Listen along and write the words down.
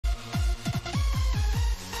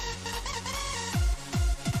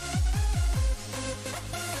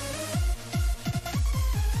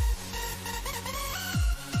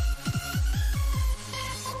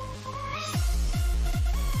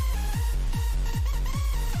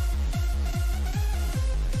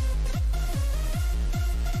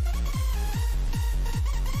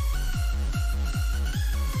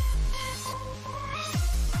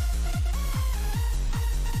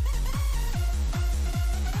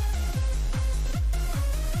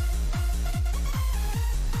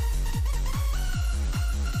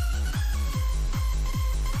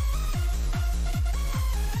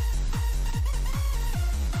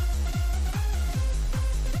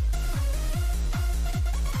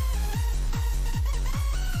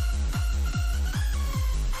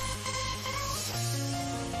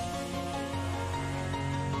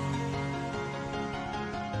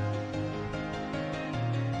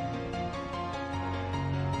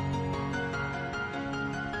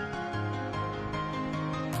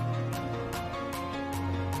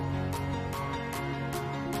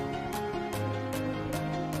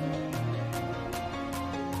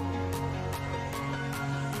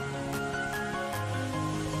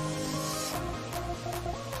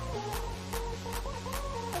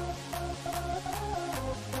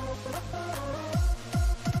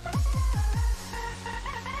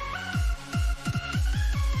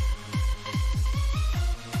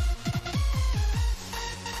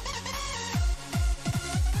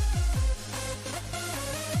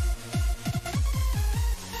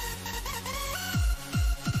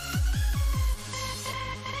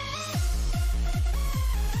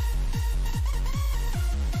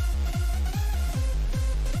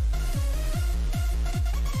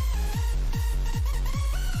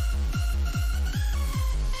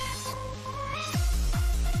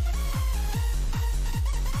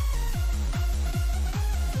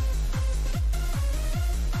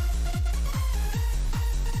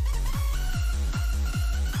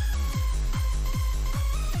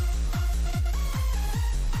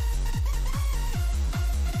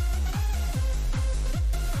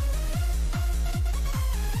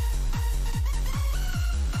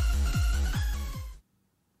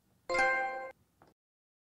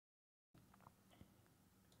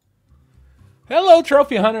Hello,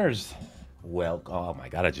 trophy hunters. Well, oh my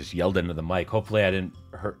God, I just yelled into the mic. Hopefully, I didn't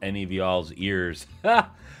hurt any of y'all's ears.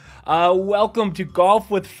 Welcome to Golf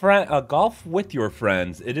with Your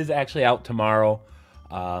Friends. It is actually out tomorrow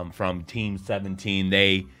from Team 17.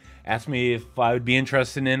 They asked me if I would be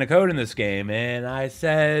interested in a code in this game, and I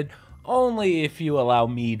said only if you allow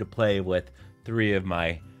me to play with 3 of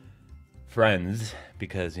my friends,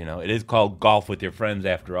 because you know it is called Golf with Your Friends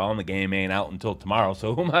after all, and the game ain't out until tomorrow.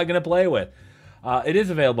 So who am I gonna play with? It is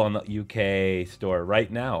available on the UK store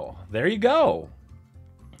right now. There you go.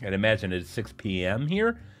 I'd imagine it's 6 p.m.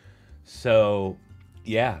 here. So,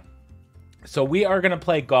 yeah. So we are going to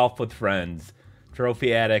play Golf with Friends.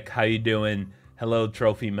 Trophy Attic, how you doing? Hello,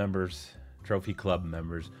 trophy members, trophy club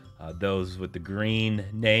members. Those with the green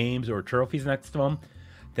names or trophies next to them.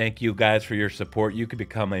 Thank you guys for your support. You could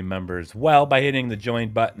become a member as well by hitting the join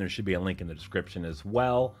button. There should be a link in the description as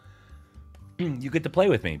well. You get to play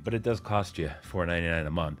with me, but it does cost you $4.99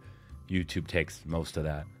 a month. YouTube takes most of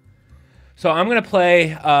that. So I'm going to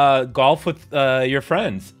play Golf with Your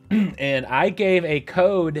Friends. And I gave a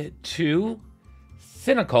code to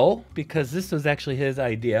Cynical because this was actually his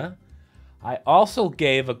idea. I also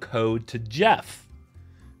gave a code to Jeff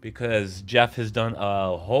because Jeff has done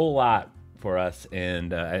a whole lot for us,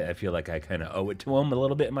 and I feel like I kind of owe it to him a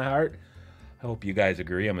little bit in my heart. I hope you guys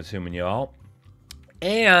agree. I'm assuming you all.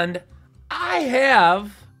 And I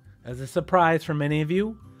have, as a surprise for many of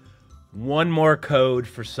you, one more code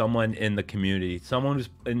for someone in the community, someone who's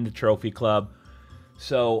in the trophy club.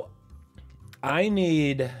 So I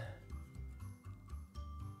need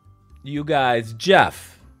you guys.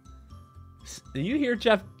 Jeff, are you here,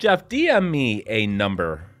 Jeff? Jeff, DM me a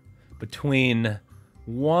number between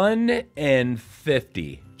 1 and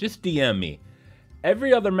 50. Just DM me.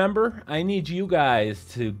 Every other member, I need you guys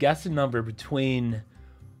to guess a number between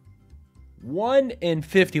 1 and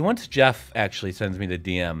 50. Once Jeff actually sends me the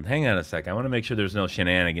DM, hang on a sec. I want to make sure there's no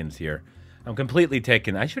shenanigans here. I'm completely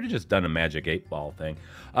taken. I should have just done a Magic 8-Ball thing.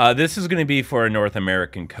 This is going to be for a North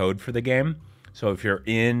American code for the game. So if you're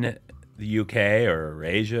in the UK or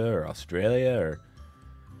Asia or Australia or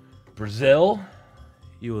Brazil,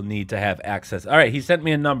 you will need to have access. All right, he sent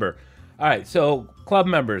me a number. All right, so club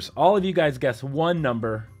members, all of you guys guess one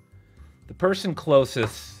number. The person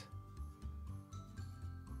closest.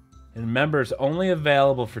 And members only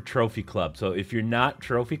available for Trophy Club. So if you're not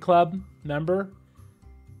Trophy Club member,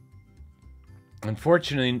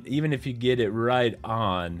 unfortunately, even if you get it right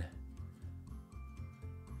on,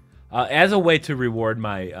 as a way to reward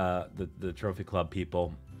my the Trophy Club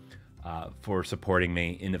people for supporting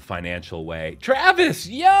me in a financial way, Travis,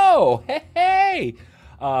 yo, hey.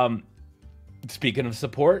 Speaking of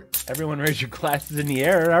support, everyone raise your glasses in the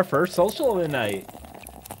air at our first social of the night.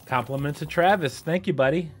 Compliments to Travis. Thank you,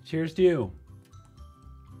 buddy. Cheers to you.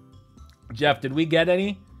 Jeff, did we get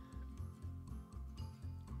any?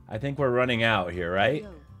 I think we're running out here, right?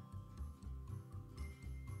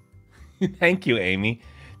 Thank you, Amy.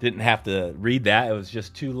 Didn't have to read that. It was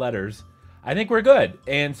just 2 letters. I think we're good.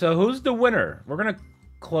 And so who's the winner? We're going to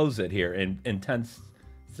close it here in 10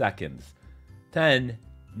 seconds. 10,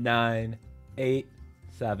 9, 8,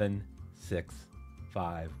 7, 6,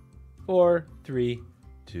 5, 4, 3,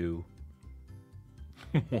 2,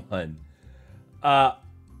 1.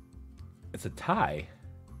 It's a tie.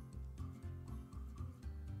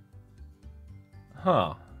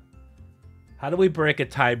 Huh. How do we break a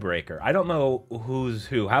tiebreaker? I don't know who's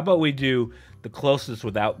who. How about we do the closest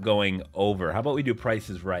without going over? How about we do Price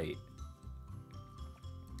is Right?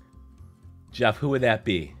 Jeff, who would that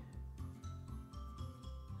be?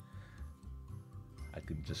 I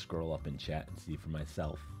could just scroll up in chat and see for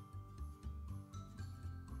myself.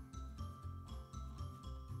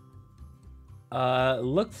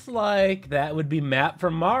 Looks like that would be Matt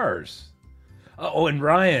from Mars. Oh, and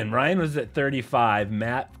Ryan. Ryan was at 35.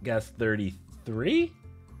 Matt guessed 33?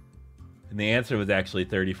 And the answer was actually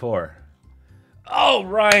 34. Oh,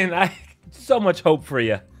 Ryan, I so much hope for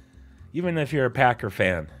you. Even if you're a Packer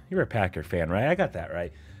fan. You're a Packer fan, right? I got that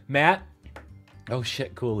right. Matt. Oh,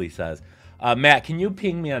 shit, cool, he says. Matt, can you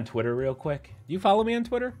ping me on Twitter real quick? Do you follow me on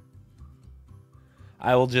Twitter?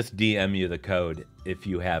 I will just DM you the code if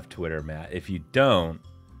you have Twitter, Matt. If you don't,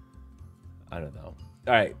 I don't know.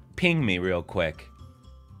 All right, ping me real quick.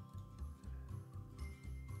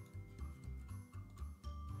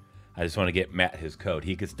 I just want to get Matt his code.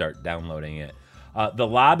 He could start downloading it. The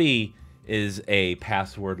lobby is a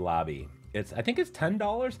password lobby. I think it's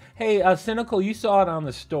 $10. Hey, Cynical, you saw it on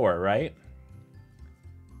the store, right?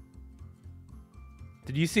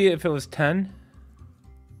 Did you see it if it was 10?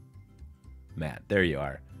 Matt, there you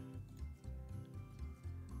are.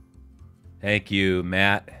 Thank you,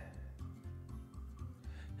 Matt.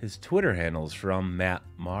 his Twitter handles from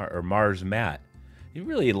Mars Matt. He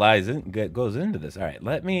really goes into this. All right,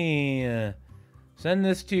 let me send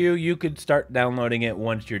this to you. You could start downloading it.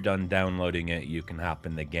 Once you're done downloading it, you can hop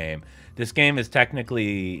in the game. This game is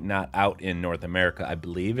technically not out in North America. I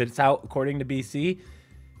believe it's out, according to BC.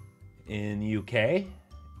 In UK,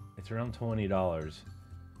 it's around $20.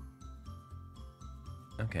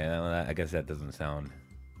 Okay, well, I guess that doesn't sound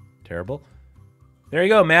terrible. There you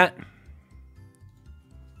go, Matt.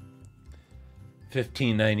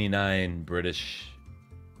 $15.99 British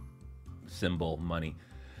symbol money.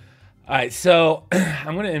 All right, so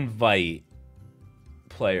I'm going to invite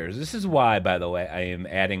players. This is why, by the way, I am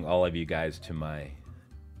adding all of you guys to my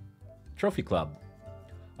trophy club.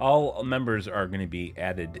 All members are going to be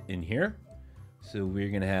added in here. So we're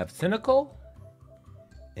going to have Cynical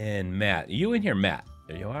and Matt. You in here, Matt.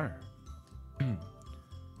 There you are.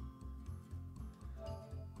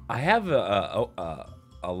 I have a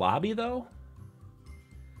lobby, though.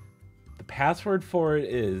 The password for it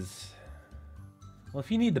is... Well, if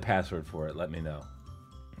you need the password for it, let me know.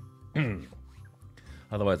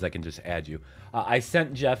 Otherwise, I can just add you. I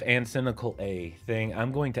sent Jeff and Cynical a thing.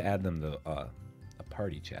 I'm going to add them to a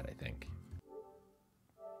party chat, I think.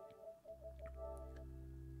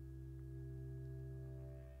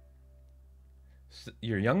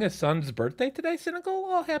 Your youngest son's birthday today, Cynical?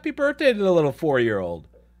 Oh, happy birthday to the little 4-year-old.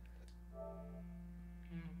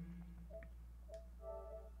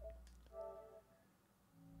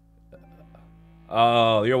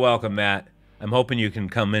 Oh, you're welcome, Matt. I'm hoping you can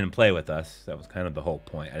come in and play with us. That was kind of the whole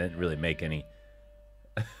point. I didn't really make any...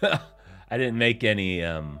 I didn't make any,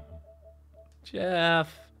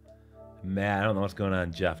 Jeff. Matt, I don't know what's going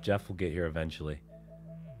on, Jeff. Jeff will get here eventually.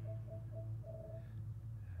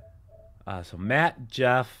 So Matt,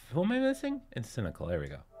 Jeff, who am I missing? And Cynical, there we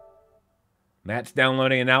go. Matt's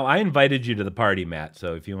downloading it now. I invited you to the party, Matt,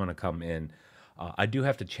 so if you want to come in. I do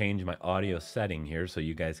have to change my audio setting here so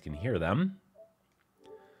you guys can hear them.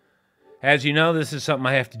 As you know, this is something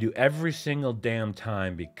I have to do every single damn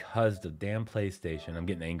time because the damn PlayStation, I'm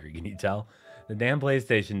getting angry, can you tell? The damn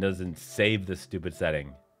PlayStation doesn't save the stupid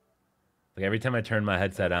setting. Like every time I turn my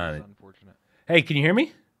headset on. That's unfortunate. Hey, can you hear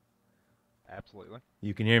me? Absolutely.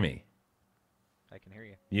 You can hear me. I can hear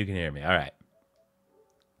you. You can hear me. All right.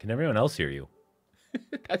 Can everyone else hear you?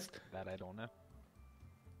 That I don't know.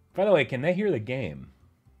 By the way, can they hear the game?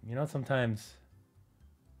 You know, sometimes...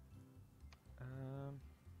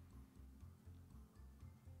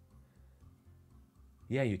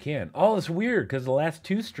 Yeah, you can. Oh, it's weird because the last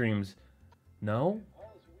 2 streams... No? Oh,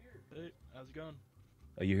 it's weird. Hey, how's it going?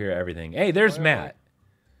 Oh, you hear everything. Hey, there's Matt.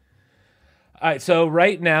 All right, so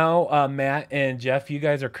right now, Matt and Jeff, you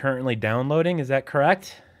guys are currently downloading. Is that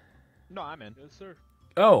correct? No, I'm in. Yes, sir.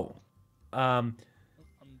 Oh. I'm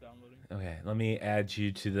downloading. Okay, let me add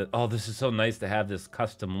you to the... Oh, this is so nice to have this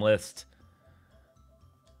custom list.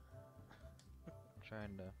 I'm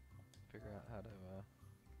trying to figure out how to...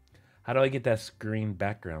 How do I get that screen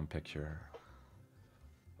background picture?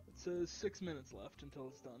 It says 6 minutes left until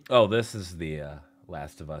it's done. Oh, this is the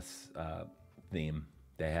Last of Us theme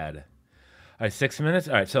they had. All right, 6 minutes?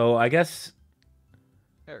 All right, so I guess...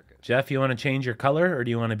 Jeff, you want to change your color, or do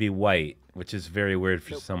you want to be white? Which is very weird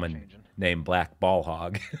for someone named Black Ball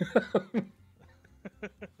Hog.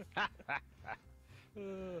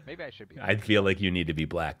 Maybe I should be. I feel like you need to be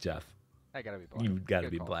black, Jeff. I gotta be black. You've got to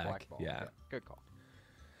Good be call. black. Ball. Yeah. Good call.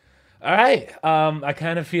 All right. I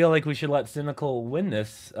kind of feel like we should let Cynical win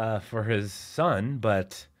this for his son,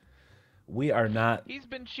 but we are not. He's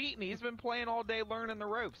been cheating. He's been playing all day, learning the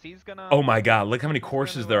ropes. He's gonna. Oh my God! Look how many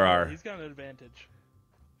courses there are. He's got an advantage.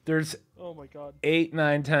 There's. Oh my God. 8,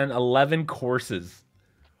 9, 10, 11 courses.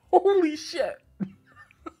 Holy shit! And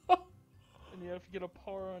you have to get a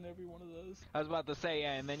par on every one of those. I was about to say,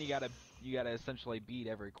 yeah, and then you gotta essentially beat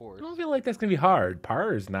every course. I don't feel like that's gonna be hard.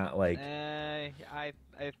 Par is not like.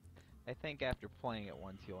 I think after playing it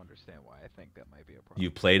once, you'll understand why. I think that might be a problem. You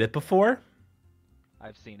played it before?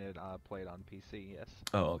 I've seen it played on PC. Yes.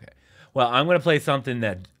 Oh, okay. Well, I'm gonna play something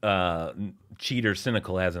that Cheater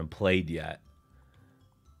Cynical hasn't played yet.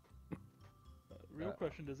 Real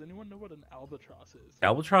question: does anyone know what an albatross is?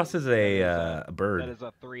 Albatross is a bird. That is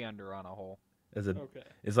a 3-under on a hole. Okay.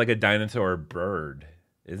 It's like a dinosaur bird,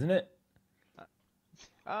 isn't it?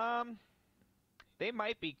 They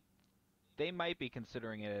might be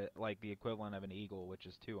considering it like the equivalent of an eagle, which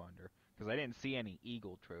is 2-under, because I didn't see any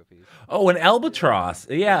eagle trophies. Oh, an albatross.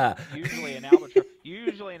 Yeah. Usually an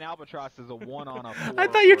albatross is a 1 on a 4. I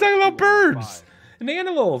thought you were talking about 2 on a birds 5. and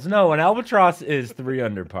animals. No, an albatross is 3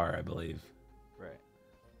 under par, I believe. Right.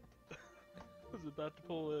 Was about to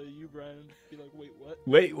pull a you, Brian, and be like, wait, what?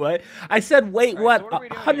 Wait, what? I said wait, All right, so what? what are we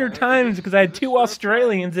doing 100 here? Is times this- because I had is this 2 stroke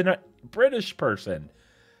Australians and a British person.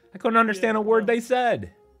 I couldn't understand a word no. they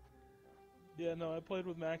said. Yeah, no, I played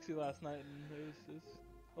with Maxie last night, and it was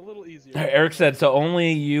a little easier. Eric said, so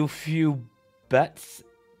only you few bets.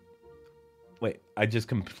 Wait, I just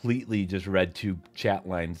completely just read 2 chat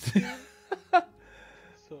lines.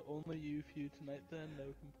 So only you few tonight then, no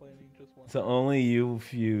complaining, just one. So only you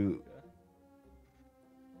few. Okay.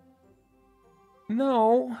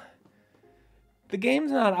 No. The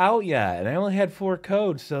game's not out yet, and I only had 4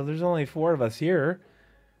 codes, so there's only 4 of us here.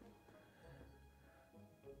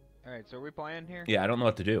 All right, so are we playing here? Yeah, I don't know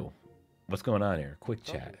what to do. What's going on here? Quick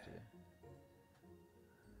Talk chat. to you.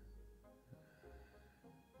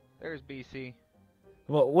 There's BC.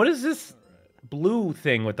 Well, what is this blue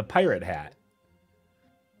thing with the pirate hat?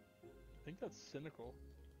 I think that's cynical.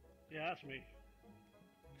 Yeah, that's me.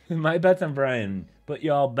 My bet's on Brian. Put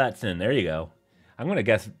y'all bets in. There you go. I'm going to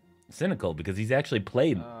guess cynical because he's actually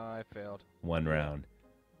played I failed. 1 round.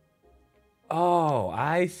 Oh,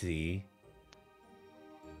 I see.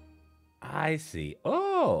 I see.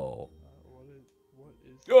 Oh. What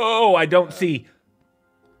is? Oh, I don't see.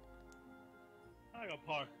 I got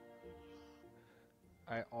par.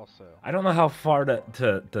 I also. I don't know how far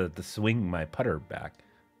to swing my putter back.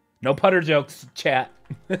 No putter jokes, chat.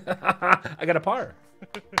 I got a par.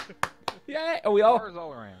 Yeah, are we all? Bars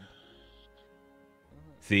all around.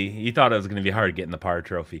 See, you thought it was going to be hard getting the par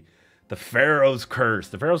trophy. The Pharaoh's Curse.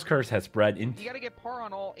 The Pharaoh's Curse has spread in. You gotta get par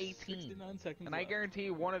on all 18. 69 seconds And I left. guarantee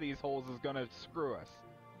you one of these holes is gonna screw us.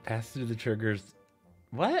 Pass through the triggers.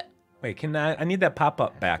 What? Wait, can I need that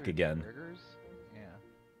pop-up back Through again. Triggers? Yeah.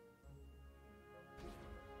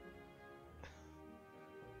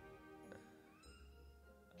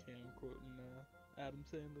 Cam quoting Adam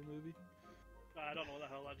Sandler movie. I don't know what the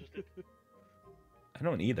hell I just did. I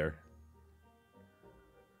don't either.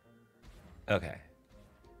 Okay.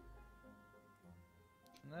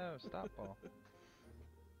 No, stop ball.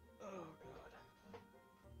 Oh god.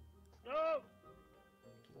 No!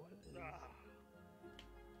 Ah.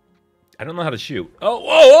 I don't know how to shoot. Oh,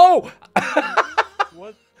 whoa,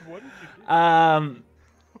 What did you do? whoa!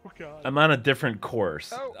 Oh god. I'm on a different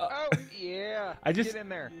course. Oh, yeah. I just- Get in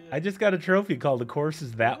there. Yeah. I just got a trophy called The Course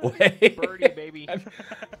Is That Way. Birdie, baby.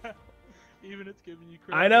 Even it's giving you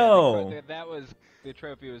credit. I know. That was the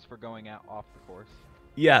trophy was for going out off the course.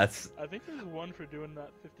 Yes. I think there's one for doing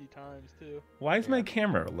that 50 times too. Why does my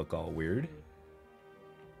camera look all weird?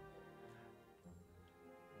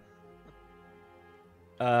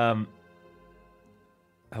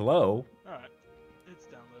 Hello? Alright. It's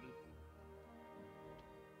downloaded.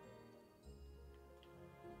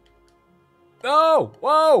 Oh,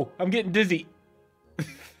 whoa! I'm getting dizzy.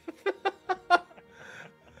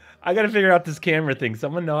 I gotta figure out this camera thing.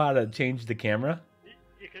 Someone know how to change the camera?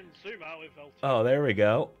 You can zoom out with L2. Oh, there we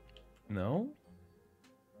go. No?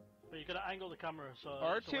 But you gotta angle the camera so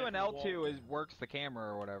it's R2 away and from the wall. L2 works the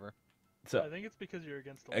camera or whatever. I So think it's because you're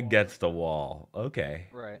against the wall. against the wall. Okay.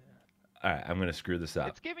 Right. All right, I'm gonna screw this up.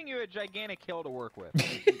 It's giving you a gigantic hill to work with.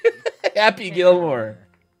 Happy Gilmore.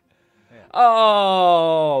 Yeah.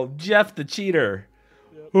 Oh, Jeff the cheater.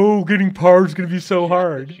 Yep. Oh, getting par is gonna be so Jeff the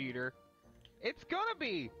hard. cheater. It's gonna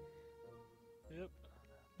be. Yep.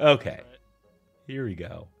 Okay, That's right. here we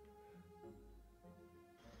go.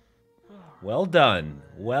 Well done.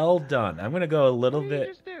 Well done. I'm gonna go a little What did you bit.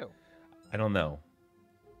 just do? I don't know.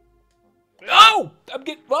 Oh, I'm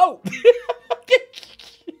getting. Whoa.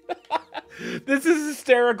 This is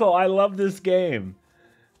hysterical. I love this game.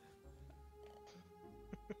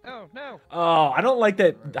 Oh no. Oh, I don't like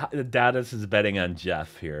that Dadis is betting on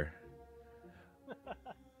Jeff here.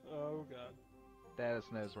 Oh god.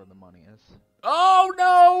 Dadis knows where the money is. Oh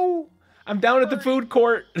no! I'm down at the food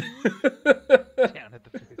court. Down at the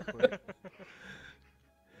food court.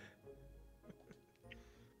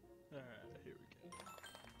 Alright, here we go.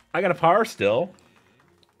 I got a par still.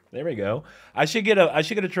 There we go. I should get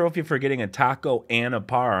a trophy for getting a taco and a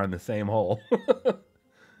par on the same hole.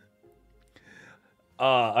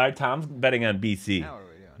 All right, Tom's betting on BC. Now what are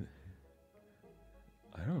we doing?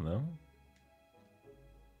 I don't know.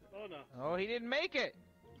 Oh no, Oh, he didn't make it.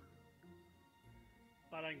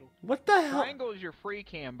 bad angle. What the hell? Triangle is your free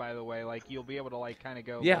cam, by the way. Like you'll be able to like kind of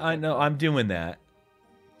go. Yeah, I know. I'm doing that.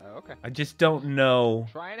 Oh, okay. I just don't know.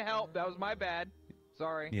 Trying to help. That was my bad.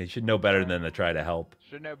 Sorry. Yeah, you should know better than to try to help.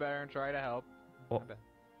 Should know better and try to help. Well- My bad.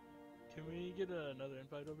 Can we get another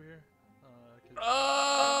invite over here? 'Cause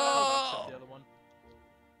Oh! accept the other one.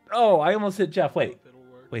 Oh, I almost hit Jeff. Wait, If it'll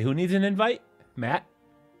work. wait. Who needs an invite? Matt?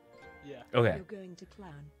 Yeah. Okay. You're going to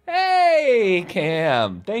clown. Hey,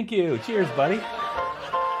 Cam. Thank you. Cheers, buddy.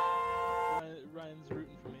 Ryan's rooting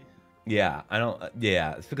for me. Yeah, I don't.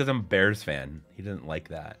 Yeah, it's because I'm a Bears fan. He doesn't like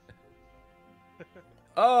that.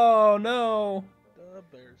 Oh no. The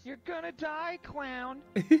Bears. You're gonna die, clown.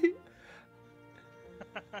 What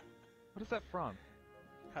is that from?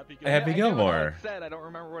 Happy Happy I know Gilmore. what it said. I don't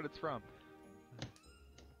remember what it's from.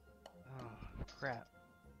 Oh, crap.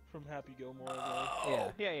 From Happy Gilmore.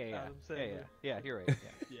 Yeah. Adam Sandler. Yeah, you're right. Yeah.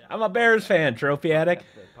 Yeah. I'm a Bears fan, trophy addict.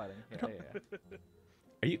 That's the putting.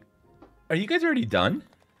 Yeah. Are you guys already done?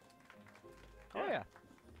 Oh yeah.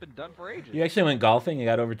 Been done for ages. You actually went golfing and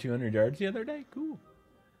got over 200 yards the other day? Cool.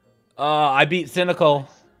 I beat Cynical.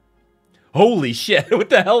 Holy shit, what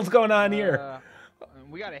the hell's going on here?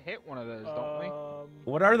 We gotta hit one of those, don't we?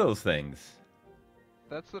 What are those things?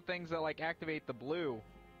 That's the things that like activate the blue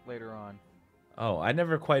later on. Oh, I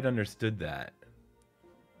never quite understood that.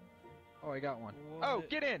 Oh, I got one. What Oh,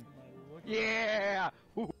 get in! am I looking Yeah!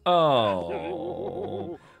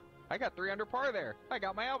 Oh. I got 3 under par there. I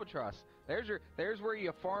got my albatross. There's where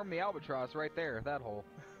you farm the albatross right there, that hole.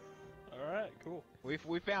 All right, cool. We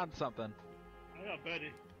found something. I got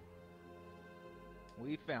Betty.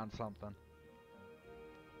 We found something.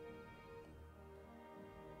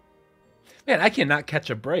 Man, I cannot catch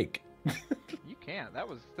a break. You can't. That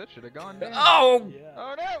should have gone down. Oh! Yeah.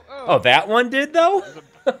 Oh no! Oh, that one did, though?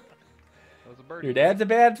 That was a birdie. Your dad's a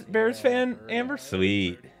bad Bears Yeah, fan, birdie. Amber?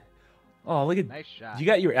 Sweet. Oh, look at... Nice shot. You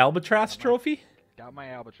got your albatross trophy? Got my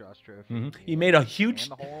albatross trophy. Mhm. You made a huge...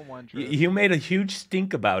 And the hole-in-one trophy. You made a huge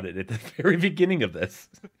stink about it at the very beginning of this.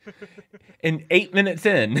 And 8 minutes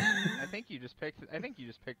in. I think you just picked the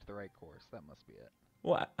right course. That must be it.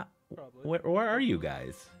 What? Probably. Where are you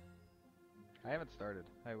guys? I haven't started.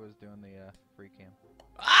 I was doing the free cam.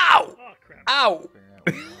 Ow! Oh crap. Ow! Figuring out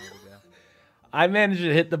where I wanted to go. I managed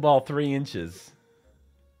to hit the ball 3 inches.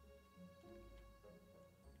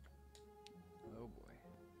 Oh boy.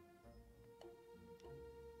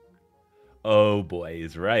 Oh boy,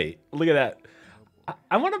 he's right. Look at that.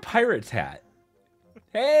 I want a pirate's hat.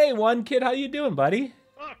 Hey, one kid, how you doing, buddy?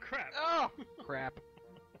 Oh crap. Oh crap.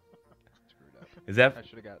 Screwed up. Is that? I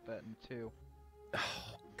should have got that in 2. Oh, I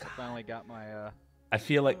God. finally got my I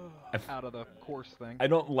feel like out of the course thing. I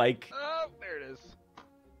don't like. Oh, there it is.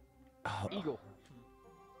 Oh. Eagle.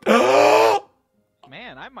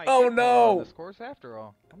 Man, I might. Oh, get well on no. this course after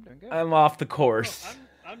all. I'm doing good. I'm off the course.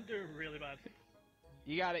 I'm doing really bad.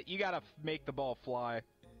 You gotta make the ball fly.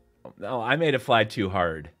 No, I made it fly too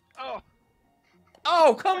hard. Oh,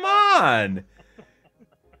 Oh, come on!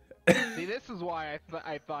 see, this is why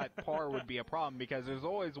I thought par would be a problem, because there's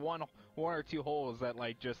always one or two holes that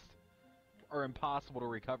like just are impossible to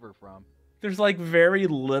recover from. There's like very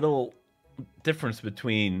little difference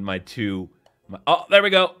between my two. Oh, there we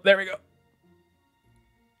go. There we go.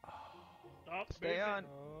 Oh, Stay on.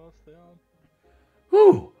 Oh, stay on.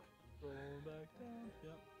 Whew. Roll back down.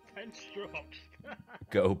 Yep. 10 strokes.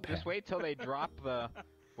 Go back. Just wait till they drop the.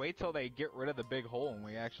 Wait till they get rid of the big hole and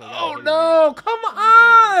we actually. Oh no! Come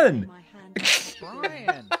on! My hand.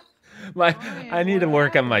 Brian, I need to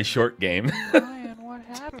work on my short game. Brian, what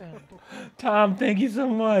happened? Tom, thank you so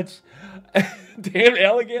much. Damn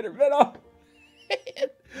alligator minnow.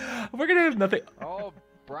 We're gonna have nothing. Oh,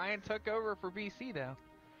 Brian took over for BC now.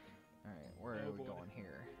 All right, where are Oh, we boy. going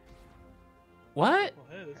here? What? Well,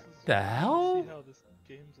 hey, this is. The hell? See how this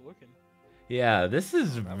game's looking. Yeah, this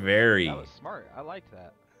is very. That was smart. I liked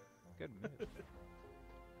that. Good move.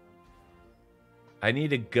 I need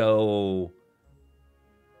to go.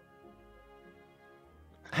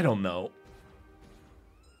 I don't know.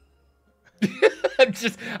 I'm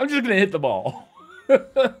just gonna hit the ball.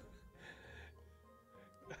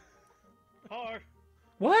 Hard.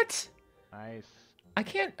 What? Nice. I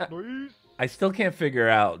can't. Nice. I still can't figure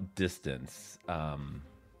out distance. Oh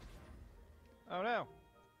no.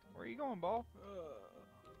 Where are you going, ball?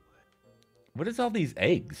 What is all these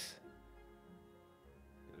eggs?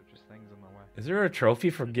 They're just things in the way. Is there a trophy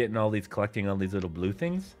for collecting all these little blue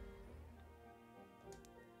things?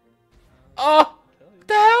 Oh, what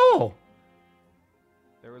the hell?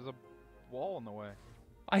 There was a wall in the way.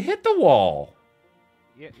 I hit the wall.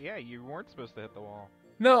 Yeah, you weren't supposed to hit the wall.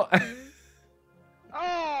 No. Oh,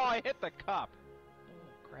 I hit the cup.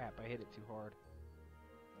 Oh, crap, I hit it too hard.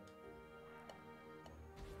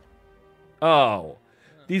 Oh,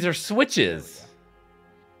 these are switches.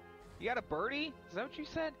 You got a birdie? Is that what you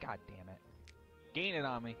said? God damn it. Gain it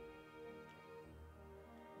on me.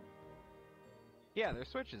 Yeah, they're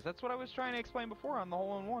switches. That's what I was trying to explain before on the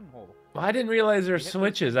hole-in-one hole. Well, I didn't realize there were You hit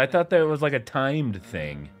switches. those I thought that was like a timed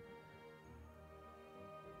thing.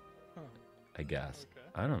 I guess. Okay.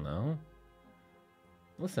 I don't know.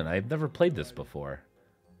 Listen, I've never played this before.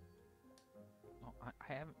 Oh,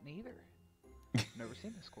 I haven't either. Never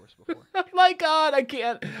seen this course before. My God, I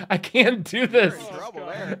can't do this. You're in trouble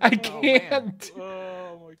God. there. I Oh, man. can't.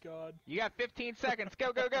 Oh my God. You got 15 seconds.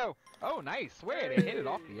 Go, go, go. Oh, nice. Way to hit it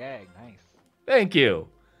off the egg. Nice. Thank you.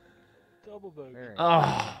 Double bogey. Very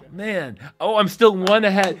Oh, man. Oh, I'm still one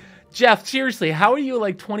ahead. Jeff, seriously, how are you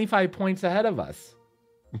like 25 points ahead of us?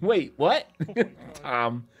 Wait, what?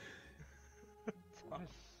 Tom. nice.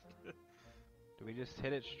 Do we just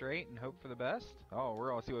hit it straight and hope for the best? Oh,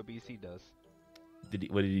 we're all see what BC does.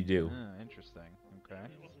 What did he do? Interesting. Okay.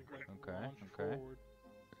 It was a great Okay, launch okay. forward.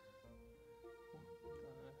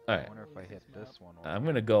 All I right. wonder if I hit this one. I'm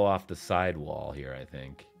going to go off the side wall here, I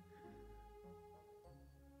think.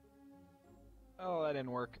 Oh, that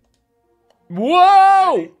didn't work.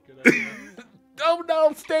 Whoa! Good idea. Oh,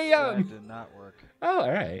 no, stay That on. did not work. Oh,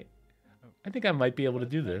 all right. I think I might be able to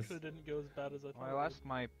do this. Actually didn't go as bad as I thought. Well, I lost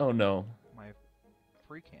my Oh, no.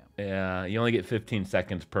 free cam. Yeah, you only get 15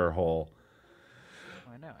 seconds per hole.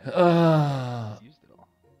 I know. Uh, I used it all.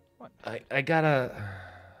 What? I gotta...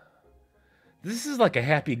 This is like a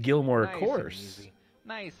Happy Gilmore Nice course. And easy.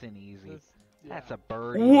 Nice and easy. This- yeah. That's a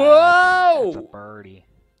birdie. Whoa! That's a birdie.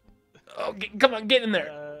 Oh, come on, get in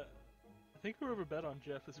there. I think whoever bet on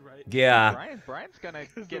Jeff is right. Yeah. Brian's gonna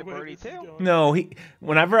 'Cause get a the way birdie this is too. going. No,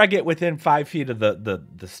 whenever I get within 5 feet of the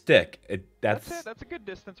stick, That's it. That's a good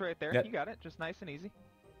distance right there. Yep. You got it. Just nice and easy.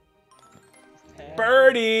 Tag.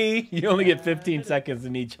 birdie. You only get 15 seconds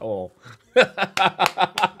in each hole.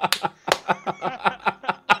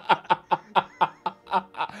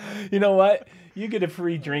 You know what? You get a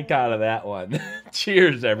free drink out of that one.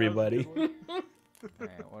 Cheers, everybody. All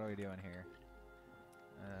right, what are we doing here?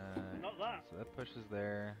 Not that. So that pushes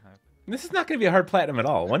there. This is not going to be a hard platinum at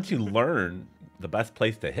all. Once you learn the best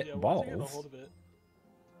place to hit Yeah, once you get a balls. hold of it.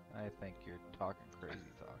 I think you're talking crazy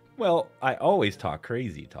talk. Well, I always talk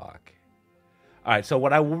crazy talk. All right, so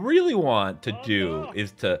what I really want to do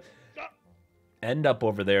is to end up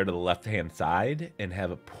over there to the left-hand side and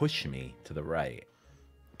have it push me to the right.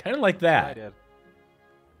 Kind of like I that. did.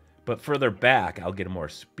 But further back, I'll get more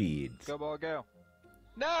speed. Go ball, go.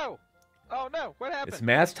 No! Oh no! What happened? It's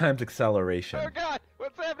mass times acceleration. Oh god!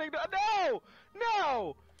 What's happening? No!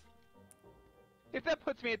 No! If that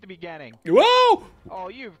puts me at the beginning. Whoa! Oh,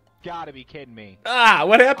 you've got to be kidding me. Ah,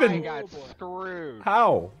 what I happened? got screwed.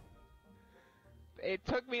 How? It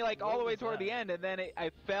took me like all the way toward the end, and then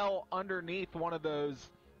I fell underneath one of those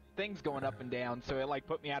things going up and down, so it like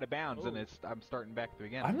put me out of bounds, and I'm starting back at the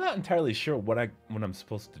beginning. I'm not entirely sure what I'm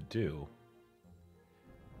supposed to do.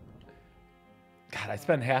 God, I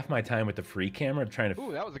spend half my time with the free camera trying to.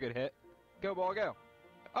 Ooh, that was a good hit. Go ball, go.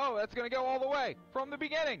 Oh, that's gonna go all the way from the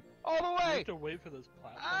beginning, all the You way. have to wait for those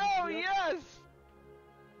platforms. Oh Yep. yes!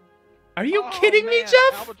 Are you Oh, kidding me, man,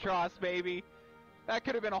 Jeff? Albatross, baby. That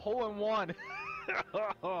could have been a hole in one.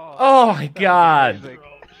 Oh my God! amazing.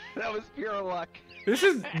 That was pure luck. This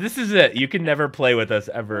is it. You can never play with us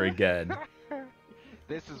ever again.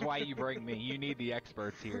 This is why you bring me. You need the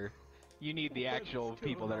experts here. You need the actual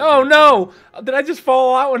people that are Oh good at no! Did I just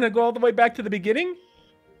fall out and go all the way back to the beginning?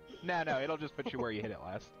 this. No, it'll just put you where you hit it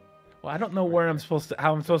last. Well, I don't know where how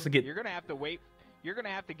I'm supposed to get. You're gonna have to wait. You're gonna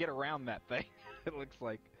have to get around that thing. It looks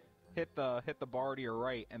like hit the bar to your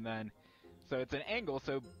right, and then so it's an angle.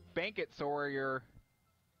 So bank it so where you're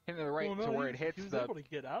hitting the right Well, no, to where it hits he was the. able to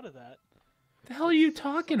get out of that. What the hell are you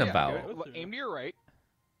talking Yeah, about? go- aim to your right.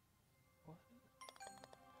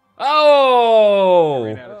 Oh!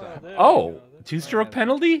 Ran out of time. there we Oh, go. That's two-stroke fine.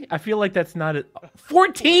 penalty? I feel like that's not a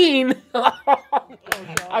 14. God.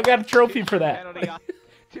 I got a trophy for that. Penalty on,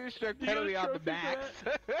 two-stroke You got a penalty on the trophy for max.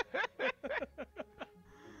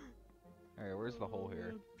 Alright, where's the hole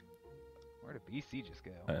here? Where did BC just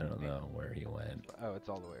go? I don't know where he went. Oh, it's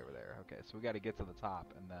all the way over there. Okay, so we got to get to the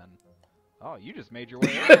top, and then... Oh, you just made your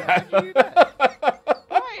way over. How'd you do that?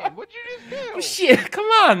 Brian, what'd you just do? Shit, come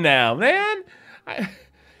on now, man.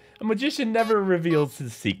 A magician never reveals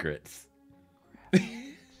his secrets.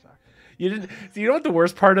 You didn't. So you know what the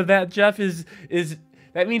worst part of that, Jeff, is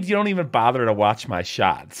that means you don't even bother to watch my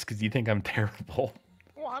shots because you think I'm terrible.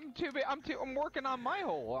 Well, I'm working on my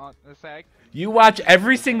hole on the sag. You watch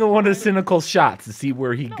every single one of Cynical's shots to see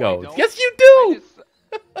where he No, I goes. don't. Yes, you I do. just,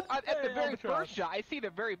 at the Hey, very Albatross. first shot, I see the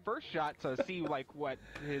very first shot to see like what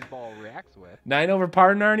his ball reacts with. 9 over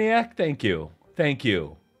par, Narniak. Thank you. Thank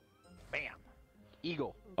you. Bam,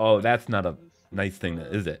 eagle. Oh, that's not a nice thing,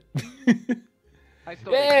 is it? I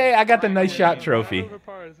still Hey, I got the nice shot Nine trophy. over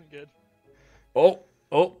par isn't good. Oh,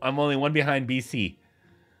 I'm only one behind BC.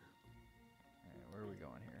 Where are we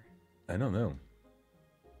going here? I don't know.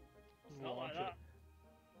 This is a long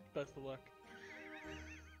Best of luck.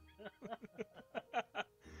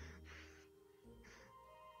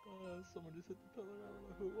 Someone just hit the pillar. I don't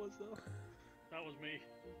know who it was though. That was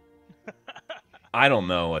me. I don't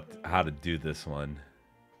know how to do this one.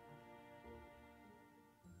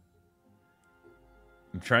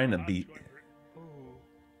 I'm trying to beat. Ooh.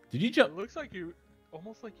 Did you It jump? looks like you,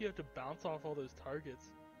 almost like you have to bounce off all those targets.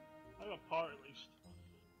 I got par at least.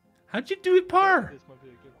 How'd you do it par? This might be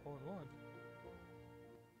a good hole-in-one.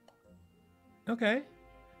 Okay.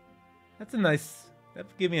 That's a nice.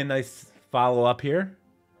 That'll give me a nice follow up here.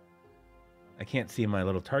 I can't see my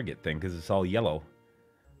little target thing because it's all yellow.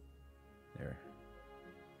 There.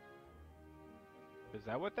 Is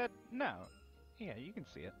that what that? No. Yeah, you can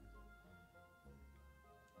see it.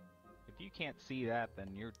 If you can't see that,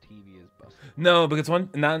 then your TV is busted. No, because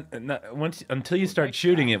once until you start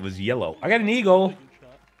shooting, it was yellow. I got an eagle. Good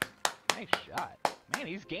shot. Nice shot. Man,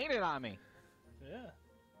 he's gaining on me. Yeah.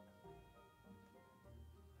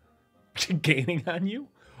 Gaining on you?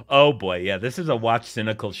 Oh boy, yeah. This is a watch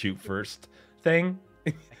cynical shoot first thing.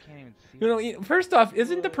 I can't even see. You know, first off,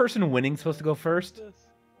 isn't the person winning supposed to go first? This.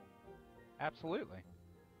 Absolutely.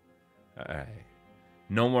 All right.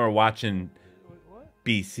 No more watching Wait, what?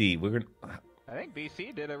 BC. We're gonna. I think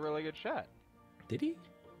BC did a really good shot. Did he?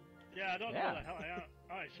 Yeah, I don't know Yeah. where the hell I am.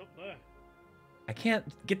 Oh, it's up there. I can't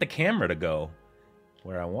get the camera to go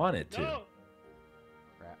where I want it to. No!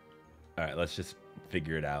 Crap. All right, let's just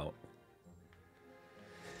figure it out.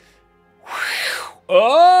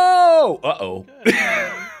 Oh! Uh-oh.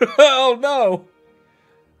 Oh, no.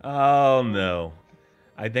 Oh, no.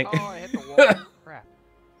 I think... Oh, I hit the wall. Crap.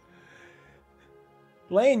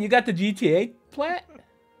 Lane, you got the GTA plat?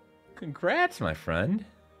 Congrats, my friend.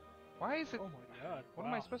 Why is it? Oh my god. What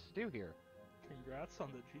am I supposed to do here? Congrats on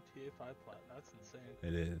the GTA 5 plat. That's insane.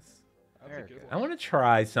 It is. That's There a it good goes. I one. want to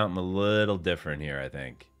try something a little different here, I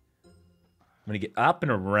think. I'm going to get up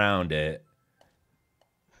and around it.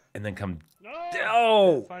 And then come... No!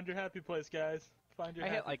 Oh! Find your happy place, guys. Find your I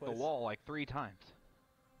happy hit like place. the wall like 3 times.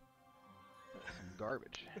 Some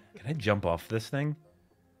garbage. Can I jump off this thing?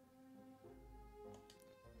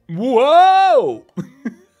 Whoa!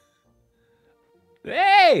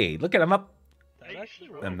 Hey! Look at him up. That Eight actually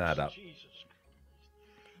strokes, worked. I'm not up. Jesus.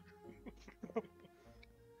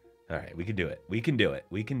 All right, we can do it. We can do it.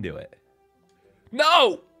 We can do it.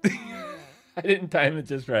 No! I didn't time it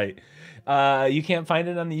just right. You can't find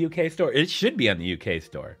it on the UK store. It should be on the UK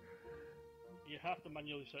store. You have to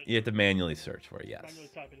manually search. You have to manually search for it, yes. Manually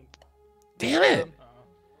type it in. Damn it!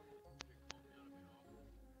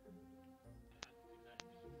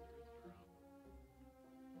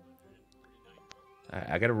 All right,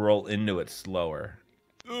 I gotta roll into it slower.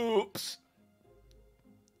 Oops.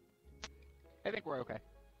 I think we're okay.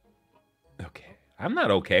 Okay. I'm not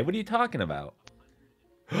okay. What are you talking about?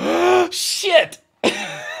 Shit!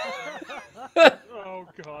 Oh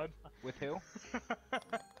god. With who?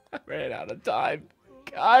 I ran out of time.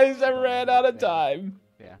 Guys, I ran out of time.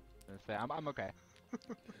 Yeah. Let's say I'm okay.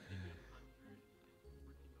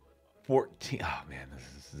 14. Oh man,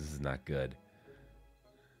 this is not good.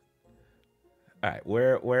 All right,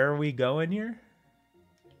 where are we going here?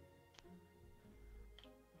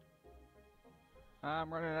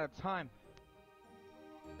 I'm running out of time.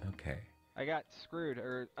 Okay. I got screwed,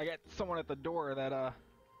 or I got someone at the door that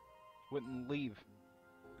wouldn't leave.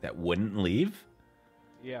 That wouldn't leave?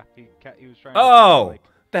 Yeah, he was trying. Oh, To, like,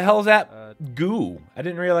 the hell's that uh, goo? I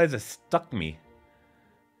didn't realize it stuck me.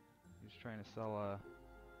 he was trying to sell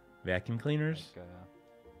Vacuum cleaners? like,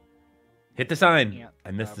 Hit the sign. ant,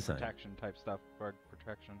 I missed the sign. protection type stuff, bug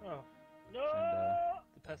protection. Oh, No!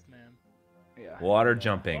 the pest man. Yeah. Water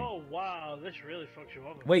jumping. Oh wow, this really fucks you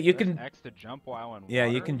over. Wait, you There's can... X to jump while in Yeah,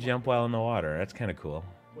 water? you can jump while in the water. That's kind of cool.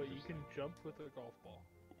 Wait, you can jump with a golf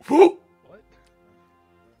ball. What?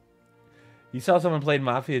 You saw someone played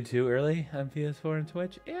Mafia 2 early on PS4 and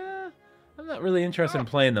Twitch? Yeah. I'm not really interested in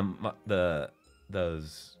playing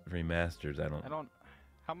those remasters. I don't...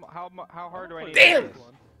 How hard do I need Damn! to do this?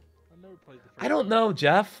 I've never played the first I don't know,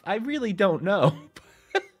 Jeff. I really don't know.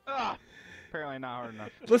 Ah, apparently not hard enough.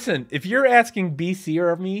 Listen, if you're asking BC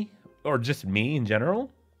or me, or just me in general...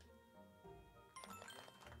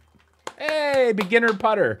 Hey, beginner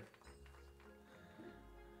putter.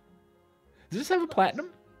 Does this have a platinum?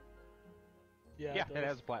 Yeah, it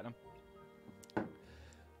has platinum.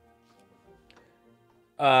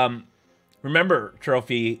 Remember,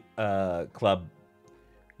 Trophy Club,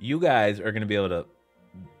 you guys are going to be able to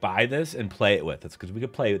buy this and play it with us, because we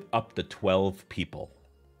could play with up to 12 people.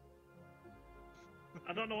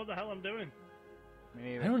 I don't know what the hell I'm doing. Me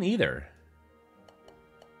neither. I don't either.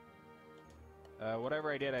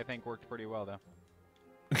 Whatever I did, I think worked pretty well though.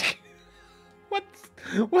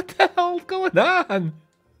 What the hell's going on?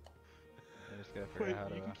 I just gotta figure Wait, out how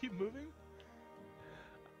to. you can keep moving?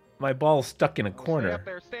 My ball's stuck in a Oh, Stay corner. up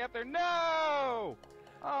there! Stay up there! No!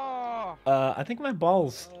 Oh! I think my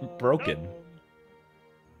ball's broken.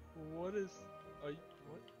 What is... what?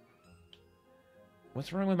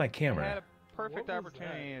 What's wrong with my I had camera? a perfect What was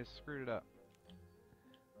opportunity and screwed it up.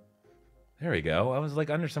 There we go. I was like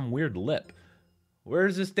under some weird lip.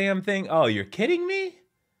 Where's this damn thing? Oh, you're kidding me?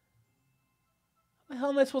 How the hell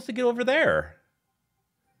am I supposed to get over there?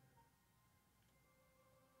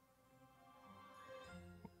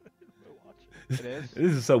 It is.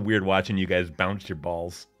 This is so weird watching you guys bounce your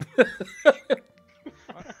balls.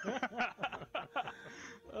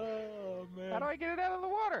 Oh, man. How do I get it out of the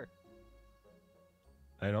water?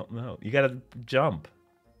 I don't know. You gotta jump.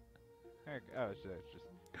 Oh, it's just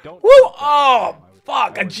don't. Woo! jump that Oh, time.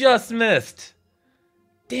 fuck! I was just jumping. missed.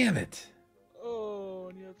 Damn it. Oh,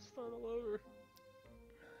 and you have to start all over.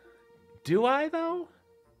 Do I, though?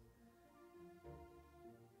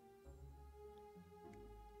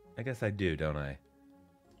 I guess I do, don't I?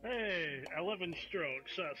 Hey, 11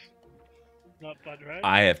 strokes. That's not fun, right?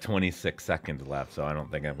 I have 26 seconds left, so I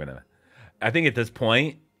don't think I'm gonna... I think at this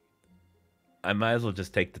point, I might as well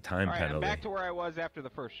just take the time All right, I'm penalty. back to where I was after the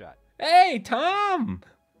first shot. Hey, Tom!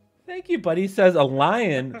 Thank you, buddy. He says a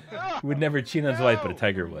lion would never cheat on his wife, but a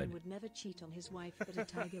tiger Lion would. never cheat on his wife, but a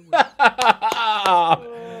tiger would.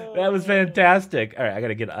 That was fantastic. All right, I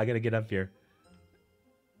gotta get up here.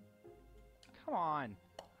 Come on.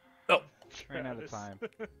 Oh. Ran out of time.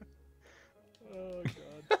 Oh,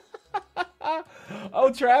 God.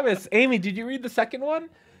 Oh, Travis. Amy, did you read the second one?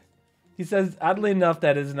 He says, oddly enough,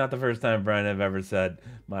 that is not the first time, Brian, I've ever said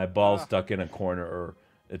my ball's stuck in a corner, or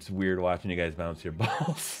it's weird watching you guys bounce your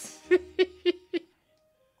balls.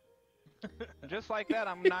 Just like that,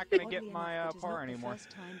 I'm not gonna get Oddly my enough, it is par not the anymore. first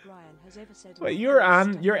time Brian has ever said Wait, my you're ball's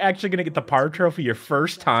on? stuck You're in actually gonna get the par trophy your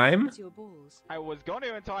first time? It's your balls. I was going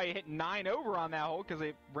to until I hit 9 over on that hole because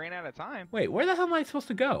it ran out of time. Wait, where the hell am I supposed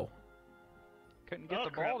to go? Couldn't get Oh,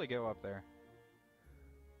 the crap. ball to go up there.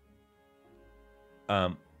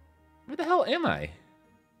 Where the hell am I?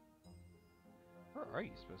 Where are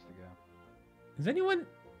you supposed to go? Is anyone...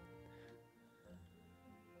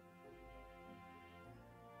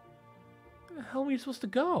 Where the hell are we supposed to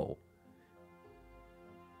go?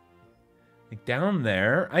 Like down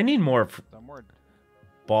there? I need more Somewhere.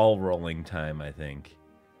 ball rolling time, I think.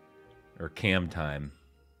 Or cam time.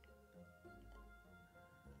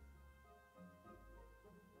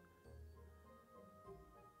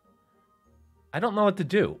 I don't know what to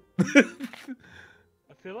do. I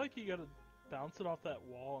feel like you gotta bounce it off that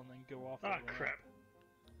wall and then go off the Ah, ramp crap.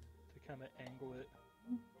 to kind of angle it.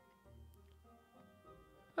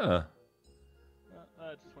 Huh.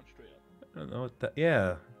 I just went straight up. I don't know what that...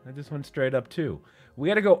 Yeah, I just went straight up too. We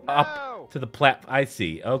gotta go up No! to the plat... I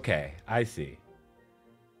see. Okay, I see.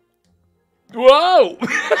 Whoa!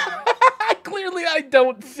 Clearly I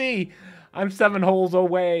don't see. I'm 7 holes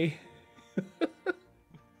away.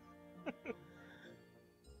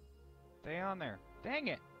 Stay on there. Dang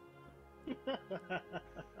it. God,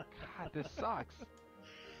 this sucks.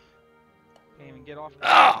 Can't even get off the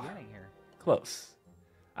Ah! beginning here. Close.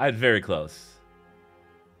 I was very close.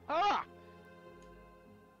 Ah!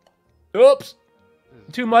 Oops. This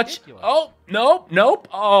is Too much. ridiculous. Oh, nope, nope.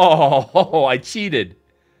 Oh, I cheated.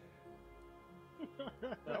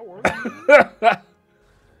 That'll work.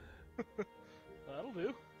 That'll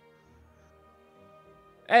do.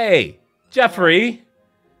 Hey, Jeffrey.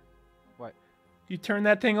 What? You turned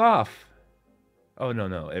that thing off. Oh,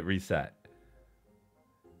 no, it reset.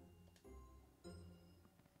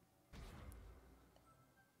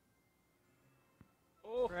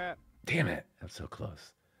 Oh, Crap. Damn it. I'm so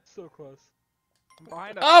close. so close. I'm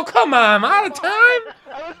behind a... Oh, come on. I'm out of time.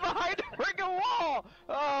 I was behind a freaking wall!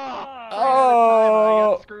 Oh! I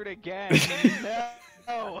Oh. got screwed again.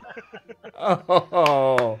 No!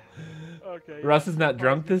 Oh. Okay. Russ is not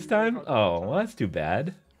drunk this time? Hard Oh, time. well, that's too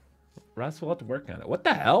bad. Russ will have to work on it. What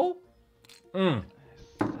the hell?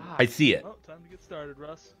 I see it. Oh, time to get started,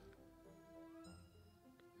 Russ.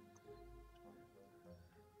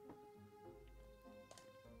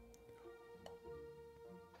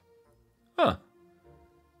 Huh.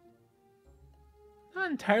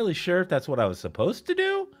 Not entirely sure if that's what I was supposed to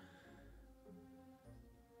do.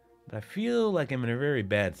 But I feel like I'm in a very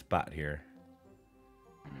bad spot here.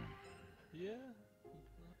 Yeah.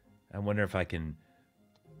 I wonder if I can...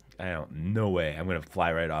 No way. I'm going to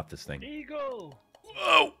fly right off this thing. Eagle!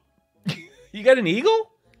 Whoa! You got an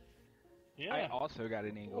eagle? Yeah. I also got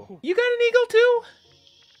an eagle. Oh, You got an eagle too?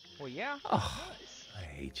 Well, yeah. Oh, I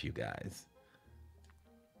hate you guys.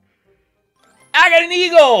 I got an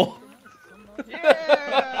eagle.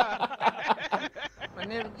 Yeah! My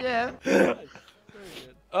name is Jeff. Nice. Very good.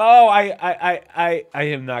 Oh, I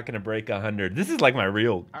am not gonna break 100. This is like my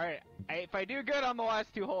real. All right. If I do good on the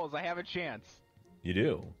last 2 holes, I have a chance. You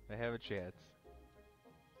do. I have a chance.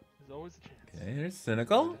 There's always a chance. Okay, there's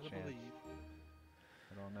cynical. Gotta Chance. believe.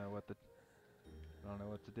 I don't know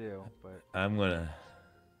what to do, but I'm gonna.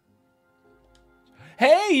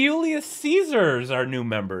 Hey, Julius Caesar's our new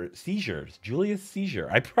member. Seizures. Julius Caesar.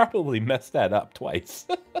 I probably messed that up twice.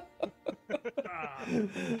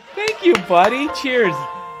 Thank you, buddy. Cheers.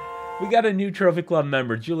 We got a new Trophy Club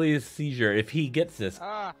member, Julius Caesar. If he gets this,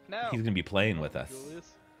 no. he's gonna be playing with us.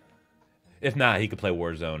 Julius. If not, he could play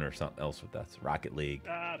Warzone or something else with us. Rocket League.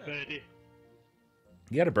 birdie.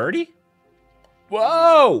 You got a birdie?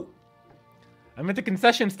 Whoa! I'm at the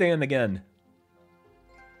concession stand again.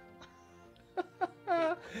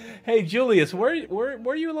 Hey, Julius, where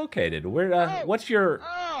are you located? Where what's your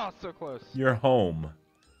So close. your home?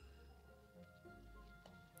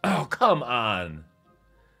 Oh, come on.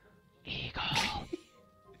 Eagle. I'm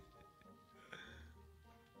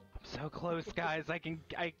so close, guys. I'm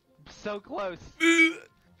so close.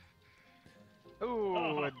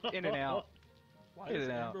 Ooh, in and out. Why Get does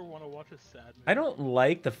it out. Amber want to watch a sad movie? I don't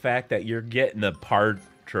like the fact that you're getting the par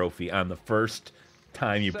trophy on the first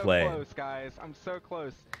time you so play. close, guys. I'm so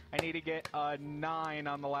close. I need to get a 9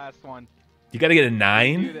 on the last one. You got to get a We can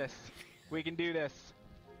do 9? this. We can do this.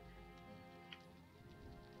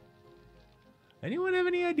 Anyone have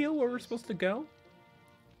any idea where we're supposed to go?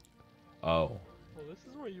 Oh. Well, this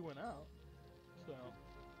is where you went out. So.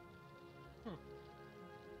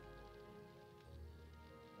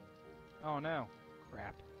 Oh no.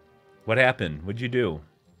 Crap. What happened? What'd you do?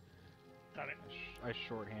 Damn it. I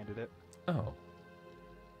shorthanded it. Oh.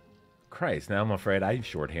 Christ, now I'm afraid I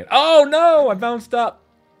shorthand. Oh no! I bounced up!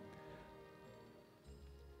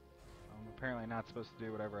 I'm apparently not supposed to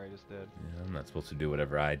do whatever I just did. Yeah, I'm not supposed to do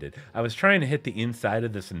whatever I did. I was trying to hit the inside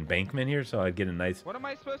of this embankment here so I'd get a nice What am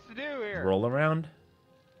I supposed to do here? roll around.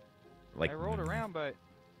 Like I rolled around, but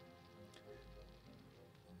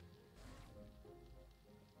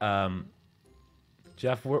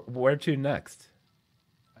Jeff, where to next?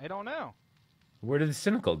 I don't know. Where did the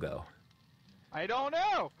cynical go? I don't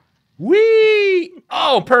know. Whee!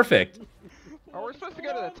 Oh, perfect. Oh, we're supposed to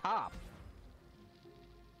go to the top.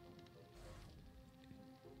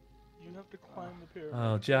 You have to climb the pyramid.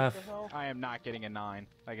 Oh, What Jeff. the hell? I am not getting a 9.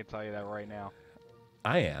 I can tell you that right now.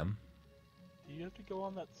 I am. Do you have to go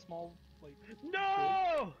on that small, like...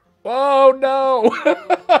 No! Oh no!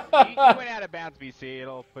 You went out of bounds, BC.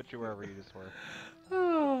 It'll put you wherever you just were.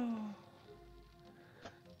 Oh.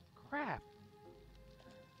 Crap.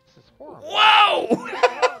 This is horrible. Whoa!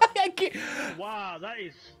 I can't... Wow,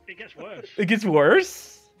 it gets worse. It gets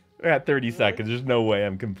worse? We're at 30 seconds. There's no way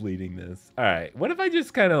I'm completing this. All right. What if I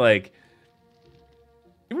just kind of like...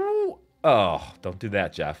 Ooh. Oh, don't do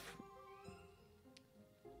that, Jeff.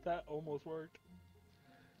 That almost worked.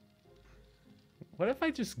 What if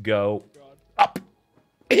I just go God. up?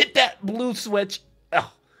 Hit that blue switch.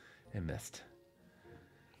 Oh, I missed.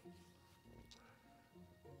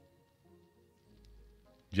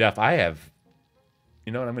 Jeff, I have...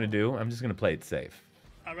 You know what I'm going to do? I'm just going to play it safe.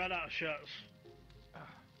 I ran out of shirts.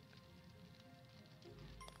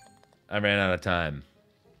 I ran out of time.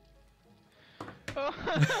 That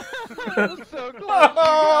was so close, you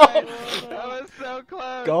guys. That was so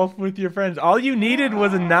close. Golf with your friends. All you needed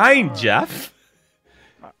was a 9, Jeff.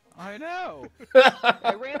 I know.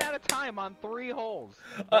 I ran out of time on 3 holes.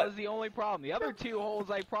 That was the only problem. The other 2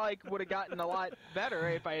 holes I probably would have gotten a lot better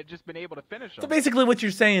if I had just been able to finish them. So basically what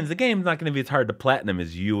you're saying is the game's not going to be as hard to platinum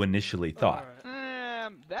as you initially thought.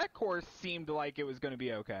 Alright. That course seemed like it was going to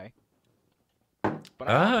be okay. But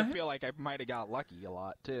I also feel like I might have got lucky a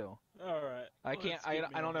lot too. Alright. I can't. I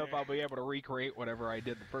don't know if I'll be able to recreate whatever I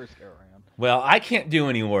did the first go around. Well, I can't do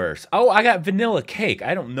any worse. Oh, I got vanilla cake.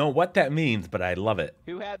 I don't know what that means, but I love it.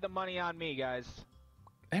 Who had the money on me, guys?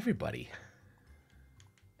 Everybody.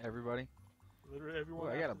 Everybody. Literally everyone.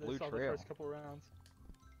 Ooh, I got a after blue they saw trail. The first couple rounds.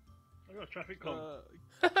 I got a traffic cone.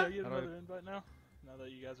 Can I get another invite now? Now that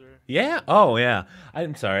you guys are. Yeah. Oh, yeah.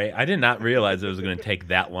 I'm sorry. I did not realize it was going to take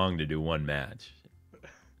that long to do one match.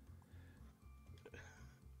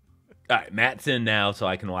 All right, Matt's in now, so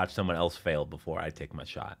I can watch someone else fail before I take my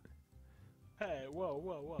shot. Hey,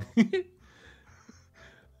 whoa.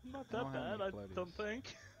 Not I don't that have bad, any I floaties. don't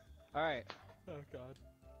think. All right. Oh god.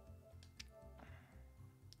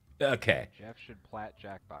 Okay. Jeff should plat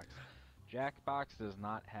Jackbox. Jackbox does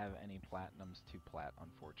not have any platinums to plat,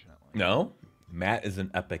 unfortunately. No? Matt is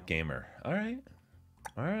an epic gamer. All right.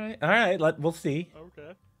 We'll see.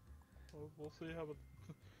 Okay. we'll see how.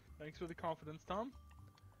 Thanks for the confidence, Tom.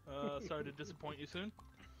 Sorry to disappoint you soon.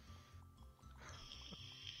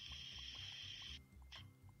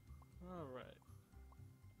 All right.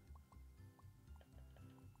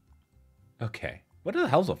 Okay. What the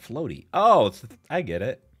hell's a floaty? Oh, I get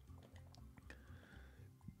it.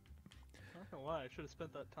 Not gonna lie, I should have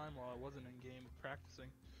spent that time while I wasn't in game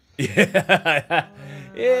practicing. Yeah,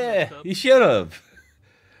 yeah, you should have.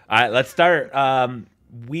 All right, let's start.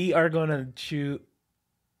 We are going to shoot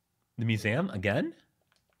the museum again.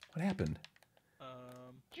 What happened?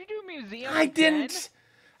 Did you do museum? I again?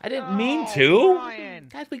 didn't mean Oh, to. Brian.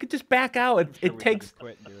 Guys, we could just back out. I'm sure It we can takes just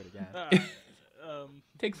quit and do it again.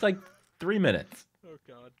 takes like 3 minutes Oh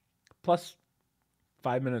god. plus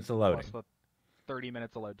 5 minutes of loading. Plus the 30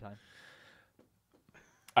 minutes of load time.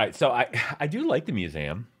 All right, so I do like the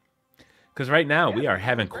museum because right now we are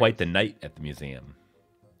having quite the night at the museum.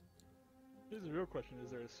 Here's the real question: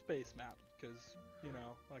 is there a space map? Because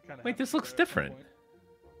I kind of. Wait, this looks different.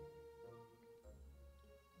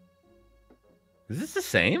 Is this the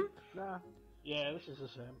same? Nah. Yeah, this is the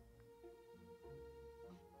same.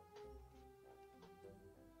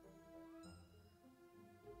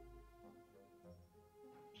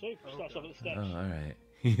 See, starts off at the steps. Oh, all right.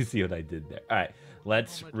 You see what I did there? All right,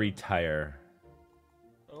 let's retire.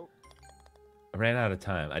 Oh. I ran out of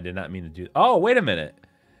time. I did not mean to do. Oh, wait a minute.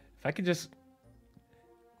 If I could just.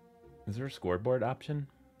 Is there a scoreboard option?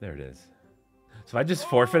 There it is. So if I just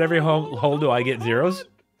forfeit every hole, do I get zeros?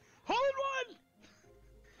 Hold one.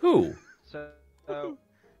 Who? So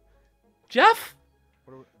Jeff?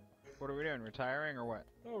 what are we doing? Retiring or what?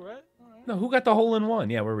 All right. No, who got the hole in one?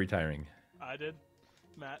 Yeah, we're retiring. I did.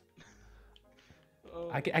 Matt.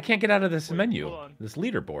 I can't get out of this Wait, menu, hold on. this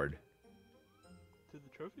leaderboard. Did the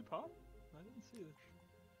trophy pop? I didn't see it.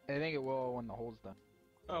 I think it will when the hole's done.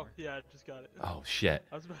 Oh yeah, I just got it. Oh shit!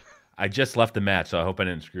 I was about. I just left the match, so I hope I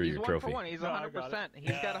didn't screw He's your 1 trophy. for 1. He's No, I 100%. got it.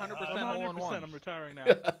 He's got 100% I'm hole in 100%. one. I'm retiring now.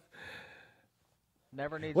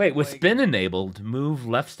 Never needs. Wait, to with play spin again. enabled, move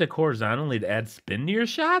left stick horizontally to add spin to your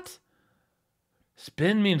shots?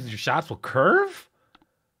 Spin means your shots will curve?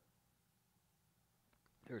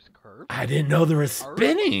 There's curve. I didn't know there was Curve?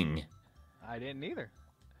 spinning. I didn't either.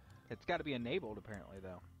 It's got to be enabled apparently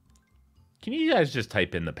though. Can you guys just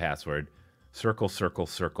type in the password? Circle, circle,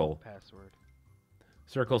 circle. Password.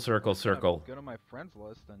 Circle, circle, circle. Go to my friends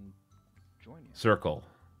list and join you. Circle.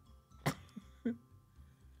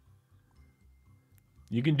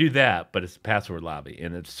 You can do that, but it's password lobby,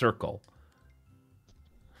 and it's circle.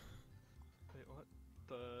 Wait, what?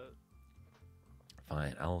 The.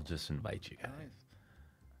 Fine, I'll just invite you guys.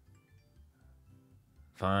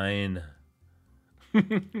 Fine.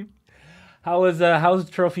 how's the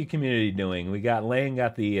trophy community doing? Lane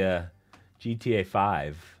got the GTA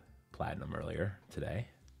 5 platinum earlier today.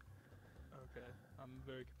 Okay, I'm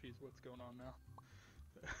very confused. What's going on now?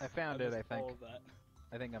 I found it. missed I think. all of that.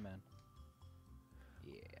 I think I'm in.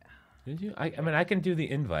 Yeah. Did you? I mean, I can do the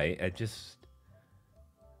invite. I just.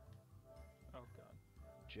 Oh god.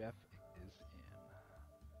 Jeff is in.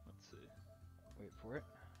 Let's see. Wait for it.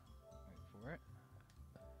 Wait for it.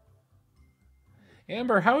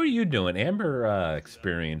 Amber, how are you doing? Amber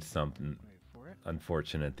experienced something Wait for it.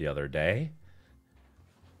 unfortunate the other day.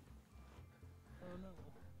 Oh no.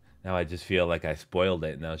 Now I just feel like I spoiled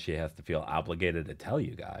it. Now she has to feel obligated to tell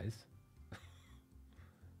you guys.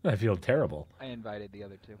 I feel terrible. I invited the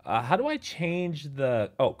other two. How do I change the...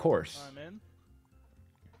 Oh, course. I'm in.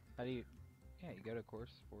 How do you? Yeah, you go to course,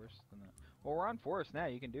 forest, and then. Well, we're on forest now.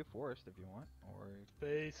 You can do forest if you want, or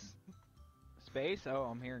Space. space. Oh,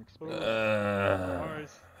 I'm hearing space.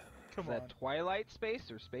 Mars. Come Is on. that Twilight space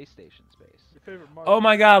or space station space? Your favorite Mars. Oh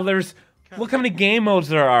my god, look how many game modes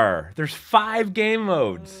there are. There's 5 game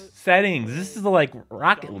modes. Settings. This is like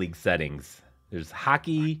Rocket League settings. There's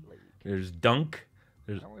hockey. League. There's dunk.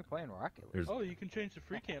 Aren't we playing Rocket League? There's... Oh, you can change the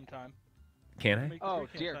free cam time. Can I? Make the Oh free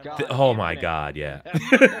cam dear time. God! Oh my internet. god,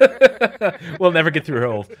 yeah. We'll never get through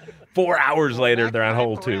hole. 4 hours later, Max they're on time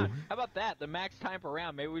hole per 2. round. How about that? The max time per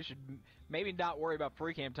round. Maybe we should not worry about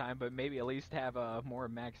free cam time, but maybe at least have more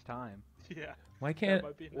max time Yeah. Why that can't...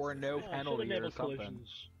 might be or no Yeah, penalty enable or something. collisions.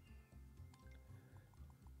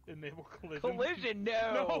 Enable collision. Collision? No.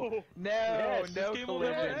 No. No. Yes, no this game will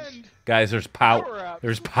never collision. end. Guys, there's Power-ups.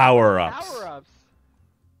 There's power-ups. Power-ups.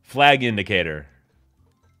 Flag indicator.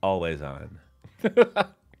 Always on.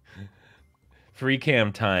 Free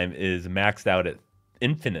cam time is maxed out at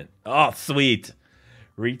infinite. Oh, sweet.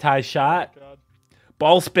 Retie shot. God.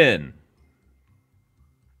 Ball spin.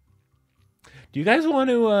 Do you guys want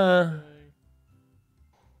to,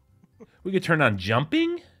 Dang. we could turn on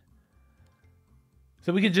jumping?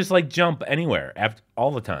 So we could just, like, jump anywhere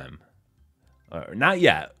all the time. Not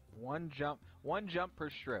yet. One jump per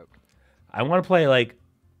stroke. I want to play like,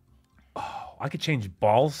 I could change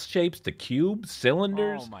ball shapes to cubes,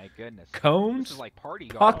 cylinders, Oh my goodness. cones, This is like party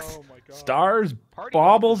golf. pucks, Oh my god. stars, Party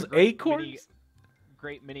golf baubles, is a great acorns.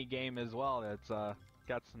 Great mini game as well. That's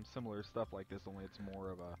got some similar stuff like this, only it's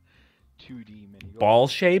more of a 2D mini golf. Ball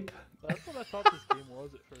shape. That's what I thought this game was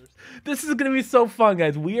at first. This is gonna be so fun,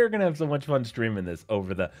 guys. We are gonna have so much fun streaming this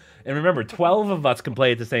over the. And remember, 12 of us can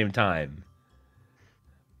play at the same time.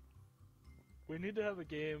 We need to have a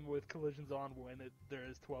game with collisions on when there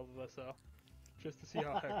is 12 of us, though. Just to see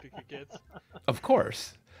how hectic it gets. Of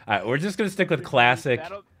course. All right, we're just gonna stick with classic.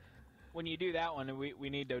 When you do that one, we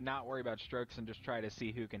need to not worry about strokes and just try to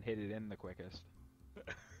see who can hit it in the quickest.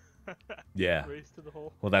 Yeah. Race to the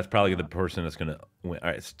hole. Well, that's probably the person that's gonna win. All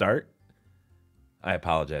right, start. I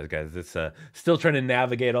apologize, guys. It's still trying to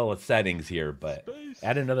navigate all the settings here, but Space.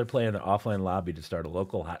 add another player in the offline lobby to start a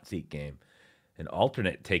local hot seat game, and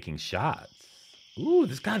alternate taking shots. Ooh,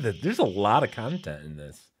 there's a lot of content in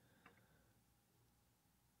this.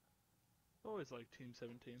 Always like Team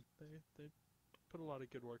 17. They put a lot of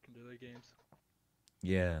good work into their games.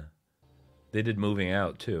 Yeah, they did Moving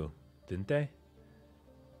Out too, didn't they?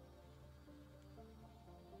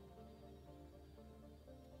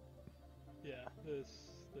 Yeah, this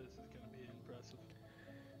is gonna be impressive.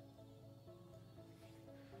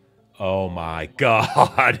 Oh my What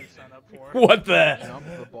God! did you sign up for? What the? Jump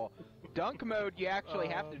the ball. Dunk mode, you actually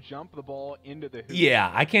have to jump the ball into the hoop.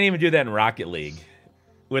 Yeah, I can't even do that in Rocket League.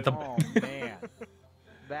 With a Oh man,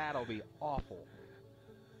 that'll be awful.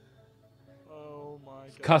 Oh my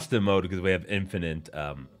god. custom mode because we have infinite.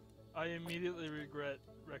 I immediately regret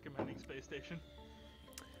recommending Space Station.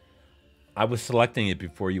 I was selecting it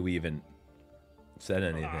before you even said Ah,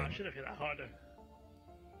 anything. I should have hit that harder.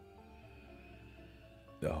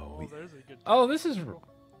 Oh, Oh, there's a good. oh, this is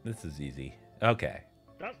easy. Okay.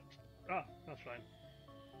 That's fine.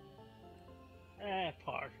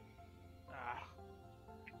 Par. Ah,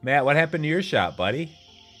 Matt, what happened to your shot, buddy?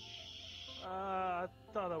 I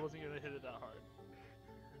thought I wasn't gonna hit it that hard.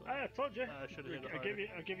 I told you. I should have hit it I'll harder.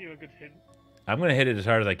 give you a good hint. I'm gonna hit it as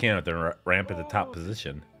hard as I can with the ramp at the top Oh.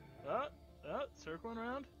 position. Circling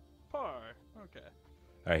around. Par. Okay.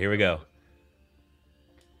 All right, here we go.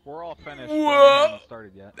 We're all finished. Whoa! But we haven't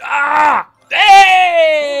started yet. Ah! Hey!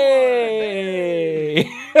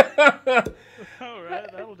 All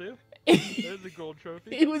right, that'll do. There's a gold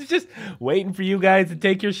trophy. He was just waiting for you guys to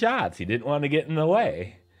take your shots. He didn't want to get in the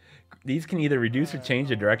way. These can either reduce or change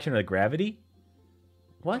the direction of the gravity. Oh,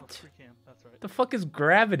 What? free cam. That's right. The fuck is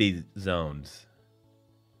gravity zones?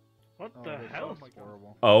 What Oh, the this hell? is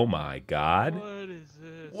horrible. Oh my god. What is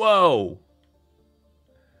this? Whoa.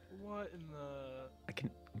 What in the? I can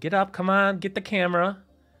get up. Come on. Get the camera.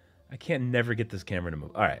 I can't never get this camera to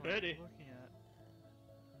move. All right. what am I Ready. looking at?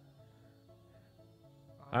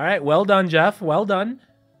 All right. Well done, Jeff. Well done.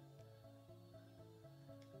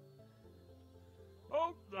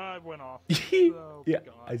 Oh, I went off. Yeah, Oh, God.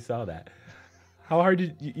 I saw that. How hard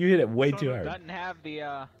did you hit it? Way too hard. Doesn't have the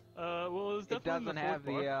Well, it was it definitely doesn't the have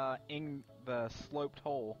fourth bar. the sloped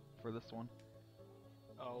hole for this one.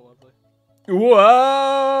 Oh, lovely.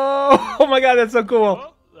 Whoa! Oh my god, that's so cool.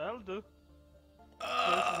 Oh, that'll do. This is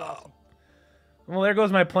awesome. Well, there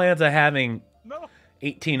goes my plans of having No,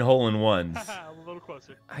 18 hole-in-ones. a little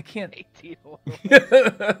closer. I can't. 18 hole.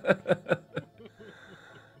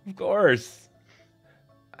 Of course.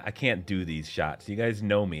 I can't do these shots. You guys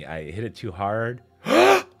know me. I hit it too hard.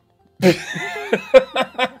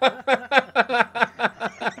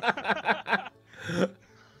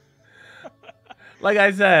 Like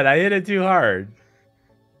I said, I hit it too hard.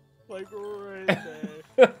 Like right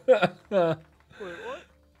there. Wait, what?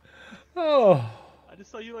 Oh, I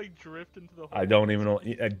just saw you like drift into the hole. I don't even know.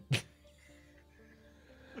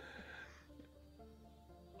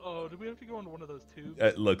 Oh, do we have to go into one of those tubes?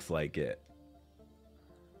 It looks like it.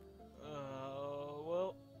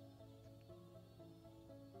 Well,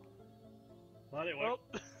 Well, it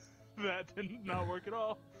worked. well, that did not work at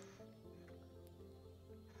all.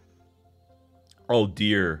 Oh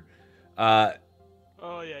dear. Oh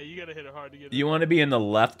yeah, you gotta hit it hard to get it. You want to be in the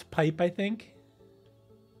left pipe, I think.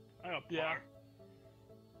 I got Yeah. par.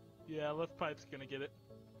 Yeah, left pipe's gonna get it.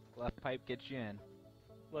 Left pipe gets you in.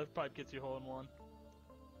 Left pipe gets you hole in one.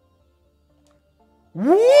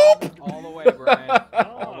 Whoop! All the way, Brian.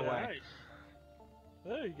 All Oh, the way. nice.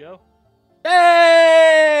 There you go.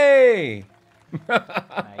 Hey!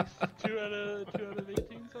 Nice. 2 out of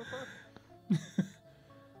 18 so far.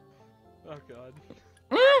 Oh god.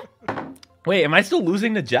 Wait, am I still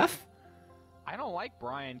losing to Jeff? I don't like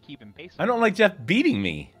Brian keeping pace. I don't like Jeff beating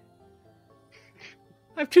me.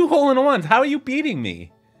 I have 2 hole-in-ones. How are you beating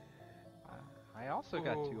me? I also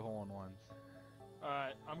got Ooh. 2 hole-in-ones. All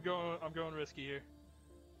right, I'm going risky here.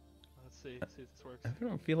 Let's see if this works. I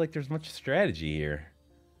don't feel like there's much strategy here.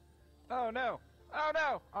 Oh no! Oh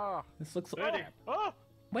no! Oh. This looks Ready? like... Oh,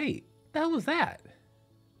 Wait, the hell was that?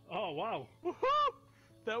 Oh, wow. woohoo!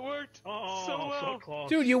 That worked Oh, so well. so close.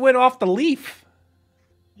 Dude, you went off the leaf.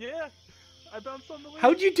 Yeah, I bounced on the leaf.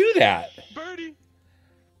 How'd you do that? Birdie?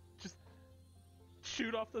 Just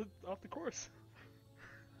shoot off the course.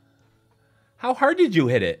 How hard did you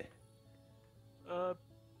hit it?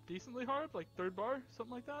 Decently hard, like 3rd bar,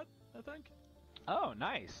 something like that. I think. Oh,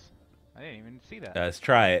 nice. I didn't even see that. Let's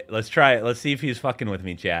try it. Let's try it. Let's see if he's fucking with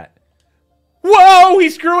me, chat. Whoa,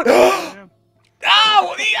 he's screwing. Damn.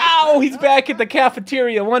 Ow, he's back at the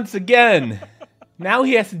cafeteria once again. Now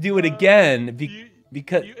he has to do it again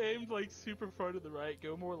because... You aimed like super far to the right.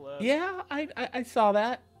 Go more left. Yeah, I saw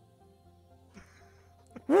that.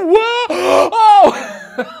 Whoa!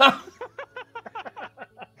 Oh!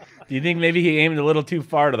 Do you think maybe he aimed a little too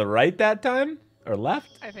far to the right that time? Or left?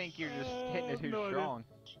 I think you're just hitting it too no idea. strong.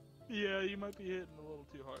 Yeah, you might be hitting a little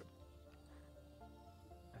too hard.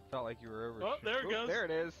 I felt like you were over. Oh, there it goes. There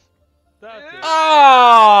it is. That's it.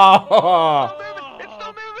 Oh! It's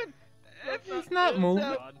still moving. It's not moving.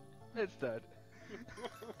 God. It's dead.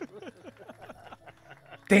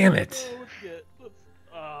 Damn it. Oh, let's get. Let's.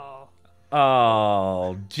 Oh.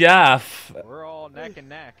 Oh, Jeff. We're all neck and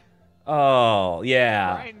neck. Oh,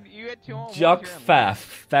 yeah. Brian, you had 2 hole-in-ones. Juck You're in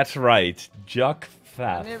Pfaff. That's right. Juck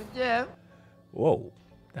Pfaff. last. Yeah. Whoa. What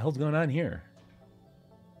the hell's going on here?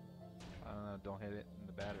 I don't know. Don't hit it in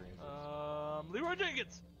the batteries. Leroy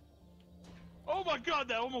Jenkins. Oh my God,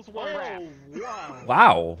 that almost Oh, won.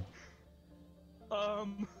 wow. Wow.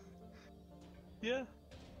 Yeah.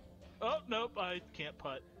 Oh nope, I can't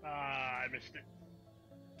putt. I missed it.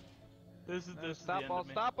 This is No, this. stop is the end ball, of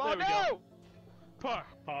me. stop ball, There we no! go. Par.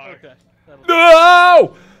 Par. Okay. That'll-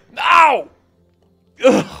 No! No!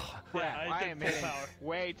 Ugh. Yeah, I did am full hitting power.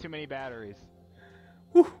 way too many batteries.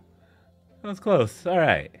 Whew. That was close. All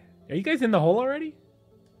right. Are you guys in the hole already?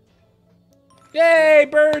 Yay,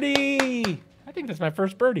 birdie! I think that's my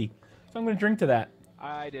first birdie. So I'm going to drink to that.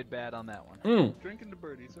 I did bad on that one. Drinking the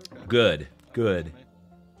birdies. Okay. Good. Good.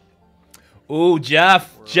 Ooh,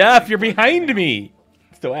 Jeff. Jeff, you're behind me.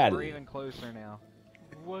 Still at We're it. even closer now.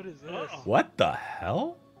 What is this? Uh-oh. What the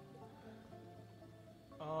hell?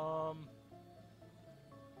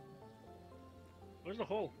 Where's the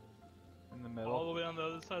hole? In the All middle. the way on the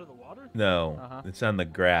other side of the water? No, Uh-huh. it's on the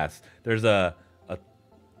grass. There's a.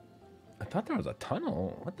 I thought there was a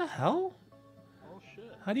tunnel. What the hell? Oh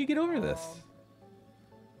shit. How do you get over this?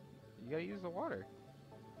 You gotta use the water.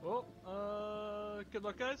 Well, good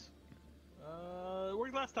luck, guys. It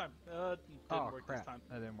worked last time. Didn't Oh, work crap. this time.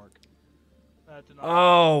 That didn't work. Did not.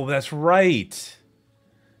 Oh, that's right.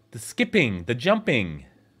 The skipping, the jumping.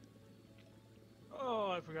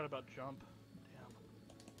 Oh, I forgot about jump.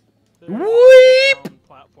 Damn. Weep! There's a down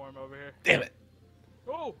platform over here. Damn it.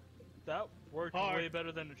 Oh, that worked Hard. way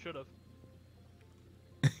better than it should have.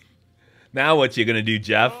 Now what you gonna do,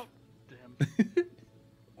 Jeff? Oh, damn.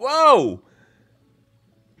 Whoa!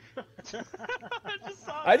 I just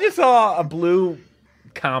saw I just saw a blue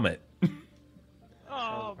comet.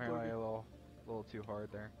 Oh, Apparently boogie. a little too hard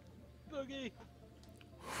there. Boogie.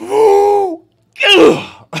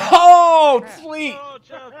 Ugh. Oh, sweet! Oh,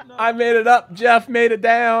 Jeff, no. I made it up. Jeff made it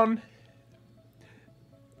down.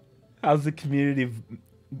 How's the community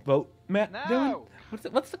vote, Matt? Doing? No!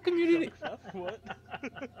 What's the community? Jeff, what?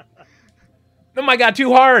 Oh my God,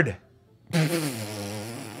 too hard. I'm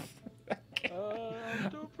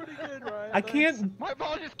doing pretty good, Ryan. I Thanks. can't My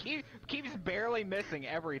ball just keeps barely missing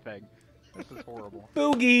everything. This is horrible.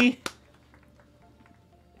 boogie.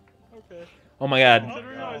 Okay. Oh my God.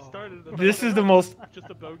 Considering how I started, This is the most. just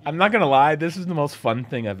a bogey. I'm not gonna lie. This is the most fun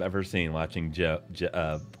thing I've ever seen watching Joe.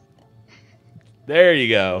 There you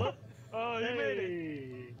go. Oh, you made it.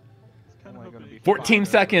 Hey. It's kind Only of gonna hoping be you 14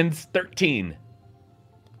 seconds. 13.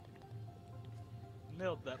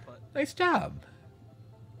 nailed that putt. Nice job.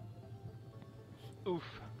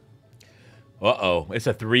 Oof. Uh-oh. It's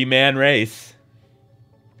a 3-man race.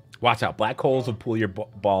 Watch out. Black holes will pull your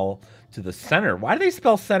ball to the center. Why do they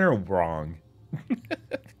spell center wrong?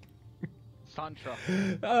 Santra.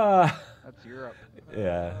 That's Europe.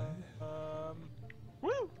 Yeah.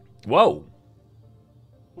 Woo! Whoa.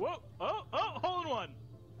 Whoa! Oh! Hole in one!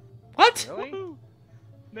 What? Really? Woohoo!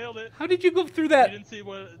 Nailed it. How did you go through You that? didn't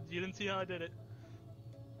see how I did it.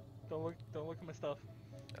 Don't look at my stuff.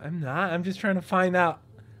 I'm not. I'm just trying to find out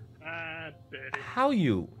Betty. how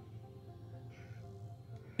you...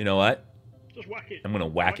 You know what? Just whack it. I'm gonna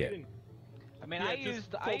whack Whack it. in. mean, Yeah, I just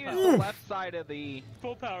used full the power. left side of the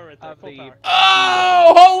Full power right there. Of Full the- power.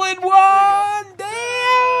 Oh, hole in one!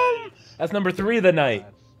 Damn! Nice. That's number 3 of the night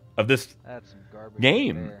of this. That's some garbage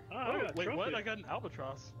Game. right there. Oh, I Oh, got a wait, what? trophy. I got an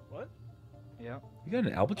albatross. What? Yep. You got an I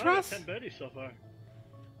got albatross? 10 birdies so far.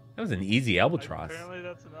 That was an easy albatross. Apparently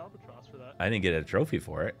that's an albatross for that. I didn't get a trophy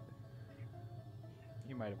for it.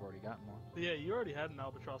 You might have already gotten one. Yeah, you already had an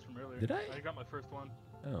albatross from earlier. Did I? I got my first one.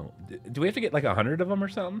 Oh, do we have to get like 100 of them or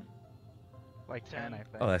something? Like 10, I think.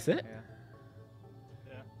 Oh, that's it?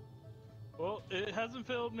 Yeah. Well, it hasn't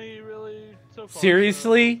failed me really so far.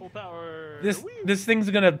 Seriously? So full power. This Whee! this thing's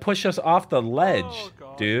gonna push us off the ledge, Oh,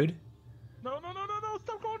 God. dude. No,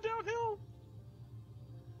 stop going downhill!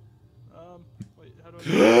 Wait, how do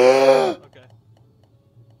I... Okay.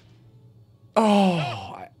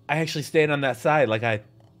 Oh, I actually stayed on that side like I...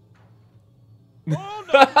 Oh,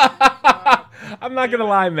 no! I'm not gonna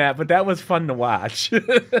lie, Matt, but that was fun to watch.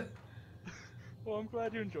 Well, I'm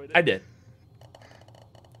glad you enjoyed it. I did.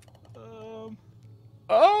 Um...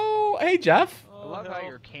 Oh, hey, Jeff. I love how hell.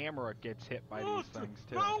 your camera gets hit by Oh, these things,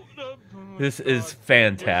 too. No, oh, This God. is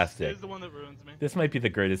fantastic. Here's the one that ruins me. This might be the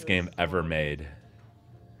greatest game This ever one. made.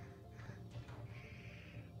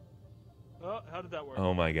 Oh, how did that work?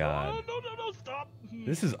 Oh my god. Oh, no, stop!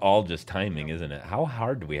 This is all just timing, isn't it? How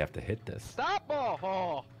hard do we have to hit this? Stop!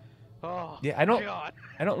 Oh, Yeah, I don't God.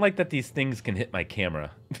 I don't like that these things can hit my camera.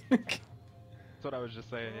 That's what I was just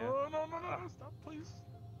saying, yeah. Oh, no, stop, please.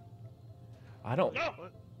 I don't No!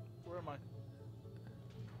 What? Where am I?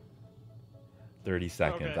 30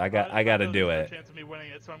 seconds. Okay, I got to know do there's it. no chance of me winning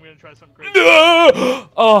it, so I'm gonna try something crazy. No!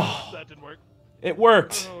 Oh, That didn't work. it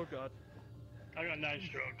worked. Oh god. I got 9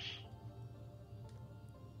 strokes.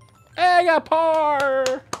 Hey, I got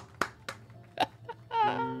par.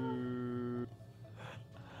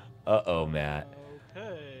 Uh-oh, Matt.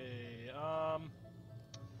 Okay.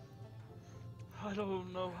 I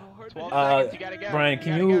don't know how hard. 12 to hit. seconds, you gotta go. Brian, You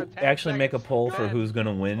can gotta you go. 10 actually make a seconds. poll Go for ahead. who's going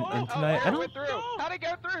to win Oh, in oh, tonight? Oh, I it went don't through. How'd it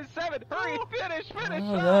go through? 7. Hurry, finish. I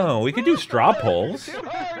don't know. We could do straw polls. 2, 3.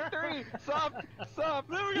 Stop.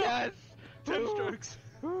 There we go. Yes. 10 strokes.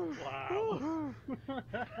 Wow.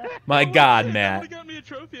 My God, That Matt. would've got me a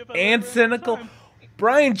trophy if I And would've ran out of cynical. time.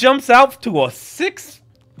 Brian jumps out to a 6.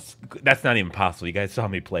 That's not even possible. You guys saw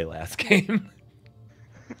me play last game.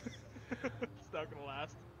 It's not gonna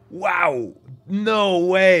last. Wow. No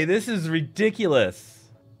way. This is ridiculous.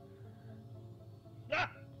 Ah!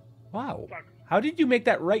 Wow. Fuck. How did you make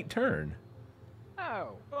that right turn?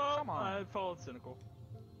 Oh, Oh, come on. I followed cynical.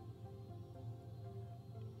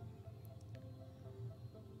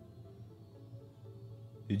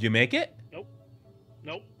 Did you make it?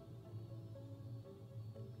 Nope.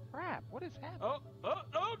 Crap, what is happening? Oh,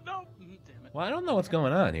 no. Damn it. Well, I don't know what's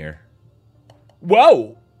going on here.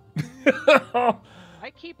 Whoa. I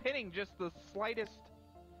keep hitting just the slightest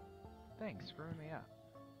thing, screwing me up.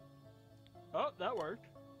 Oh, that worked.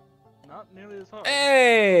 Not nearly as hard.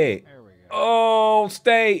 Hey. There we go. Oh,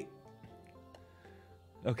 stay.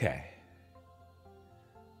 Okay.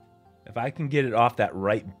 If I can get it off that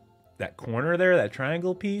corner there, that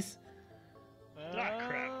triangle piece.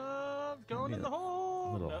 crap. Going Maybe in the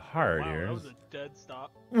hole. a little No. hard Wow, here. That was a dead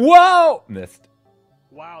stop. Whoa! Missed.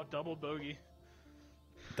 Wow, double bogey.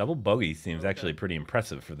 Double bogey seems Okay. actually pretty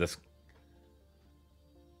impressive for this.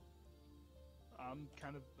 I'm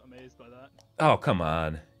kind of amazed by that. Oh, come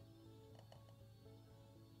on.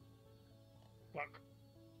 Fuck.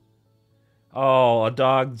 Oh, a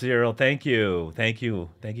dog zero. Thank you. Thank you.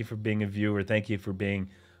 Thank you for being a viewer. Thank you for being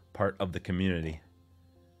part of the community.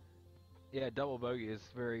 Yeah, double bogey is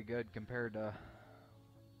very good compared to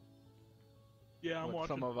Yeah, I'm what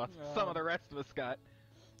watching. some of the rest of us got.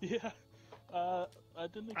 Yeah. I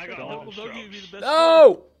didn't I expect got double 11 bogey to be the strokes. best.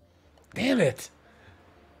 No! Damn it.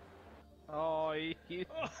 Oh, it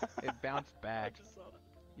bounced I back. just saw that.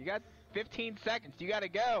 You got 15 seconds. You gotta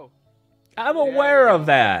go. I'm Yeah, aware there you of go.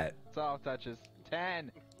 that. Soft touches.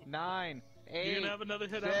 10, 9, You 8, gonna have another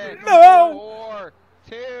hit 6, after? No! 4,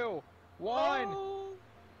 2, 1. Oh,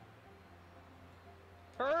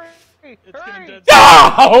 Hurry! it's getting Hurry! dead.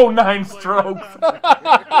 Oh, 9 strokes.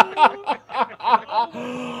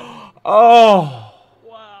 Oh.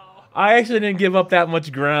 Wow. I actually didn't give up that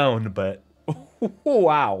much ground, but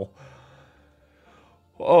wow.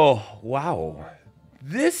 Oh, wow.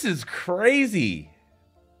 This is crazy.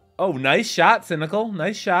 Oh, nice shot, Cynical.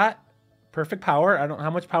 Nice shot. Perfect power. I don't how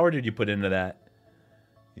much power did you put into that?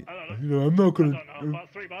 I don't know. You know, I'm not I gonna don't know.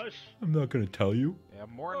 About 3 bars. I'm not gonna tell you. Yeah,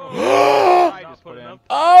 more than Oh. I Not just put putting in. up.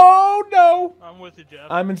 Oh no. I'm with you, Jeff.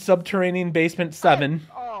 I'm in subterranean basement 7.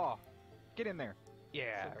 Oh, get in there. Yeah.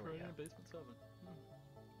 there we Subterranean go. basement 7.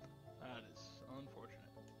 That is unfortunate.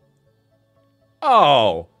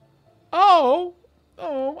 Oh. Oh.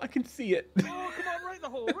 Oh, I can see it. Oh, come on, right in the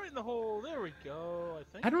hole, right in the hole. There we go, I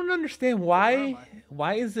think. I don't understand Where why. am I?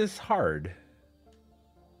 Why is this hard?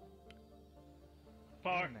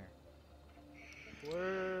 Far. In there.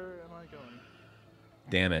 Where am I going?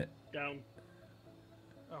 Damn it. Down.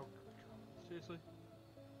 Oh, seriously?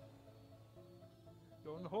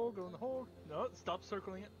 Go in the hole, go in the hole. No, stop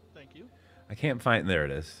circling it. Thank you. I can't find. There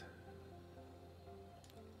it is.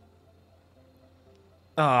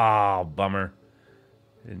 Oh, bummer.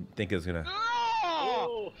 I didn't think it was gonna.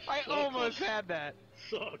 Oh! I so almost close. had that.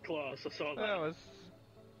 So close. I saw that. That was.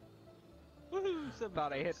 Woohoo! 7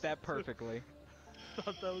 Thought I hit points. that perfectly.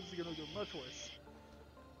 Thought that was gonna go much worse.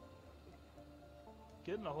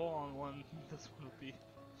 Getting a hole on one, this one would be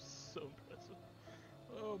so impressive.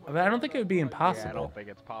 Oh my I don't God, think it would be oh my God. Yeah, I impossible. don't think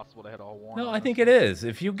it's possible to hit a hole one. No, on I this think one. it is.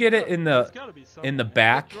 If you get it in There's the gotta be in the something.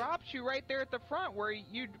 back. It drops you right there at the front where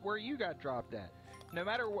you got dropped at. No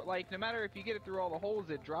matter what, no matter if you get it through all the holes,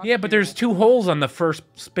 it drops. Yeah, but you. there's 2 holes on the first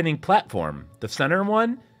spinning platform. The center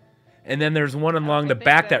one, and then there's one along the I think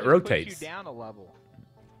back that just rotates. Puts you down a level.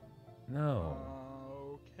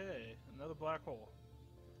 No. Okay, another black hole.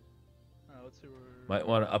 Let's see where. Might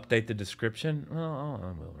want to update the description. Oh,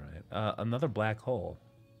 I will, right. Another black hole.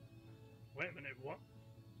 Wait a minute. What?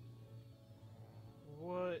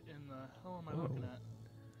 What in the hell am I Whoa. looking at?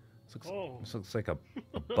 This looks like a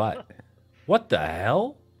butt. What the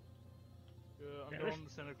hell? I'm Yeah, going the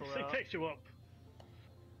cynical This thing route. takes you up.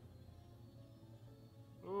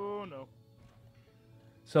 Oh no.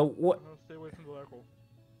 So what? I'm gonna stay away from the black hole.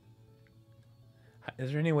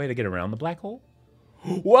 Is there any way to get around the black hole?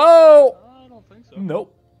 Whoa! I don't think so.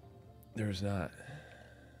 Nope. There's not.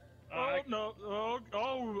 Oh no!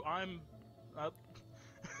 Oh, I'm up.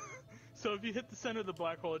 So if you hit the center of the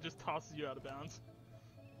black hole, it just tosses you out of bounds.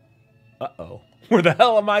 Uh-oh. Where the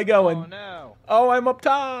hell am I going? Oh no! Oh, I'm up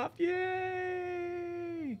top.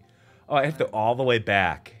 Yay! Oh, I have to all the way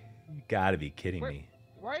back. You gotta be kidding me.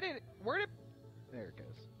 Where did? There it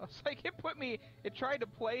goes. I was like, it tried to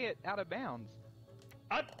play it out of bounds.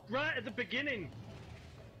 I'm right at the beginning.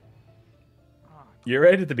 You're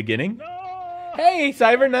right at the beginning? No. Hey,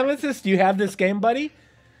 Cyber Nemesis, do you have this game, buddy?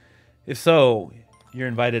 If so, you're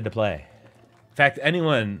invited to play. In fact,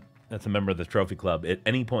 anyone that's a member of the Trophy Club at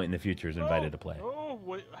any point in the future is invited to play. Oh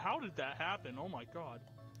wait! How did that happen? Oh my God!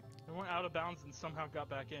 I went out of bounds and somehow got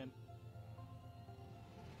back in.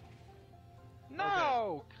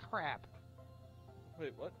 No! Crap!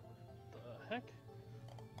 Wait, what? The heck?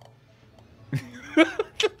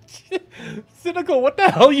 Cynical, what the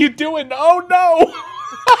hell are you doing? Oh, no!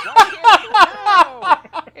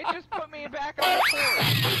 No! It just put me back on the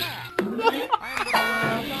course. I'm gonna run out of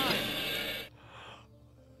time.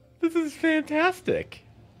 This is fantastic.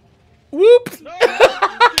 Whoops! No! This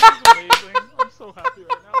is amazing. I'm so happy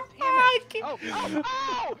right now.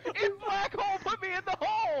 Oh! It black hole put me in the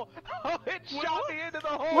hole! Oh, it shot me into the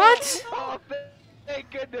hole! What? Oh,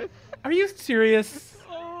 thank goodness! Are you serious?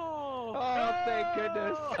 Oh! Oh, thank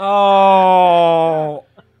goodness! Oh.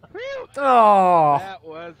 Phew. Oh. That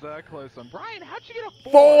was a close one. Brian, how'd you get a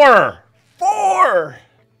 4! 4!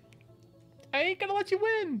 I ain't gonna let you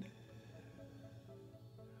win.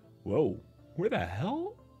 Whoa. Where the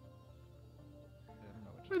hell?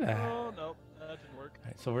 Where the hell? Oh no, that didn't work.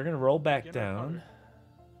 Alright, so we're gonna roll back Get it down.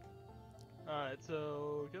 Alright,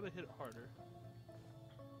 so gotta hit it harder.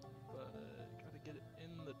 But gotta get it in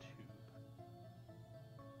the tube.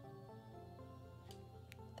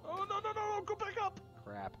 Oh no, go back up!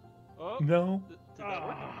 Crap. Oh, No. did that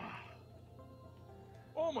work?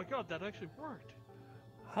 Oh my God, that actually worked.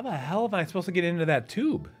 How the hell am I supposed to get into that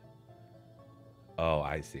tube? Oh,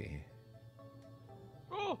 I see.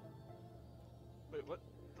 Oh! Wait, what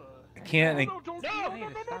the I can't. No, don't No! no,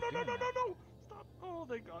 Stop doing that. no! Stop! Oh,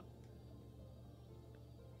 thank God.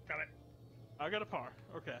 Got it. I got a par.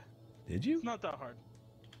 Okay. Did you? It's not that hard.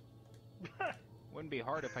 Wouldn't be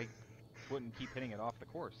hard if I wouldn't keep hitting it off the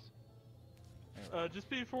course. Just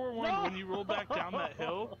be forewarned, when you roll back down that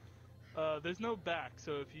hill, there's no back,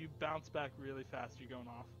 so if you bounce back really fast, you're going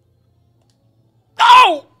off.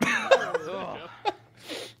 No! Ugh.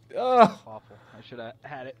 Oh, Awful. I should have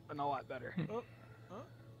had it a lot better.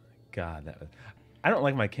 God, that was. I don't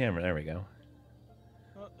like my camera. There we go.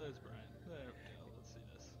 Oh, there's Brian. There we go. Let's see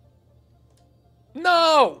this.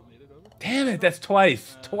 No! Lead it over. Damn it, that's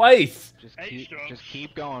twice. Twice. Just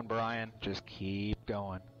keep going, Brian. Just keep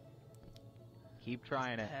going. Keep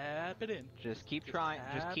trying it. Tap it in. Just keep trying.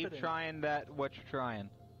 Just tap keep it in. trying what you're trying.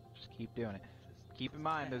 Just keep doing it. Keep in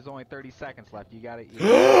mind, there's only 30 seconds left. You got it.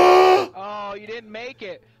 Oh, you didn't make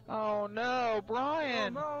it. Oh no, Oh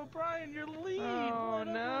Brian. no, Brian, you're lead. Oh What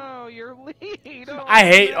no, you're lead. Oh, I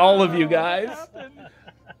hate all of no. you guys.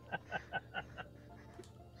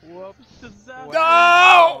 Whoops. Disaster.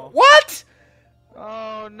 No! What?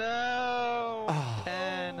 Oh no! Oh.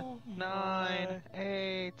 10, Oh, 9, my.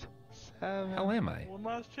 8, 7, How am I? One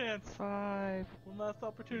last chance. 5. One last You're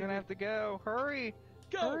opportunity. gonna have to go. Hurry!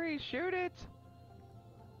 Go. Hurry! Shoot it!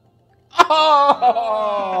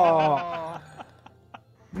 Oh!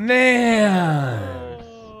 Man!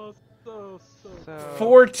 Oh, so So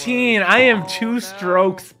 14. close. I am Oh, 2 no.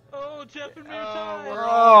 strokes. Oh, Jeff and me are Oh, tied. we're Oh.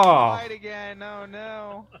 all tied again. Oh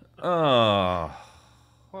no! Oh.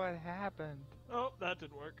 What happened? Oh, that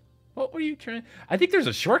didn't work. What were you trying? I think there's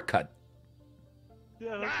a shortcut.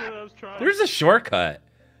 Yeah, that's what I was trying. There's a shortcut.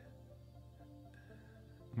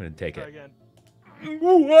 I'm gonna take Try it. again.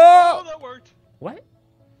 Whoa! Oh, that worked. What?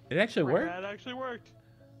 It actually worked? That actually worked.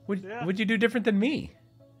 Yeah. What'd you do different than me?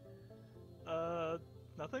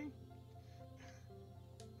 Nothing.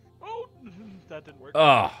 Oh, that didn't work.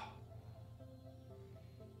 Oh.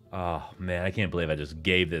 Oh, man. I can't believe I just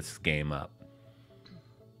gave this game up.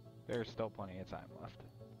 There's still plenty of time left.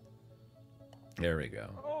 There we go.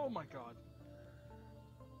 Oh my god.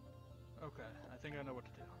 Okay, I think I know what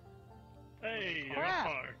to do. Hey, you're Crap!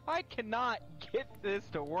 far. I cannot get this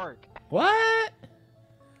to work. What?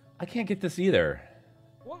 I can't get this either.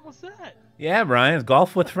 What was that? Yeah, Brian. It's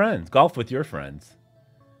golf with friends. Golf with your friends.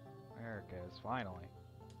 There it goes, finally.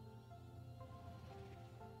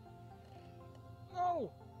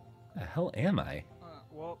 No. The hell am I?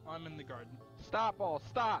 Well, I'm in the garden. Stop all,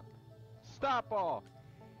 stop! Stop all!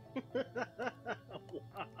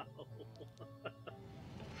 Wow.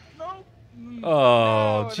 No.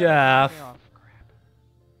 Oh, No, that Jeff. threw me off.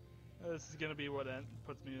 Crap. This is gonna be what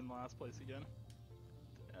puts me in last place again.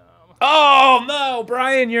 Oh, no,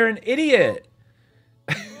 Brian. You're an idiot.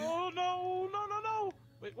 Oh no! No! No! No!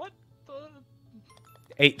 Wait, what?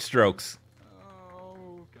 8 strokes.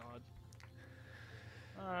 Oh god.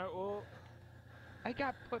 All right. Well. I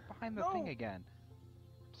got put behind the No. thing again.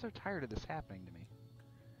 I'm so tired of this happening to me.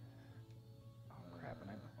 Oh crap, and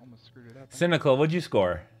I almost screwed it up. Cynical, what'd you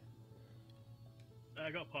score? I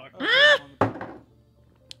got par.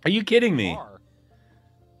 Are you kidding me? Bar.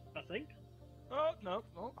 I think. Oh no!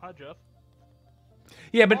 Oh, hi Jeff.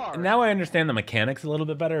 Yeah, but Bar. now I understand the mechanics a little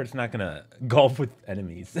bit better. It's not gonna golf with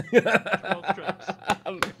enemies. 12 strokes.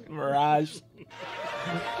 Mirage.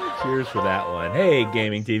 Cheers for that one. Hey,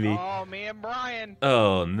 gaming TV. Oh, me and Brian.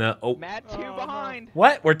 Oh no! Oh, Matt 2 Oh, no. behind.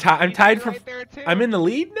 what? We're tied. I'm You tied two for. right there too. I'm in the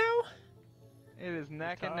lead now. It is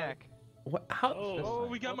neck and Tied. neck. What? How? Oh,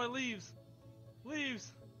 we got my leaves.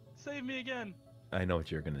 Leaves. Save me again. I know what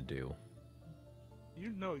you're gonna do. You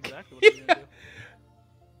know exactly what you're gonna do.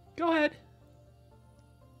 Go ahead.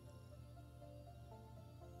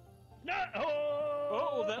 No!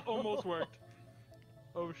 Oh, that almost worked.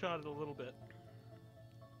 Overshot it a little bit.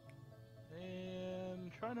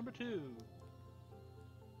 And try number 2.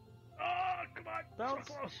 Oh, come on! Bounce.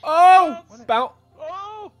 So close. Oh, What? spout.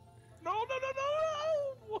 Oh! No, no, no,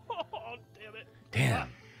 no! Oh, damn it. Damn.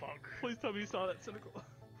 Fuck. Please tell me you saw that, Cynical.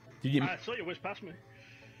 Did you? I saw you whiz past me.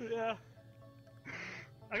 Yeah.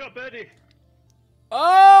 I got birdie.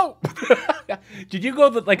 Oh! Did you go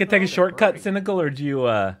like take a Oh, shortcut, right. Cynical, or did you?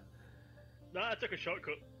 No, I took a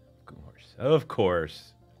shortcut. Of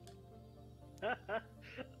course.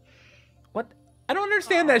 What? I don't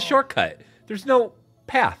understand that shortcut. There's no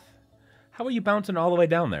path. How are you bouncing all the way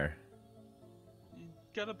down there? You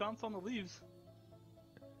gotta bounce on the leaves.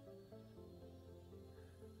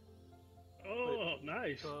 Oh,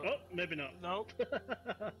 nice. Oh, maybe not. Nope.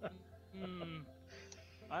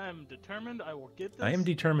 I am determined I will get this. I am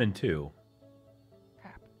determined too.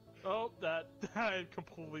 Crap. Oh, that I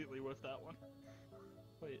completely whiffed that one.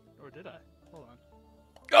 Wait, or did I? Hold on.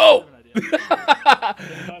 Go! I have an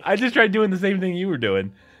idea. I just tried doing the same thing you were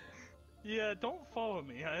doing. Yeah, don't follow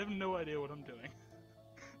me. I have no idea what I'm doing.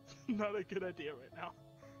 Not a good idea right now.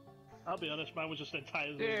 I'll be honest, mine was just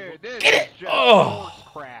entirely. Dude, this Get is it! just Oh! horse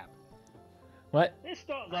crap. What? It's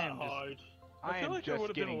not I that am just- hard. I I feel am like it just would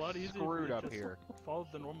have been a getting lot easier if we screwed had up just here. followed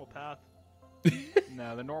the normal path.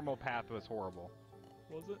 No, the normal path was horrible.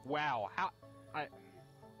 Was it? Wow, how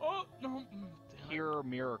Oh no! Damn it. pure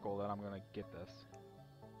miracle that I'm gonna get this.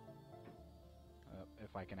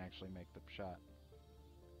 If I can actually make the shot.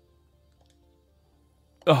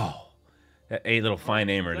 Oh, that A little fine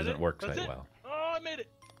aimer Is that doesn't it? work That's quite it? well. Oh, I made it.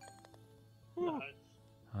 Whew. Nice.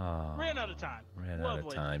 Oh, Ran out of time. Ran out of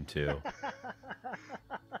Lovely. time too.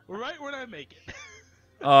 Right when I make it.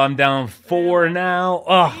 Oh, I'm down 4 now.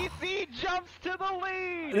 Oh, EC jumps to the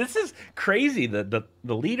lead. this is crazy. The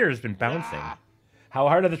leader has been bouncing. Ah. How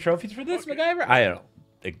hard are the trophies for this, Okay. MacGyver? I don't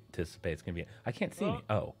anticipate it's gonna be. I can't see Oh. me.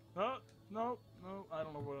 Oh, Oh, No, no, I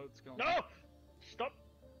don't know where it's going. No! Stop!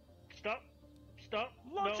 Stop! Stop!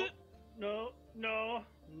 Launch no. it! No! No!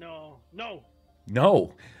 No! No!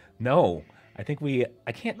 No. No. I think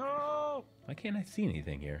I can't. No! Why can't I see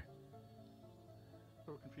anything here?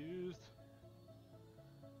 So confused.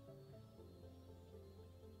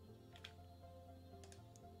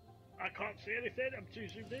 I can't see anything. I'm too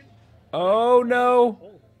zoomed in. Oh no.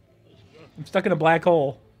 Oh, that's good. I'm stuck in a black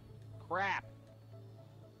hole. Crap.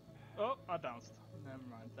 Oh, I bounced. Never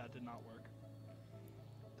mind, that did not work.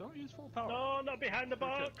 Don't use full power. No, not behind the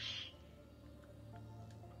box.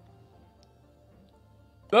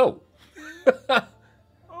 Oh.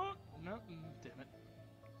 Oh, no, damn it.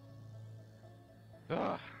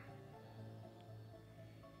 Ugh.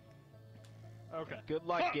 Okay. Good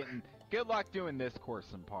luck Fuck. Good luck doing this course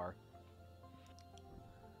in par.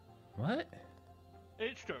 What?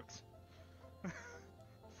 8 strokes.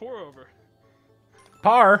 4 over.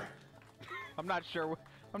 Par. I'm not sure we've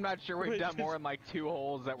Wait, done more just- than like 2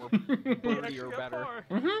 holes that were We birdie actually or got better.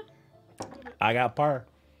 par. I got par.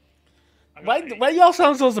 I got Why, 8. why y'all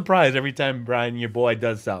sound so surprised every time Brian, your boy,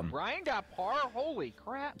 does something? Ryan got par. Holy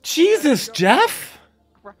crap! Jesus, Jeff!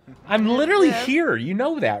 I'm literally Jeff. here. You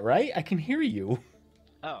know that, right? I can hear you.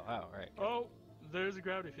 Oh, right. Oh, there's a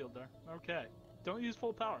gravity field there. Okay. Don't use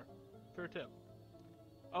full power. Fair tip.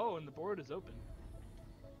 Oh, and the board is open.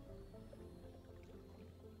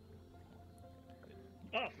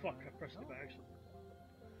 Oh fuck! I pressed it by accident.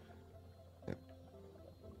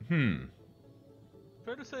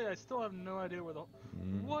 Fair to say, I still have no idea where the.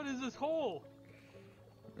 Mm. What is this hole?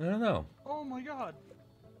 I don't know. Oh my god.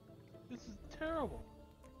 This is terrible.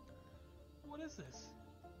 What is this?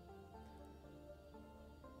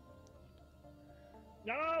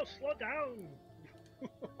 No, slow down.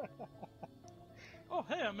 Oh,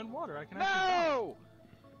 hey, I'm in water. I can actually bounce. No!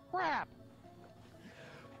 Crap!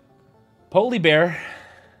 Poly Bear.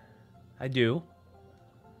 I do.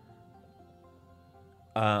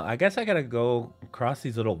 I guess I gotta go across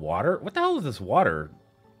these little water. What the hell is this water?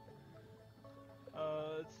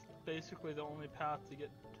 It's basically the only path to get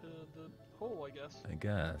to the hole, I guess. I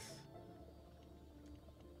guess.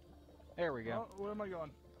 There we go. Oh, where am I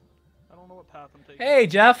going? I don't know what path I'm taking. Hey,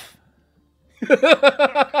 Jeff.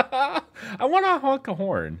 I want to honk a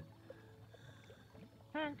horn.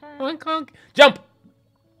 Honk, honk. Jump!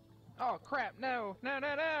 Oh crap! No!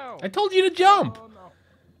 I told you to jump. Oh no.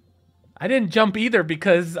 I didn't jump either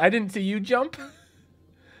because I didn't see you jump.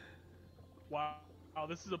 Wow. Wow,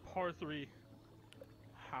 this is a par 3.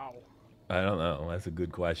 How? I don't know. That's a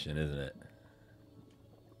good question, isn't it?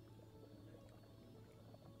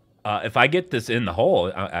 If I get this in the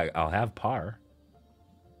hole, I'll have par.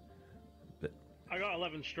 I got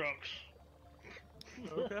 11 strokes.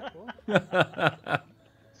 Okay, well.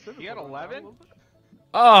 You got 11?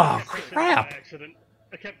 Oh, Pressed it crap. by accident.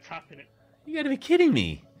 I kept tapping it. You gotta be kidding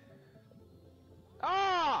me.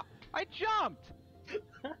 Ah! I jumped!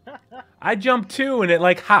 I jumped too, and it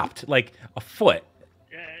like hopped like a foot.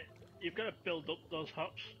 Yeah, you've got to build up those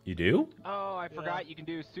hops. You do? Oh, I Yeah. forgot you can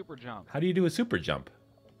do a super jump. How do you do a super jump?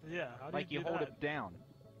 Yeah, how do Like you do hold that? it down.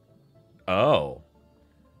 Oh.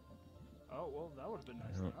 Oh, well, that would have been nice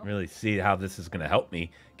I to don't know. really see how this is gonna help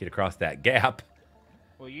me get across that gap.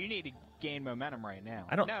 Well, you need to gain momentum right now.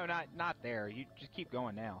 I don't- No, not there. You just keep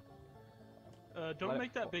going now. Don't Let it-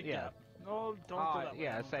 make that big yeah. gap. No, don't go that way.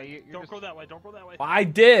 Yeah, I don't say think. you're Don't just... go that way. Don't go that way. I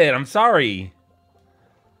did. I'm sorry.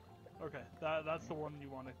 Okay, that's the one you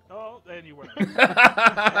wanted. Oh, and you went.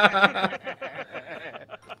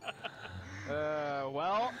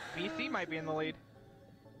 Well, BC might be in the lead.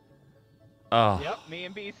 Oh. Yep, me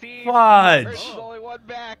and BC. Fudge. There's only one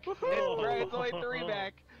back. Brian's only 3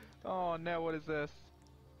 back. Oh no, what is this?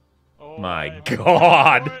 Oh, My I'm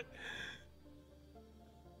God. for it.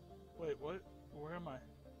 Wait, what? Where am I?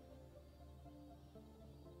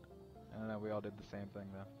 I don't know, we all did the same thing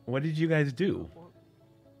though. What did you guys do?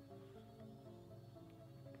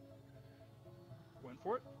 Went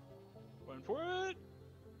for it. Went for it.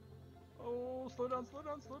 Oh, slow down,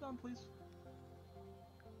 please.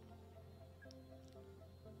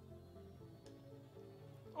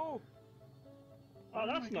 Oh, Oh,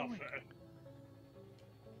 Where am that's I not going? fair.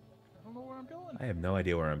 I don't know where I'm going. I have no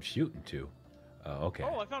idea where I'm shooting to. Oh, okay.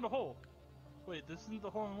 Oh, I found a hole. Wait, this isn't the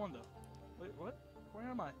hole in one though. Wait, what? Where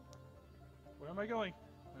am I? Where am I going?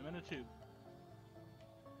 I'm in a tube.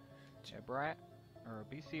 Yeah, Brat or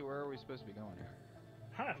BC, where are we supposed to be going here?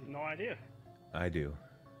 I have no idea. I do.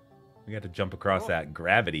 We got to jump across Oh. that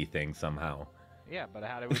gravity thing somehow. Yeah, but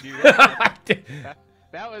how do we do that?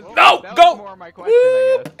 that was No, that go! was more my question,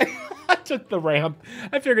 I guess. I took the ramp.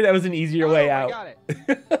 I figured that was an easier Oh, way I out. got it.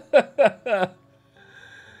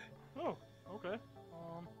 Oh,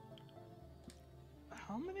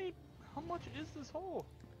 much is this hole?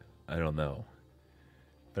 I don't know.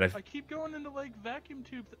 But I keep going into like vacuum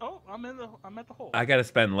tubes. Oh, I'm at the hole. I got to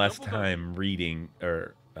spend less Double time reading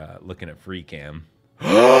or looking at free cam.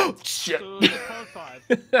 Shit. So it's par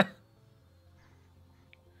 5.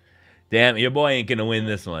 Damn, your boy ain't gonna win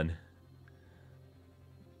this one.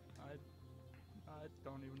 I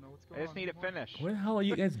don't even know what's I going on. just need to anymore. finish. Where the hell are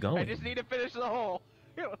you guys I going? just need to finish the hole.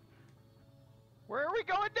 Where are we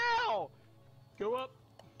going now? Go up.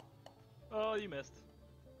 Oh, you missed.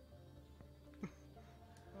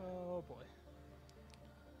 Oh boy.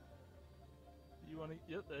 You want to?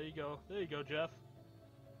 Yep, there you go. There you go, Jeff.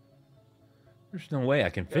 There's no way I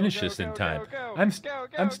can finish this in time. Go, I'm go, go,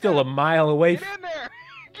 I'm still go. a mile away. Get in there!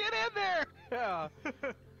 Get in there! Yeah.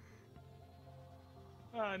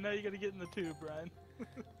 Now you gotta get in the tube, Brian.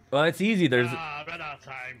 Well, it's easy. There's Ran out of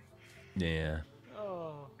time. yeah.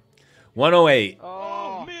 Oh. 108.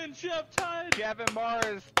 Oh, Oh, me and Jeff tied. Jeff and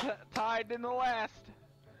Mars tied in the last.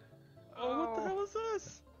 Oh, what the hell is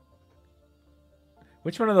this?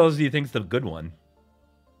 Which one of those do you think's the good one?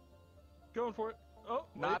 Going for it. Oh,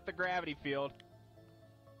 wait. Not the gravity field.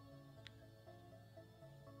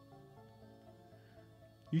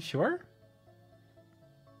 You sure?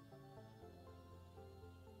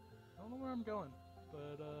 I don't know where I'm going,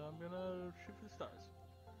 but I'm gonna shoot for the stars.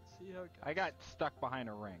 See how it goes. I got stuck behind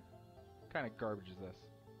a ring. What kind of garbage is this?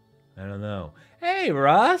 I don't know. Hey,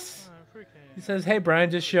 Russ. Freaking. He says, "Hey, Brian,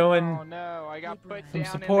 just showing." Oh no, I got put Some down in the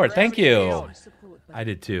support. Thank gravity you. field. Support I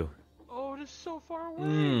did too. Oh, it is so far away.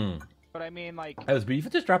 Mm. But I mean, like, That was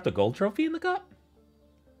beautiful. Just dropped a gold trophy in the cup.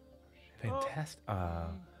 Fantastic.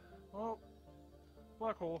 Oh,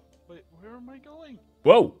 black hole. Wait, where am I going?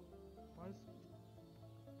 Whoa. Why is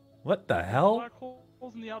What the hell? black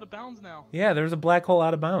holes in the out of bounds now? Yeah, there was a black hole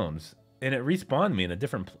out of bounds, and it respawned me in a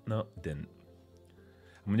different. No, it didn't.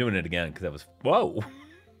 I'm doing it again because that was. Whoa.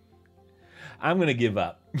 I'm gonna give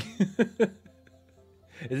up. Is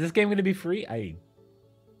this game gonna be free?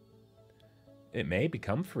 It may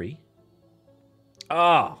become free.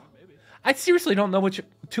 Oh, Maybe. I seriously don't know which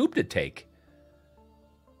tube to take.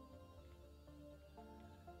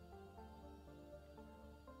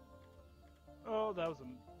 Oh, that was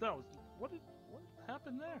what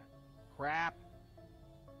happened there? crap.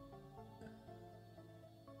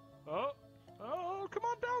 Oh, come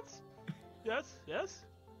on, bounce. Yes.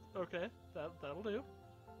 Okay, that'll do.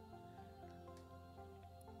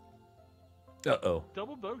 Uh-oh.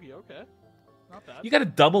 Double bogey. Okay, not bad. You got a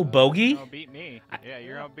double bogey? You're gonna beat me. Yeah,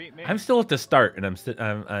 you're gonna beat me. I'm still at the start, and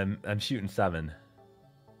I'm shooting 7.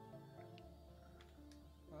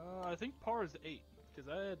 I think par is 8 because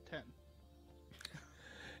I had 10.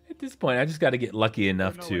 At this point, I just got to get lucky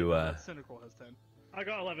enough No, to. wait, no, Cynical has 10. I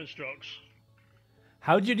got 11 strokes.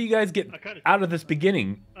 How did you guys get I kinda- out of this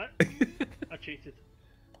beginning? I cheated.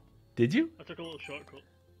 Did you? I took a little shortcut.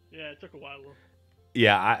 Yeah, it took a while though.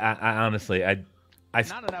 Yeah, I honestly, I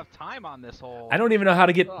Not enough time on this hole. don't even know how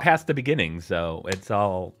to get Ugh. past the beginning, so it's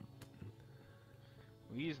all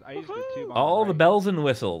I used the tube on all the right. bells and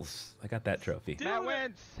whistles. I got that trophy. Stealing Matt it.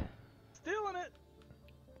 wins. Stealing it.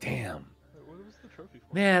 Damn. Wait, what was the trophy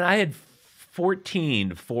for? Man, I had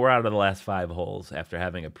 14 4 out of the last 5 holes after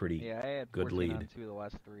having a pretty Yeah, I had good 14 lead. on 2 of the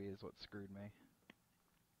last 3 is what screwed me.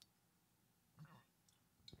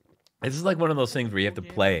 This is like one of those things where you have to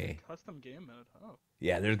Game play. mode, Custom game mode. Oh.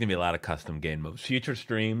 Yeah, there's gonna be a lot of custom game modes. Future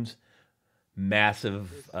streams, massive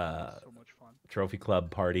This is so much fun. trophy club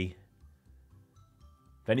party.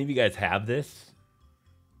 If any of you guys have this,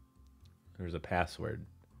 there's a password.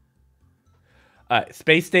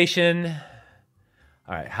 Space station.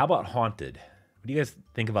 All right, how about haunted? What do you guys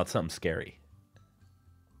think about something scary?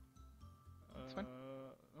 fine.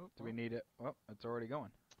 Do we need it? Well, it's already going.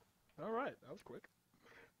 All right, that was quick.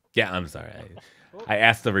 Yeah, I'm sorry. I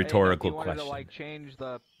asked the rhetorical hey, if you question. wanted to like change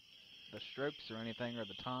the strokes or anything or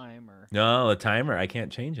the time or No, the timer. I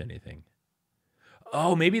can't change anything.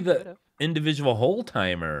 Oh, maybe the Could've. individual hole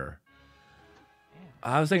timer.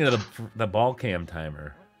 I was thinking of the ball cam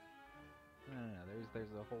timer. no, there's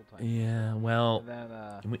the whole time. Yeah, well, And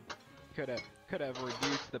then we- could have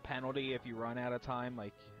reduced the penalty if you run out of time.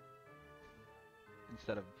 Like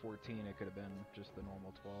instead of 14, it could have been just the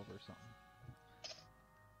normal 12 or something.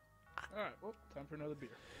 All right, well, time for another beer.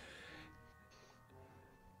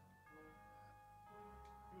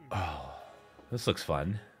 oh, this looks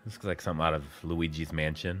fun. This looks like something out of Luigi's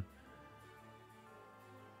Mansion.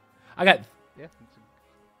 I got Yeah.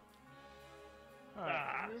 All right.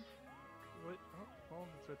 Ah. Wait, oh,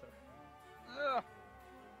 it's right there.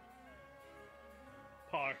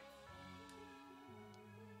 Par.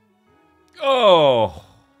 oh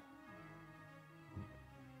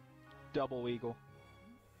Double eagle.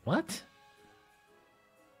 what?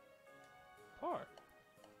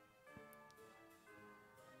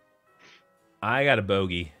 I got a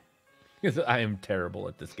bogey. Because I am terrible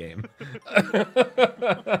at this game. You were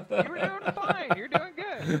doing fine. You're doing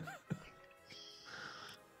good.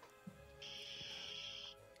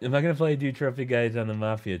 Am I going to play do trophy guides on the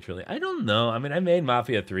Mafia trilogy? I don't know. I mean, I made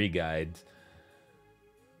Mafia 3 guides.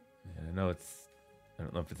 I don't know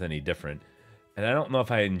if it's any different. And I don't know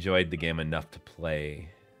if I enjoyed the game enough to play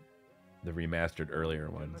the remastered earlier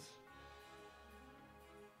ones.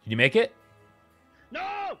 Did you make it?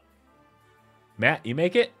 No! Matt, you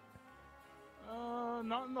make it?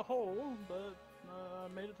 Not in the hole, but I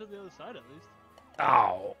made it to the other side at least.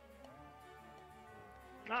 Oh.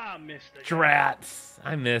 Ah, missed it. Drats.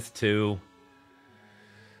 I missed too.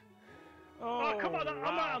 Oh, come on! I'm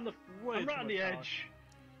right on the. Way I'm too right on the much edge.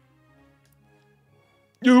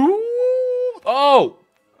 You. Oh.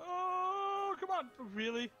 Oh, come on.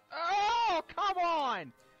 Really? Oh, come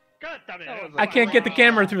on! God damn it! That was I can't get the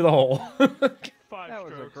camera through the hole. 5 That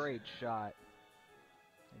was a strokes. great shot.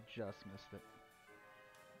 I just missed it.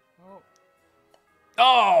 Oh,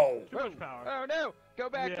 Oh. too much power. Oh no!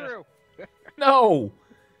 Go back Yeah. through. No.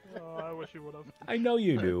 Oh, I wish you would have. I know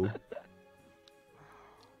you do.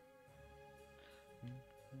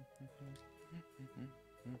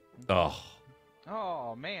 Oh.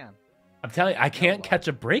 Oh man. I'm telling you, I can't love. catch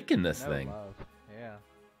a break in this No thing. love. Yeah.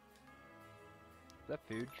 Is that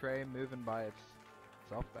food tray moving by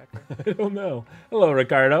itself back there? I don't know. Hello,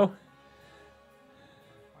 Ricardo.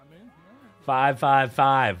 I mean, yeah.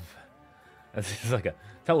 555. That's just like a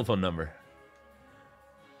telephone number.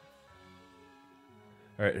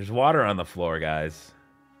 All right, there's water on the floor, guys.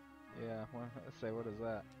 Yeah. Well, let's say, what is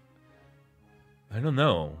that? I don't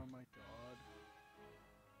know. Oh my god.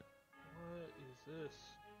 What is this?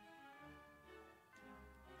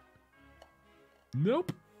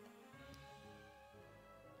 Nope.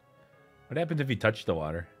 What happens if you touch the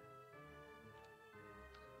water?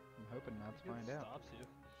 I'm hoping not to It find out. stops you.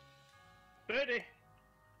 Birdie.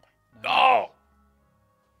 Oh!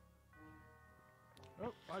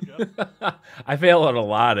 Oh, hi, Jeff. I fail at a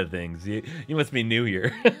lot of things. You must be new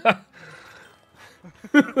here. Stop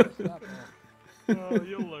that. Oh,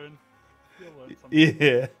 you'll learn. You'll learn something.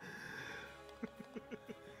 Yeah.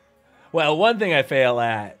 Well, one thing I fail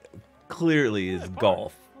at clearly is par.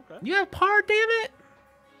 golf. Okay. You have par, damn it.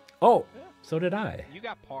 Oh, Yeah. so did I. You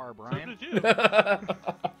got par, So Brian. did you.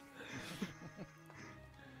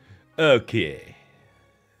 Okay.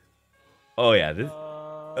 Oh yeah, this.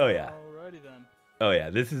 Oh yeah. Alrighty then. Oh yeah,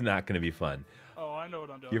 this is not going to be fun. Oh, I know what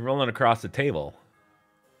I'm doing. You're rolling across the table.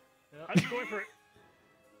 Yep. I'm just going for it.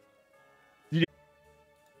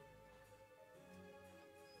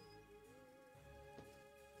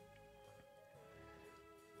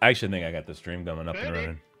 I actually think I got the stream going up and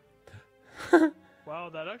Maybe. running. Wow,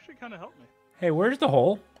 that actually kind of helped me. Hey, where's the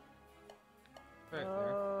hole? Right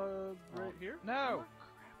there. Right here. No.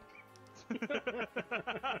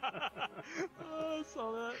 Oh, I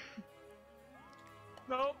saw that.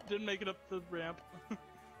 No, didn't make it up the ramp. I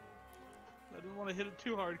didn't want to hit it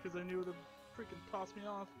too hard because I knew it would freaking toss me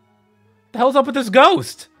off. The hell's up with this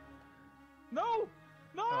ghost? No!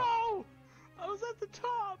 No! Oh. I was at the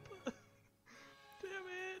top! Damn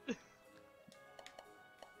it!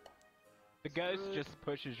 The ghost just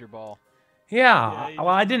pushes your ball. Yeah. he Well,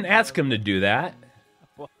 I just- didn't ask him to do that.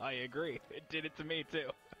 Well, I agree. It did it to me too.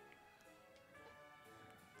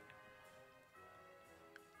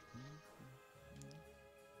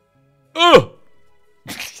 Ugh!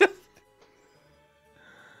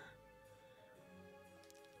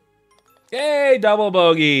 Yay, double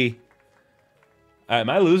bogey. Am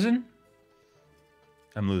I losing?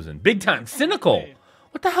 I'm losing. Big time. Cynical. Hey,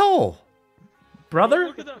 What the hell? don't Brother?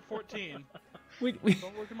 look at that 14. We...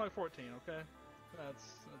 Don't look at my 14, okay? That's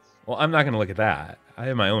Well, I'm not going to look at that. I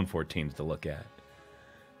have my own 14s to look at.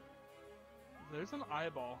 There's an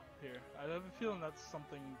eyeball here. I have a feeling that's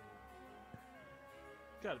something.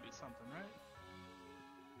 Gotta be something, right?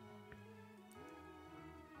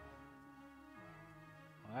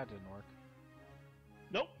 Well, that didn't work.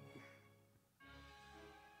 Nope.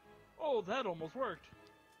 Oh, that almost worked.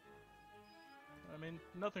 I mean,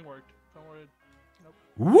 nothing worked. Don't worry.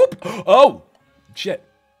 Whoop! Oh! Shit.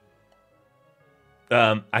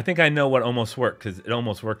 I think I know what almost worked, because it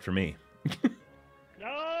almost worked for me.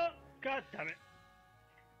 No. God damn it.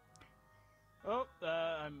 Oh,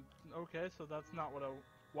 I'm okay. So that's not what I.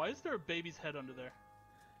 Why is there a baby's head under there?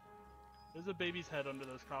 There's a baby's head under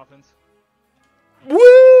those coffins. Woo!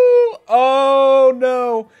 Oh,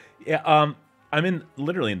 no. Yeah, I'm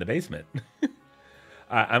literally in the basement.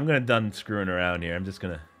 I'm going to done screwing around here. I'm just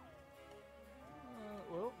going to...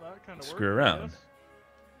 Well, that kind of Screw worked, I around. guess.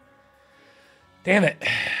 Damn it.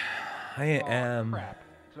 I Oh, am... crap.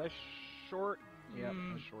 Did I short. Yeah,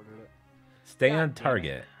 I shorted it. Stay God on damn it.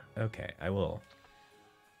 target. Okay, I will.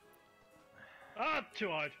 Ah, too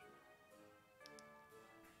hard.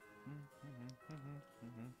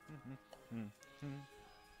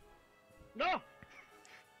 No!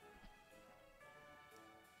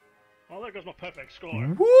 Well, there goes my perfect score.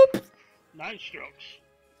 Whoop! 9 strokes.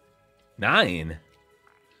 9.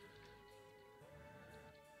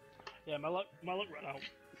 Yeah, my luck ran out.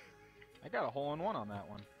 I got a hole in one on that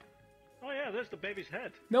one. Oh yeah, there's the baby's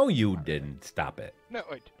head. No, you didn't. Stop it. No,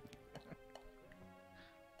 wait.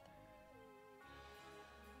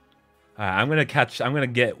 I'm gonna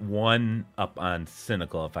get one up on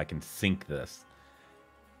Cynical if I can sink this.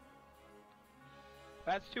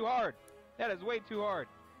 That's too hard. That is way too hard.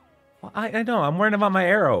 Well, I know. I'm worried about my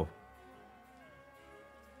arrow.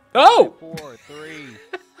 Oh! 4, 3,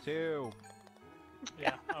 2.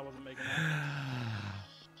 Yeah, I wasn't making that.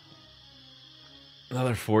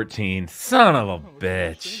 Another 14. Son of a Oh, we got our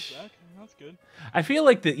bitch. strings back. That's good. I feel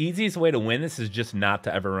like the easiest way to win this is just not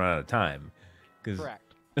to ever run out of time. Because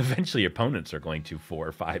Correct. eventually your opponents are going to 4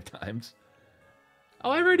 or 5 times. Oh,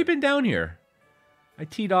 I've already been down here. I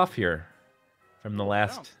teed off here from the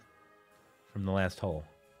last hole.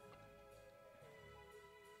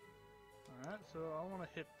 Alright, so I want to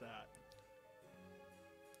hit that.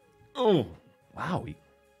 Oh, wow.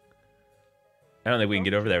 I don't think we can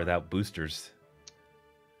get over there without boosters.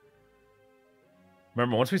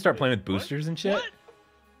 Remember, once we start playing with boosters and shit, What?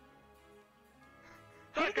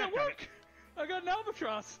 How did that work? I got an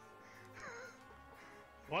albatross.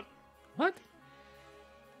 What? what?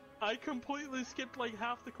 I completely skipped like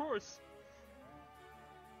half the course.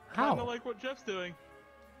 Kind of How? like what Jeff's doing.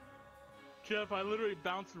 Jeff, I literally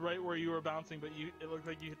bounced right where you were bouncing, but it looked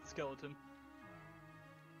like you hit the skeleton.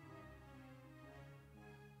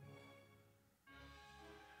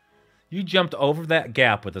 You jumped over that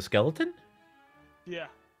gap with a skeleton? Yeah.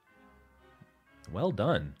 Well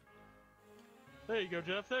done. There you go,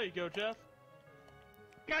 Jeff. There you go, Jeff.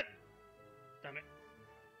 God! Damn it.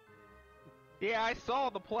 Yeah, I saw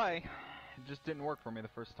the play. It just didn't work for me the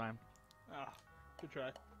first time. Ah, good try.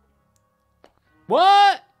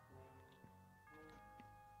 What?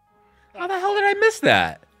 How the hell did I miss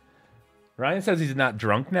that? Ryan says he's not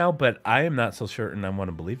drunk now, but I am not so certain I want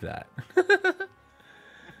to believe that.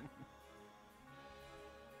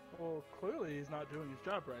 Well, clearly he's not doing his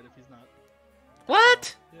job right if he's not.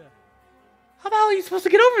 What? Yeah. How the hell are you supposed to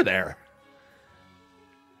get over there?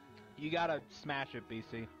 You gotta smash it,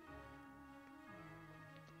 BC.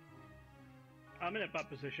 I'm in a bad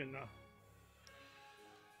position now.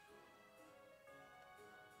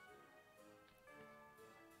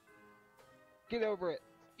 Get over it.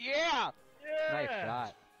 Yeah! Yeah! Nice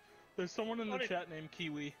shot. There's someone in the Funny. chat named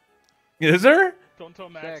Kiwi. Is there? Don't tell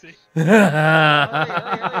Maxie. 6. hurry.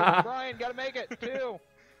 Brian, gotta make it. 2.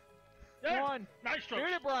 Yeah! 1. 9 Shoot strokes.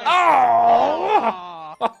 it, Brian.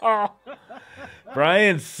 Oh! Aw.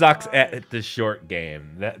 Brian sucks at the short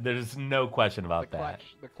game. There's no question about that.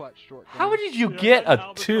 The clutch short. How game. did you Dude, I get got an a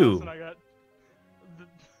albatross 2? and I got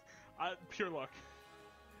pure luck.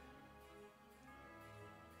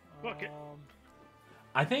 Fuck it.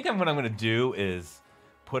 I think what I'm gonna do is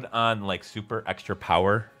put on like super extra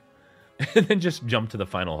power, and then just jump to the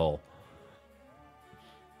final hole.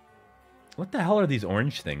 What the hell are these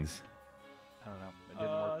orange things? I don't know. It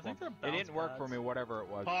didn't work. I think for me. they're It didn't bounce work for pads. me. Whatever it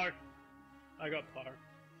was. Par. I got par.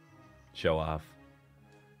 Show off.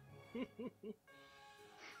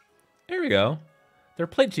 There we go. They're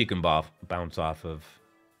plates you can bounce off of.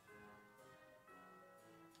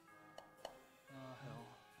 Oh hell.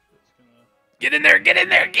 It's gonna. Get in there! Get in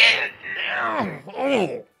there! Get in there!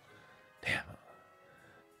 Oh, damn.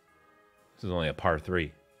 This is only a par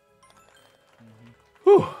 3.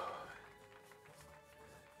 Whew.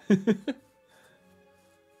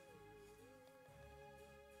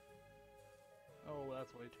 Oh,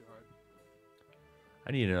 that's way too hard.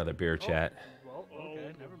 I need another beer, chat. Well,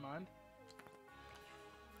 okay, never mind.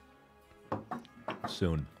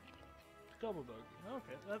 Soon. Double bogey.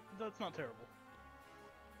 Okay, that's not terrible.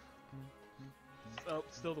 Oh,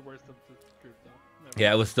 still the worst of the group though.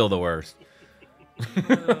 Yeah, it was still the worst.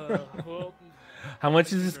 Well, How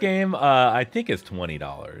much is this game? I think it's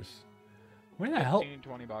 $20. Where the hell? 15,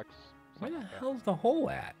 $20. Where something the like that. hell's the hole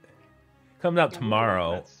at? Comes out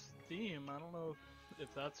tomorrow. That's Steam. I don't know if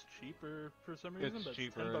that's cheaper for some reason, It's but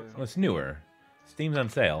cheaper. $10 on Well, it's newer. Steam's on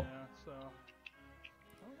sale. Yeah, so. I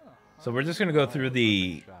don't know. So we're just gonna go through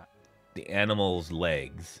the Shot. animal's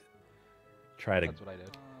legs. Try to. That's what I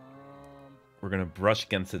did. We're gonna brush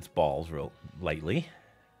against its balls real lightly.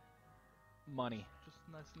 Money. Just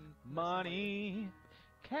nice and Money.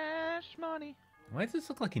 Cash money. Why does this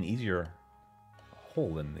look like an easier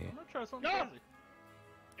hole in the. I'm gonna try something No! crazy.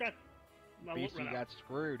 God, my look BC ran out. got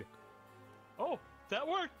screwed. Oh, that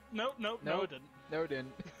worked. No, no, Nope. it didn't. No, it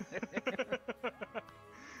didn't.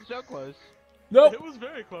 So close. Nope. It was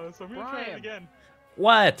very close. I'm gonna try it Brian. again.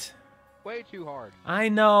 What? Way too hard. I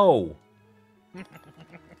know.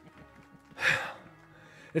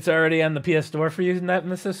 It's already on the PS Store for you, and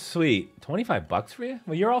this is sweet. $25 for you?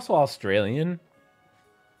 Well, you're also Australian.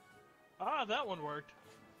 Ah, that one worked.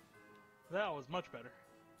 That was much better.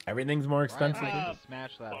 Everything's more Brian expensive. likes to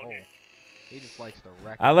smash that buggy. hole. He just likes to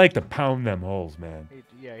wreck I it. like to pound them holes, man. He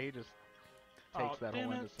just takes Oh, that damn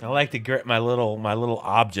hole it. into I some. like to grip my little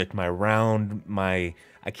object, my round, I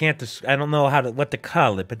don't know what to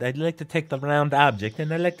call it, but I like to take the round object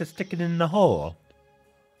and I like to stick it in the hole.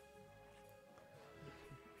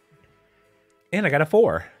 And I got a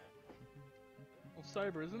 4. Well,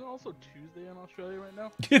 Cyber, isn't it also Tuesday in Australia right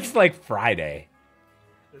now? It's like Friday.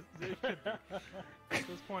 It could be. At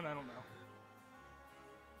this point, I don't know.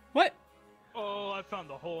 What? Oh, I found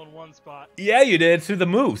the hole in one spot. Yeah, you did. Through the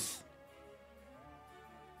moose.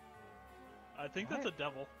 I think that's a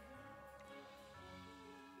devil.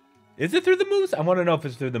 Is it through the moose? I want to know if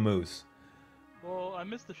it's through the moose. Well, I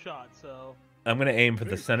missed the shot, so... I'm going to aim for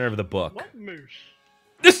the Moose. center of the book. What moose?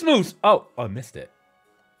 This moose! Oh, I missed it.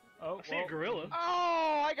 Oh, I see a gorilla.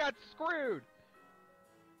 Oh, I got screwed.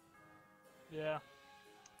 Yeah.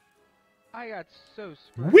 I got so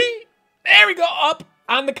screwed. Whee! There we go. Up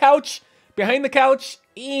on the couch, behind the couch,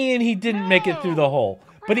 and he didn't make it through the hole.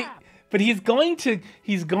 Crap. But he's going to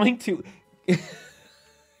he's going to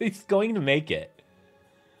make it.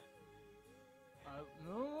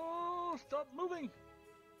 No, stop moving.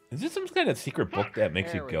 Is this some kind of secret book that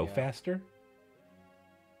makes There you we go go. faster?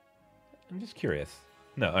 I'm just curious.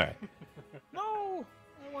 No, all right. No,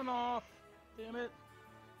 I went off. Damn it.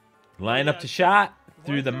 Line Yeah, up to shot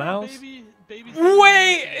through Was the there a mouse. baby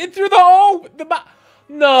Wait, it through the hole.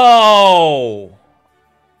 No.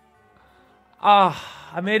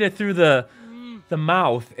 I made it through the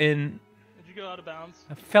mouth and Did you go out of bounds?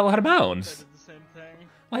 I fell out of I bounds. did the same thing.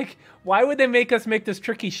 Like, why would they make us make this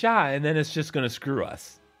tricky shot and then it's just gonna screw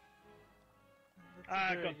us? That's a I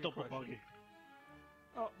very got good double question. buggy.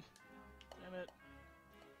 Oh, damn it.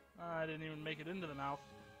 I didn't even make it into the mouth.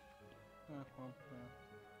 Well, yeah.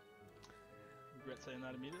 Regret saying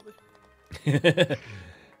that immediately.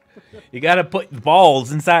 You gotta put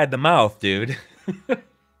balls inside the mouth, dude.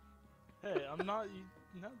 Hey, I'm not.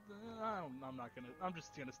 I'm not gonna. I'm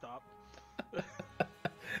just gonna stop.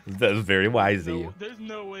 That was very wise of you. There's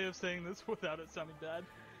no way of saying this without it sounding bad.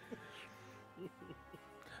 You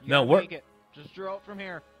No, gotta we're- make it. Just draw it from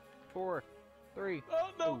here. 4, 3. Oh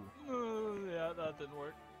no! Yeah, that didn't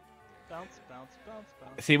work. Bounce, bounce, bounce,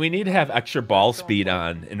 bounce. See, we need to have extra ball That's so speed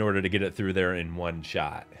important. on in order to get it through there in one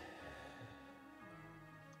shot.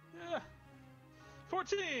 Yeah.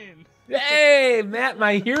 14. Hey, Matt,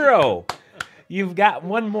 my hero. You've got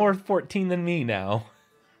one more 14 than me now.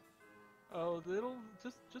 Oh, it'll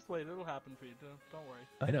just wait. It'll happen for you. Don't worry.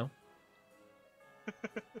 I know.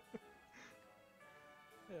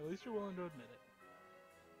 Hey, at least you're willing to admit it.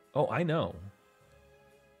 Oh, I know.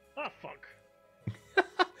 Ah, fuck.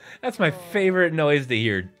 That's my favorite noise to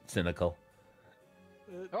hear, Cynical.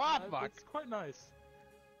 Fuck. It's quite nice.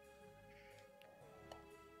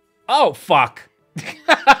 Oh, fuck.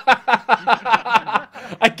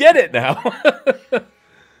 I get it now.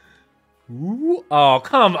 Ooh, oh,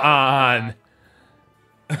 come on.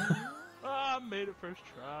 Ah, made it first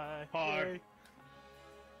try. Hard. Yay.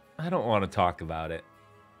 I don't want to talk about it.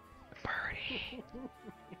 Birdie.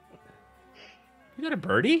 You got a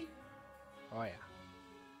birdie? Oh, yeah.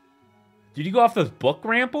 Did you go off this book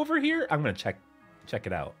ramp over here? I'm going to check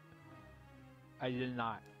it out. I did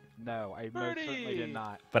not. No, I most certainly Birdie! did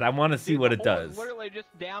not. But I want to see Dude, what the it hole is does. Literally just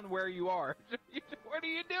down where you are. What are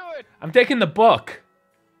you doing? I'm taking the book.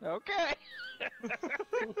 Okay.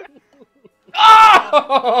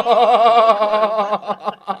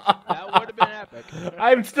 Oh! That would have been epic.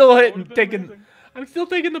 I'm still That would've been taking. amazing. I'm still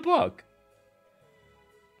taking the book.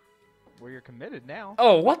 Well, you're committed now.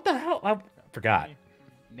 Oh, what the hell? I forgot.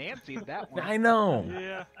 Nancy, that one. I know.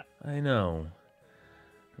 Yeah. I know.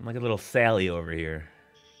 I'm like a little Sally over here.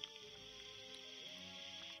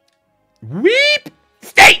 Weep!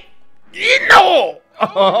 Stay! No!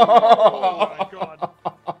 Oh my god.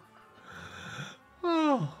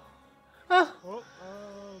 Oh. Oh,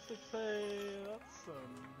 6 say that's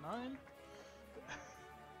a 9.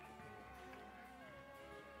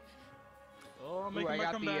 Oh, I'm Ooh, making I my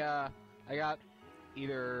got comeback. I got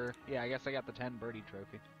either. Yeah, I guess I got the 10 birdie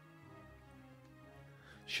trophy.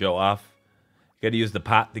 Show off. Got to use the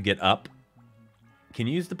pot to get up. Can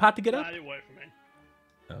you use the pot to get up? Nah, it worked for me.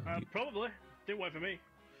 Oh, Probably. Didn't wait for me.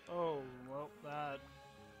 Oh, well, that...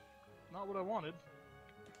 Not what I wanted.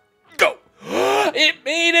 Go! It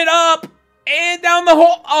made it up and down the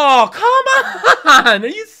hole. Oh, come on! Are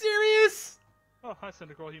you serious? Oh, hi,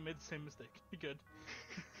 Cyndaquil. You made the same mistake. You good.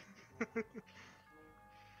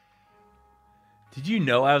 Did you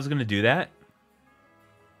know I was going to do that?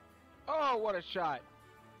 Oh, what a shot!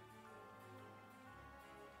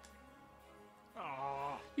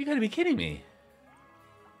 Aw. You got to be kidding me.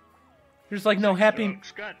 There's like no happy.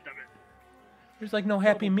 Strokes, God damn it. There's like no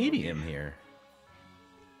happy medium here.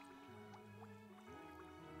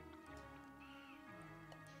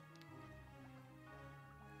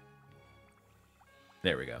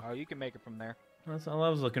 There we go. Oh, you can make it from there. That's all I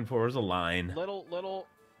was looking for. Was a line. Little,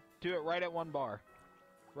 do it right at one bar.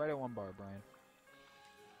 Right at one bar, Brian.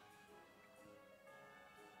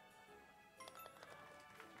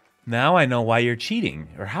 Now I know why you're cheating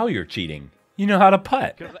or how you're cheating. You know how to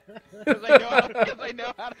putt. Because I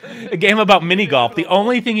know how to. A game about mini golf. The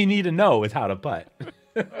only thing you need to know is how to putt.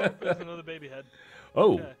 Oh, there's another baby head.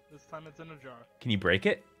 Oh, Okay, this time it's in a jar. can you break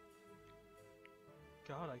it?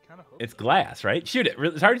 God, I kind of hope It's so. glass, right? Shoot it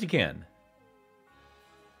as hard as you can.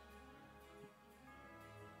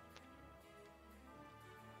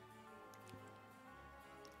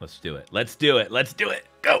 Let's do it. Let's do it. Let's do it.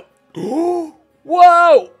 Go.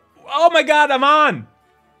 Whoa. Oh my God, I'm on.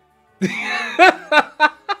 Did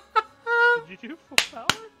you do full power?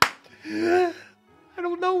 I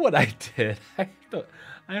don't know what I did. I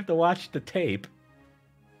have to watch the tape.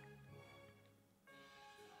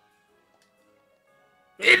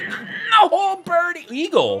 In the whole birdie.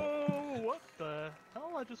 Eagle. Oh, what the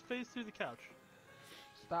hell? I just phased through the couch.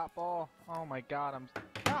 Stop ball. Oh my God,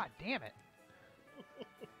 God damn it.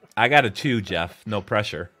 I got a 2, Jeff. No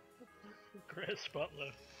pressure. Great spot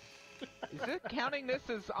left. Is it counting this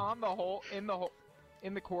as on the hole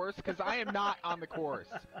in the course? Because I am not on the course.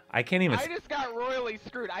 I can't even. I just got royally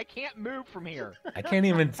screwed. I can't move from here. I can't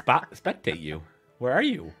even spectate you. Where are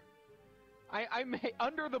you? I'm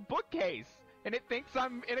under the bookcase, and it thinks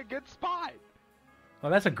I'm in a good spot.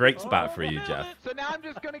 Well, that's a great spot for you, nailed Jeff. it. So now I'm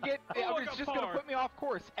just gonna get. Oh, I It's got just gonna par. put me off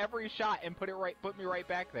course every shot and put me right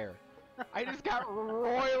back there. I just got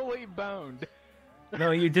royally boned.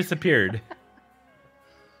 No, you disappeared.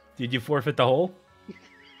 Did you forfeit the hole?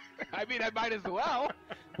 I mean, I might as well.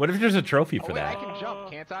 What if there's a trophy Oh for wait, I that? can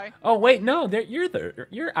jump, can't I? Oh wait, no, you're there.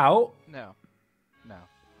 You're out. No.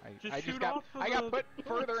 Just I shoot got off of I got the put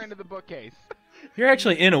further into the bookcase. You're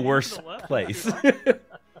actually in a To worse the left. place.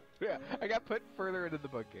 Yeah, I got put further into the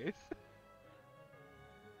bookcase.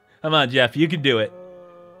 Come on, Jeff, you can do it.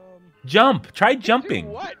 Um, Jump. Try Do jumping.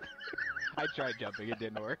 what? I tried jumping, it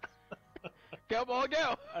didn't work. Go ball,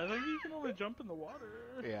 go! I think you can only jump in the water.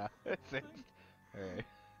 Yeah, that's it. Alright.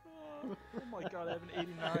 Oh my god, I have an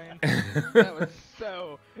 89. That was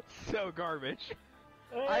so garbage.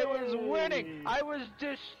 I was winning. Hey. I was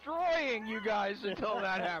destroying you guys until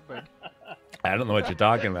that happened. I don't know what you're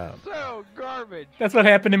talking about. So garbage. That's what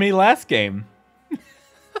happened to me last game.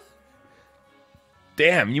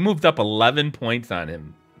 Damn, you moved up 11 points on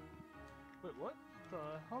him. Wait, what the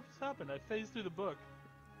hell just happened? I phased through the book.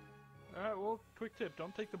 Alright, well, quick tip,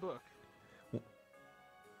 don't take the book.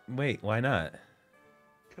 Wait, why not?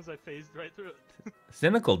 Because I phased right through it.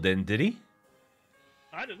 Cynical didn't, did he?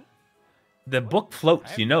 I didn't. The book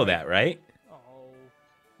floats, you know that, right? Oh,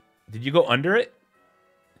 Did you go under it?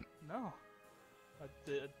 no. I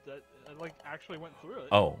did, I like, actually went through it.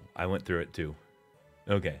 Oh, I went through it too.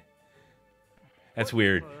 Okay. That's What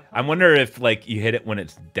weird. the I hell? wonder if like you hit it when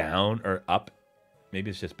it's down or up. Maybe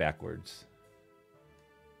it's just backwards.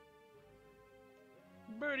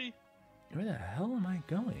 Birdie. Where the hell am I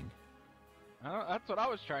going? That's what I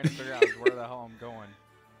was trying to figure out, is where the hell I'm going.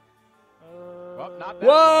 Well, not that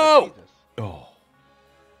Whoa! far, Jesus. Oh.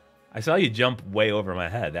 I saw you jump way over my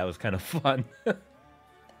head. That was kind of fun.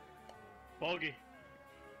 Bogey.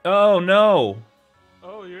 Oh no.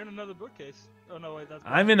 Oh, you're in another bookcase. Oh no, wait, that's.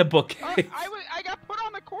 I'm in a bookcase. I got put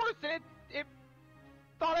on the course and it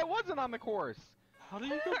thought I wasn't on the course. How do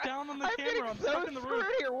you go down on the I'm camera? getting I'm so stuck in the screwed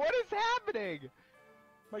roof. here. What is happening?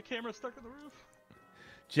 My camera's stuck in the roof.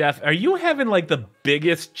 Jeff, are you having like the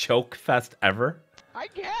biggest choke fest ever? I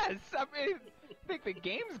guess. I mean, I think the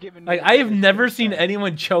game's giving me. Like the I have biggest never choke seen fest.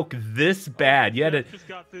 anyone choke this bad. You had to Jeff just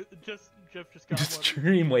got the Jeff just got just one.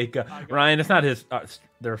 stream wake up. I got Ryan, it's not his it's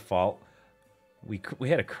their fault. We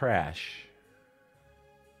had a crash.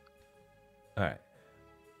 All right.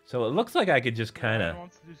 So it looks like I could just kind Ryan of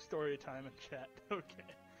wants to do story time in chat. Okay.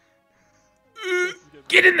 This is gonna be-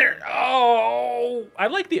 get in there. Oh, I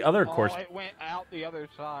like the other course. Oh, it went out the other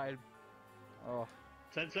side. Oh,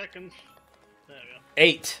 10 seconds. There we go.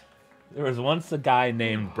 8. There was once a guy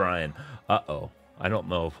named Brian. Uh-oh. I don't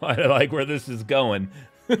know if I like where this is going.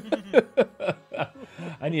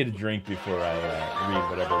 I need a drink before I read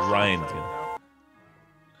whatever Ryan's going to...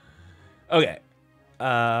 Okay.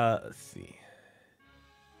 Let's see.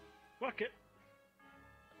 Fuck it.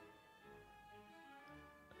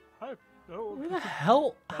 Hi. Oh, Where the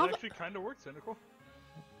hell? that How actually kind of works, Cynical.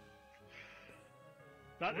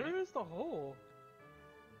 That Where is the hole?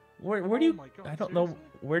 where do you... Oh my God, I don't know. seriously?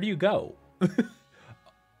 Where do you go? You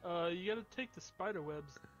gotta take the spider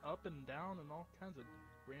webs up and down and all kinds of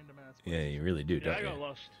random ass. Yeah, places. you really do, Yeah, I don't got you?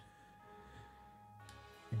 lost.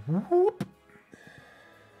 Whoop.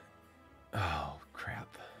 Oh,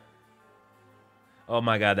 crap. Oh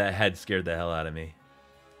my god, that head scared the hell out of me.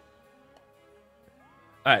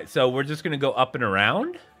 Alright, so we're just going to go up and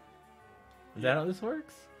around? Is that how this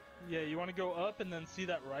works? Yeah, you want to go up and then see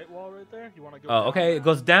that right wall right there? You want to go? Oh, down okay, it now?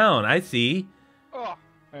 goes down. I see. Oh,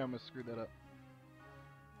 I almost screwed that up.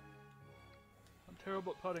 I'm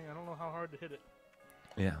terrible at putting. I don't know how hard to hit it.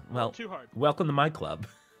 Yeah, well, Too hard. welcome to my club.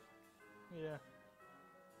 Yeah.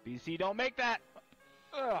 BC, don't make that.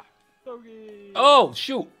 Ugh. Bogey. Oh,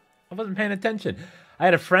 shoot. I wasn't paying attention. I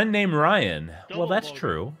had a friend named Ryan. Well, Double that's bogey.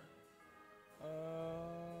 true.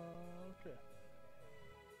 Okay.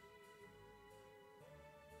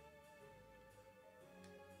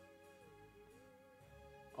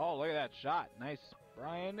 Oh, look at that shot. Nice,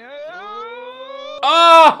 Brian.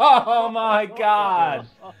 Oh, my god.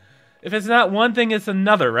 If it's not one thing, it's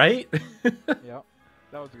another, right? Yep,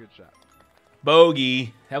 that was a good shot.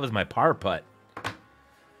 Bogey. That was my par putt.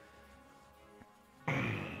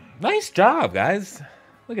 Nice job, guys.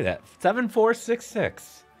 Look at that. 7-4-6-6.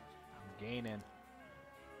 I'm gaining.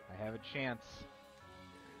 I have a chance.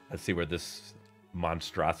 Let's see where this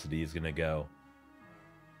monstrosity is going to go.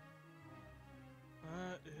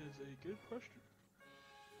 That is a good question.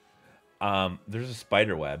 There's a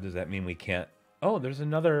spider web. Does that mean we can't... Oh, there's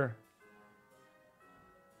another...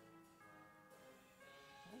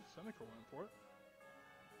 Oh, Cynical went for it.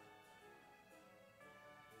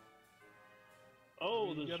 Oh,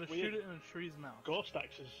 You there's gotta weird shoot it in a tree's mouth. ghost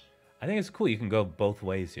axes. I think it's cool. You can go both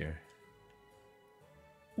ways here.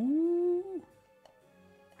 Ooh.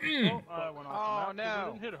 Oh, I went off Oh, the map 'cause I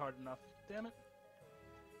no. didn't hit it hard enough. Damn it.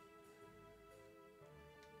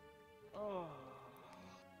 Oh.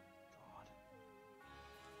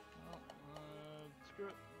 God. Well, screw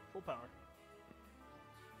it. Full power.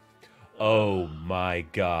 Oh, my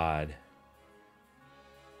God.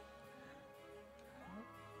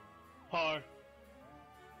 Par.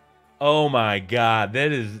 Oh, my God.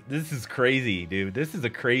 This is crazy, dude. This is a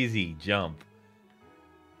crazy jump.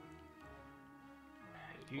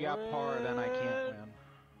 If you got par, then I can't win.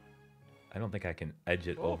 I don't think I can edge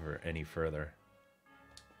it Oh. over any further.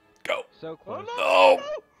 Go. So close. no! Oh,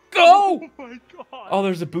 go. Oh my God. Oh,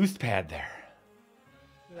 there's a boost pad there.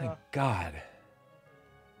 Yeah. Thank God.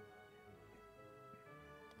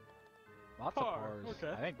 Lots Par, of pars.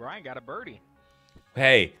 okay. I think Brian got a birdie.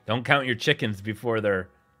 Hey, don't count your chickens before they're...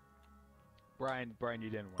 Brian, you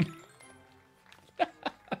didn't win.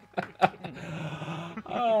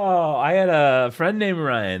 Oh, I had a friend named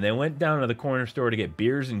Ryan. They went down to the corner store to get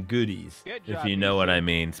beers and goodies, Good if job, you know what BC. I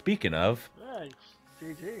mean. Speaking of, Nice.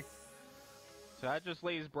 GG. So that just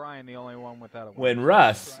leaves Brian the only one without a win. when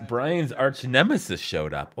Russ, Brian's arch nemesis,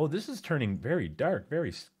 showed up. Oh, this is turning very dark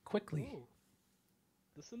very quickly. Ooh.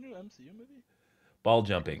 This is a new MCU movie? Ball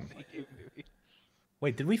jumping.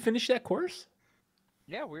 Wait, did we finish that course?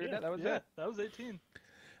 Yeah, weird. Yeah, That was yeah, it. that was 18.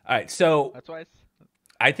 All right, so That's why.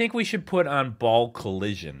 I think we should put on ball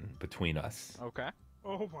collision between us Okay.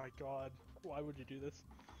 Oh my God. Why would you do this?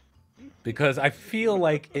 because I feel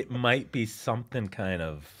like it might be something kind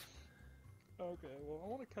of... Okay, well, I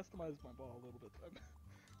want to customize my ball a little bit then.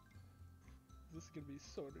 This is going to be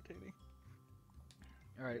so entertaining.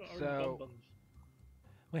 All right. Orange So bum-bums.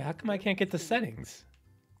 Wait, how come I can't get the settings?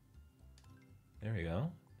 There we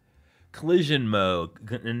go. Collision mode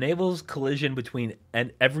enables collision between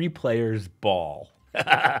every player's ball.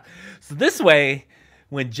 So this way,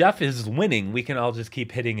 when Jeff is winning, we can all just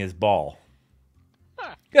keep hitting his ball.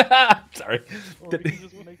 Sorry. Or we can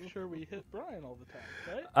just make sure we hit Brian all the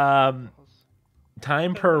time, right?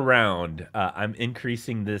 Time per round. I'm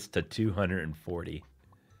increasing this to 240.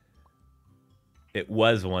 It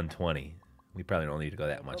was 120. We probably don't need to go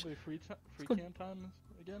that much. Probably free go- cam time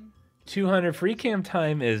again. 200 free cam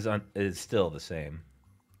time is still the same.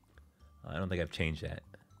 I don't think I've changed that.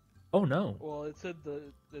 Oh no, Well, it said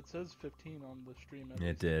it says 15 on the stream. at it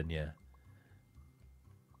least. did. Yeah.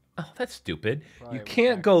 Oh, that's stupid. Probably You was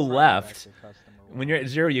can't back- go probably left. back to custom or When you're at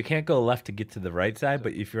 0, you can't go left to get to the right side,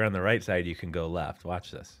 but if you're on the right side, you can go left.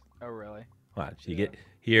 Watch this. whatever. Oh, really? Watch. You Yeah. get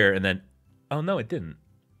here, and then... Oh, no, it didn't.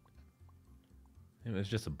 It was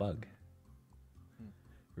just a bug.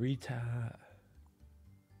 Reta...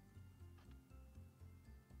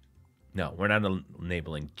 No, we're not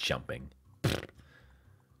enabling jumping.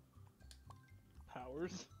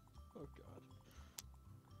 Powers. Oh god.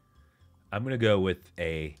 I'm going to go with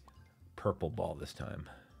a purple ball this time.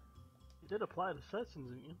 You did apply the settings,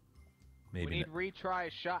 didn't you? Maybe We need not.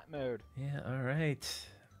 retry shot mode, Yeah, all right.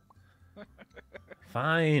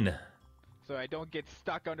 Fine. so I don't get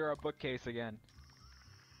stuck under a bookcase again.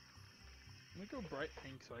 Let me go bright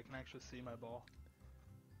pink so I can actually see my ball.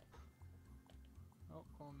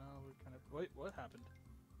 Oh no, we're kind of. Wait, what happened?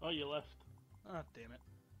 Oh, you left. Ah, damn it.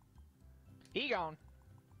 He gone.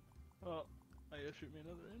 Well, I guess shoot me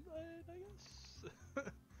another invite, I guess.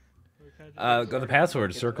 Or can I just- Go the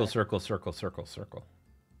password. Circle, circle, circle, circle, circle.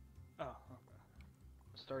 Oh, okay.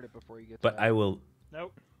 Start it before you get. But to I will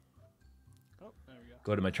Nope. Oh, there we go.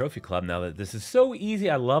 go to my trophy club now that this is so easy.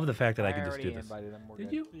 I love the fact that I can just already do this. invited him. We're Did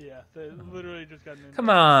good. you? Yeah, they literally just got an invite. Come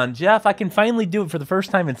on, Jeff. I can finally do it for the first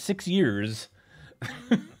time in 6 years.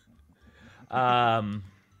 All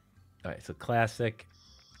right, so classic.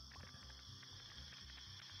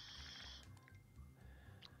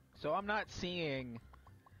 So I'm not seeing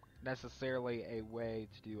necessarily a way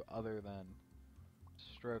to do other than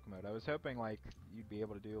stroke mode. I was hoping like you'd be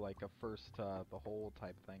able to do like a first to the whole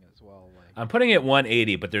type thing as well. Like I'm putting it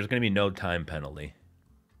 180, but there's going to be no time penalty.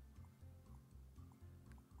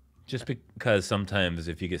 Just because sometimes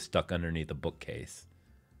if you get stuck underneath a bookcase.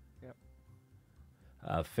 Yep.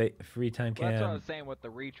 Free time well, that's what I cam. was saying. With the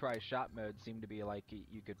retry shot mode, seemed to be like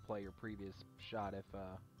you could play your previous shot if.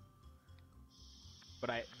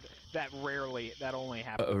 But that only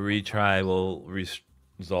happens. A retry will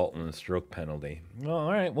result in a stroke penalty. Well,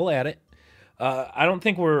 all right, we'll add it. I don't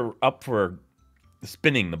think we're up for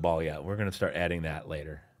spinning the ball yet. We're going to start adding that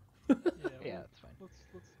later. Yeah, Yeah, that's fine. Let's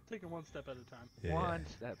take it one step at a time. Yeah. One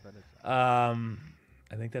step at a time.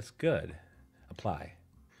 I think that's good. Apply.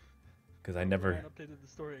 Because I never... Ryan updated the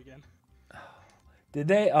story again. Did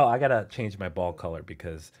they? Oh, I got to change my ball color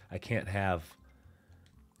because I can't have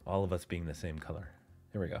all of us being the same color.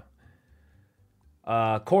 Here we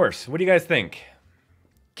go. Course. What do you guys think?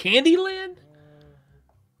 Candyland?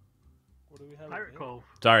 What do we have? Pirate Cove.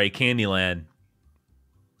 Sorry, Candyland.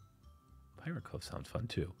 Pirate Cove sounds fun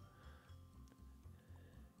too.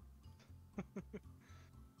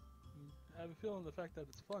 I have a feeling the fact that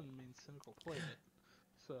it's fun means Cynical played it.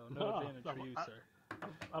 So no No, advantage for you, sir.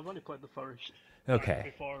 I've only played the forest. Okay.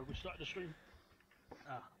 Before we start the stream.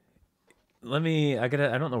 Ah, Let me. I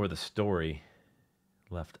don't know where the story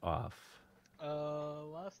left off.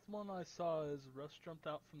 last one I saw is Russ jumped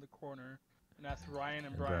out from the corner and asked Ryan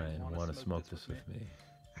and Brian, Brian, want to to smoke this with me?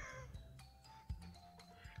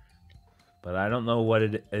 But I don't know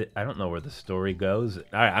I don't know where the story goes. All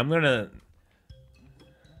right, I'm gonna.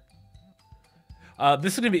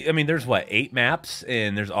 This is gonna be. I mean, there's what 8 maps,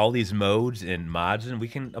 and there's all these modes and mods, and we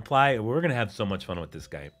can apply. We're gonna have so much fun with this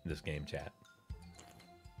game, chat.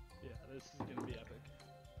 Yeah, this is gonna be epic.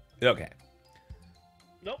 Okay.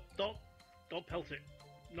 Nope, don't pelt it.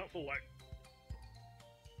 Not full light.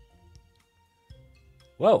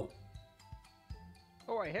 Whoa.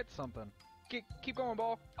 Oh, I hit something. Keep going,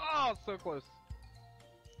 ball. Oh, so close.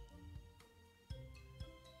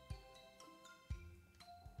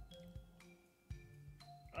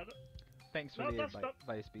 Thanks for No, the that's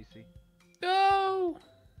advice, BC. No.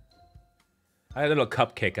 I had a little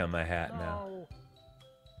cupcake on my hat now. No.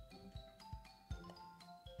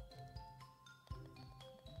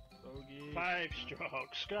 Bogey. 5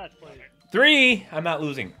 strokes. God damn it. 3. I'm not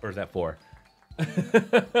losing. Or is that 4?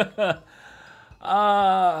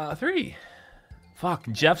 3. Fuck.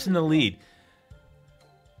 Jeff's in the lead.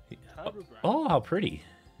 Tied with Brian. Oh, how pretty.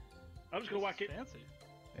 I'm just gonna whack it. Fancy.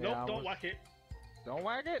 Yeah, Nope, I don't was- whack it. Don't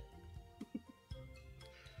whack it.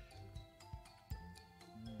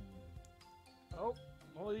 Oh,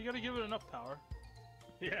 well, you gotta give it enough power.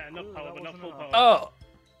 Yeah, enough Ooh, power, that but not wasn't full power. enough.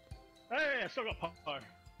 Oh. Hey, I still got power.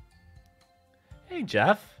 Hey,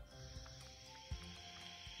 Jeff.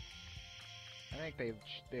 I think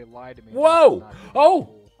they lied to me. Whoa! about not giving Oh!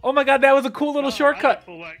 full- Oh my god, that was a cool little No, I shortcut got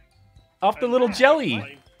full light. off the And little now I jelly. got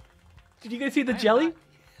flame. Did you guys see the I am jelly? not-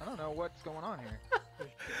 I don't know what's going on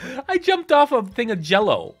here. I jumped off a thing of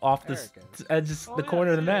jello off There the it goes. edge, Oh, the yeah,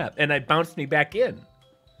 corner of the see it. map, and it bounced me back in.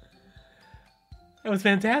 That was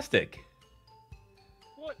fantastic.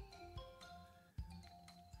 What?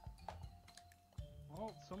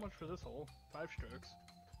 Well, so much for this hole. 5 strokes.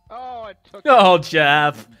 Oh, it took. Oh, it.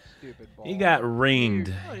 Jeff. Stupid ball. You got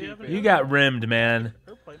ringed. Oh, you have You got rimmed, man.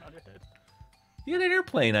 airplane on your head. You got an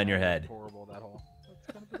airplane on your head. Horrible that hole. That's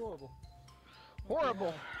kind of adorable.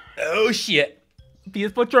 Horrible. Oh, shit.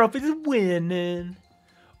 PS4 Trophies is winning.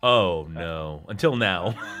 Oh, no. Until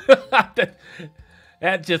now.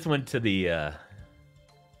 That just went to the...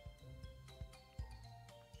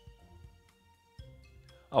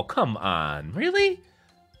 Oh, come on. Really?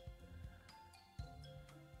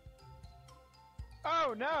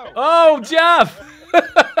 Oh no. Oh, Jeff!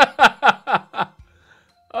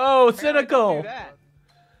 Oh, Apparently don't cynical. do that.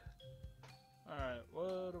 Alright,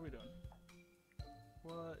 what are we doing?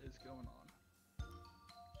 What is going on?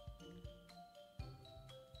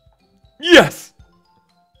 Yes!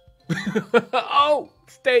 Oh,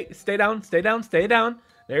 stay down, stay down, stay down.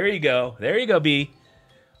 There you go. There you go, B.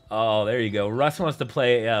 Oh, there you go. Russ wants to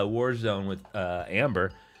play Warzone with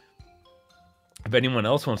Amber. If anyone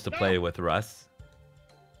else wants to play with Russ.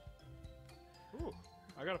 Ooh,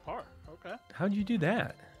 I got a par. Okay. How'd you do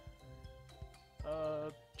that?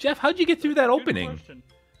 Jeff, how'd you get through that good opening? question.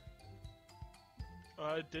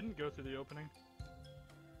 I didn't go through the opening.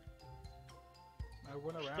 I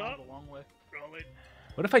went around Stop. a long way. Rolling.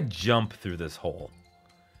 What if I jump through this hole?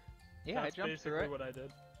 Yeah, That's I jumped basically through it. what I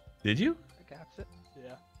did. Did you? I got it.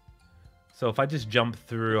 Yeah. So if I just jump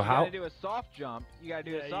through, You how? gotta do a soft jump. You gotta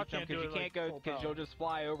do Yeah, a you soft jump can't because do you it, can't like, go full because power. you'll just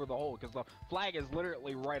fly over the hole because the flag is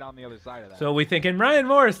literally right on the other side of that. So we thinking Ryan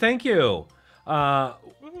Morris, thank you.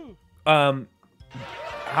 Woohoo!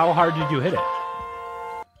 How hard did you hit it?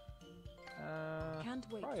 Can't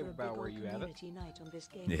wait probably for a big about old where you have it. community night on this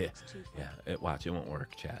game. Yeah, It's too fun. yeah. Watch, it won't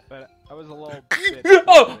work, chat. But I was a little bit.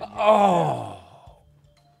 Oh,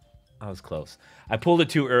 I was close. I pulled it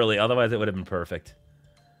too early. Otherwise, it would have been perfect.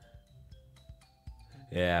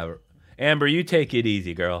 Yeah, Amber, you take it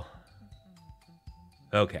easy, girl.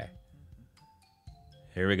 Okay.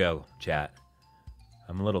 Here we go, chat.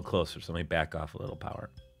 I'm a little closer, so let me back off a little power.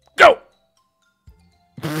 Go!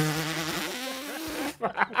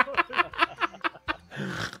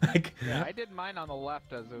 Like, Yeah, I did mine on the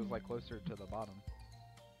left as it was like closer to the bottom.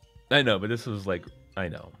 I know, but this was like, I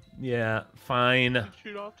know. Yeah, fine. You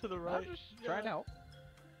shoot off to the I right. was just trying to help.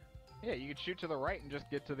 Yeah, you could shoot to the right and just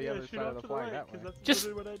get to the Yeah, other shoot side off of the to flag right, that 'cause way. that's Just-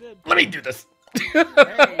 literally what I did. Let me do this. There you Oh my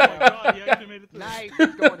go. god, he actually made it through. Nice,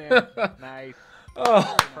 it's going in. Nice,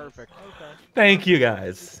 Oh, perfect. Okay. thank you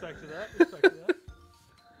guys. Respect to that. Respect to that.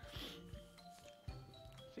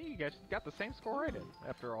 See, you guys got the same score I did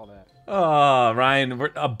after all that. Oh, Ryan, we're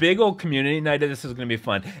a big old community night. This is going to be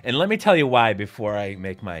fun. And let me tell you why before I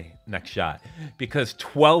make my next shot. Because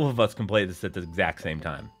 12 of us can play this at the exact same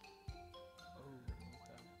time.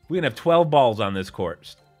 We're going to have 12 balls on this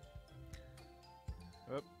course.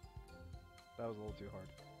 Oop. That was a little too hard.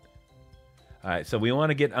 All right, so we want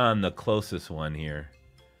to get on the closest one here.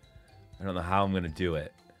 I don't know how I'm going to do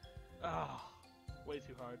it. Ah, way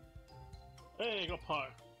too hard. Hey, go par.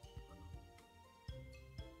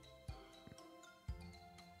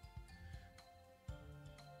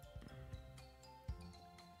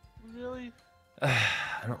 Really?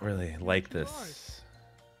 I don't really like too this.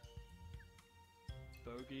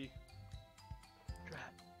 Bogey.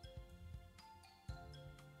 Crap.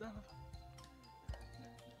 Son of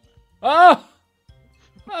Oh!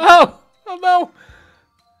 Oh! Oh, no!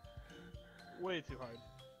 a- Way too hard.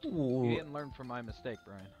 You Ooh. didn't learn from my mistake,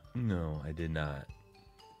 Brian. No, I did not.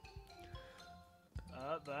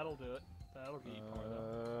 That'll do it. That'll be par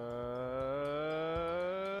though.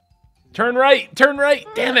 Turn right! Turn right!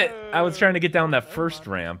 Damn it! I was trying to get down that first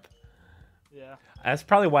ramp. Yeah. That's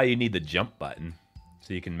probably why you need the jump button,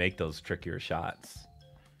 so you can make those trickier shots.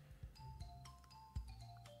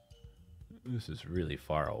 This is really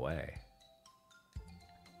far away.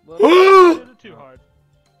 Hit I it too hard.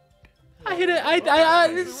 hit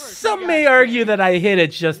it. Some may argue that I hit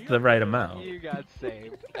it just the right amount. You got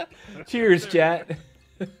saved. Cheers, chat.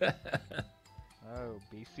 Oh,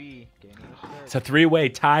 BC, gave me the It's shirt. a three-way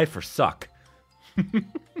tie for suck.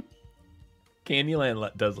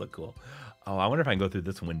 Candyland does look cool. Oh, I wonder if I can go through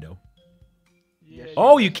this window. Yeah,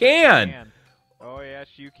 Oh, you can! Oh, yes,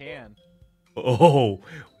 you can. Oh,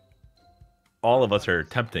 all of us are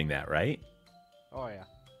attempting that, right? Oh, yeah.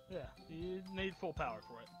 Yeah, you need full power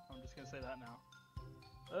for it. I'm just gonna say that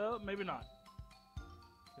now. Maybe not.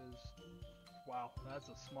 Because, wow, that's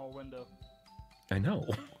a small window. I know.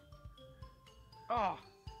 Oh,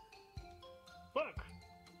 Fuck.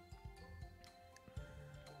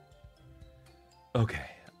 Okay.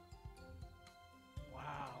 Wow,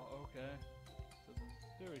 okay. It's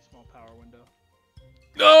a very small power window.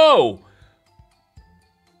 No!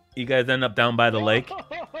 You guys end up down by the lake?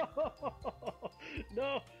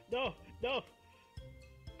 no, No, no.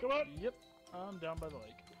 Come on. Yep, I'm down by the lake.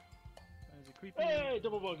 There's a creepy. Hey,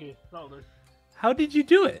 double bogey. That'll do. How did you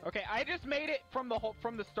do it? Okay, I just made it from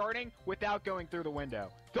the starting without going through the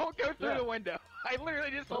window. Don't go through the window. I literally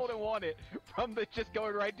just hold and won it from the just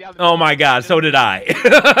going right down. The Oh my God! So did I.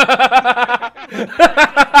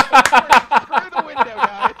 Screw the window,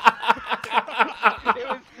 guys.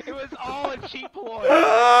 it was all a cheap ploy.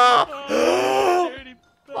 Dirty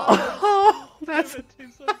Oh, that's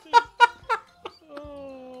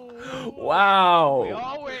wow.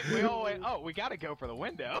 We all went. Oh, we gotta go for the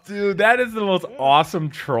window. Dude, that is the most awesome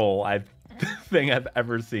troll thing I've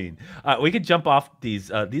ever seen. We could jump off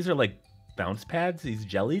these. These are like bounce pads. These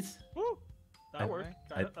jellies. Woo! That worked.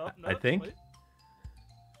 I think. Wait.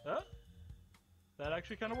 That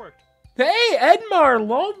actually kind of worked. Hey, Edmar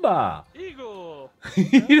Lomba. Eagle.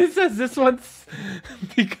 He says this one's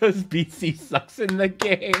because BC sucks in the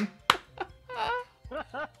game.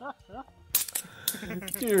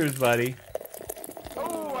 Cheers, buddy.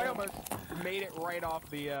 Oh, I almost made it right off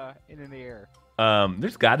the in the air.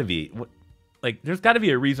 There's got to be there's got to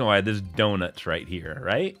be a reason why there's donuts right here,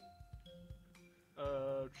 right?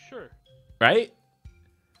 Sure. Right?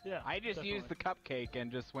 Yeah. I just used the cupcake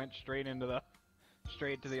and just went straight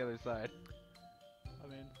to the other side. I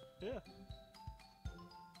mean, yeah.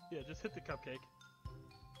 Yeah, just hit the cupcake.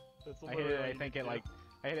 That's I hit it. I think I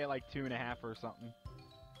hit it like 2.5 or something.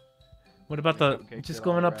 What about The the cupcake just did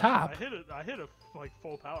all going the up rest. top? I hit it like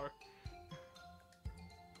full power.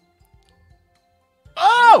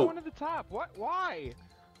 Oh! One at the top. What? Why?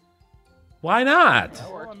 Why not?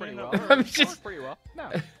 That worked pretty well. that I'm That just- worked pretty well. No,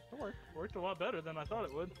 it worked. Worked a lot better than I thought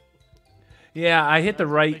it would. Yeah, I hit the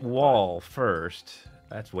That's a right big wall first.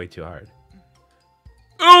 That's way too hard.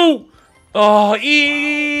 Oh! Oh, ego.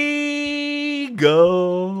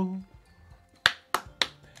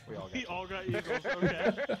 We all We got. all got eagles.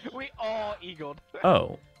 Okay. We all eagled.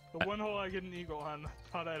 Oh. The one hole I get an eagle on, I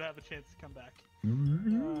thought I'd have a chance to come back. Dead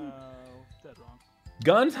wrong.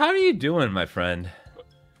 Guns, how are you doing, my friend?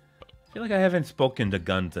 I feel like I haven't spoken to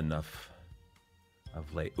Guns enough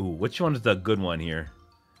of late. Ooh, which one is the good one here?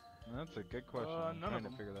 That's a good question. I'm none trying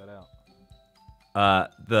of to them. figure that out.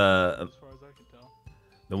 The As far as I can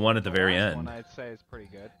tell. one at the very last end. one I'd say is pretty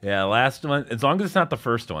good. Yeah, last one. As long as it's not the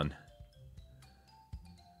first one.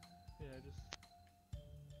 Yeah,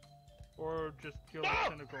 or just go with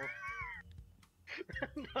cynical.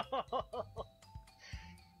 No.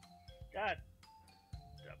 God.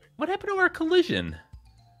 Damn it. What happened to our collision?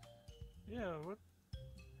 Yeah, what?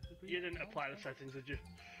 Did we You didn't apply the settings, did you?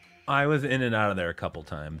 I was in and out of there a couple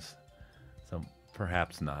times, so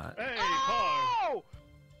perhaps not. Hey, car. Oh!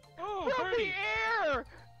 Oh, From birdie! the air!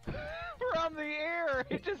 From the air!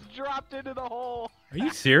 It just dropped into the hole. Are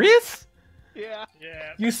you serious? Yeah.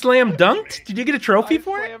 Yeah. You slam dunked? Did you get a trophy I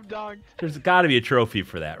for it? slam dunked. There's got to be a trophy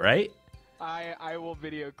for that, right? I will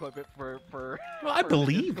video clip it for Well, I for the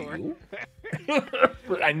believe Discord.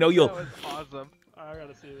 you. I know you'll. That was awesome. I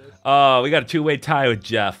gotta see this. Oh, we got a two-way tie with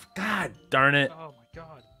Jeff. God darn it! Oh my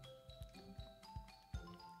god.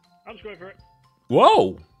 I'm just going for it.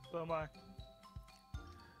 Whoa! So am I.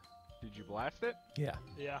 Did you blast it? Yeah.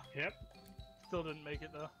 Yeah. Yep. Still didn't make it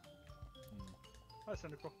though. Hi,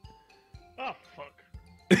 cynical. Oh, fuck.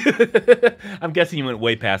 I'm guessing you went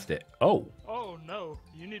way past it. Oh. Oh no,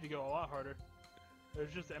 you need to go a lot harder.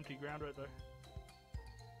 There's just empty ground right there.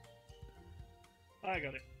 I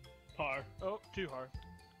got it. Par. Oh, too hard.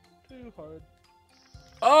 Too hard.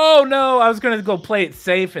 Oh no! I was gonna go play it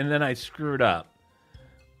safe, and then I screwed up.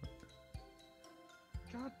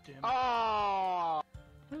 God damn it. Oh!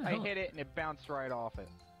 Where the I hell- hit it and it bounced right off it.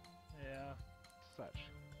 Yeah. Such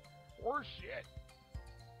horseshit.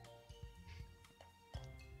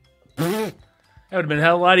 That would have been a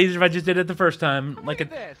hell of a lot easier if I just did it the first time. Look Like at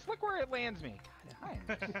this. Look where it lands me.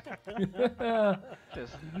 God, I am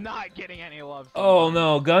just not getting any love. Oh sometimes.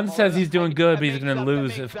 no! Gunn Well, says that- he's doing that good, but he's makes gonna up- that lose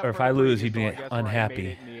makes if, up or if for I the lose, he'd previous be one, I guess, where I made unhappy.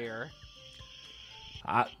 it in the air.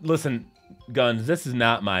 Listen, Guns, this is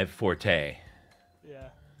not my forte. Yeah.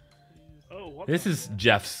 Oh, what This the- is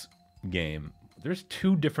Jeff's game. There's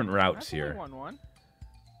two different routes I've only here. won one.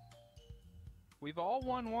 We've all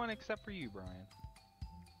won one except for you, Brian.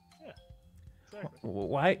 Exactly.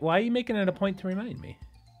 Why are you making it a point to remind me?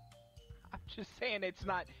 I'm just saying it's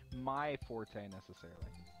not my forte necessarily.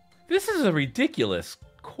 This is a ridiculous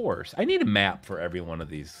course. I need a map for every one of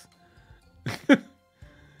these. I'm gonna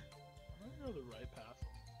go the right path.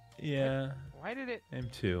 Yeah, Why did it? I'm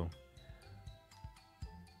too.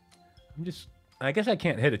 I guess I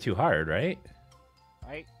can't hit it too hard, right?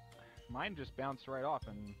 Mine just bounced right off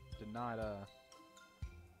and did not.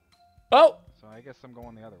 Oh! so I guess I'm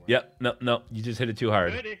going the other way. Yep. No, no. You just hit it too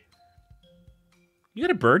hard. Birdie. You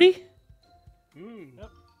got a birdie? Mm. Yep.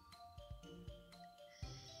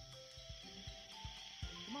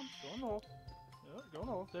 Come on, go on the hole. Yeah, go on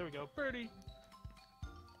the hole. There we go. Birdie.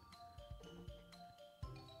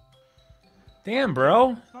 Damn,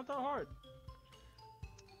 bro. It's not that hard.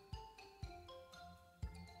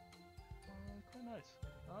 Quite nice.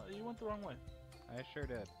 You went the wrong way. I sure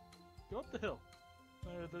did. Go up the hill.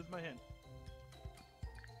 There's my hint.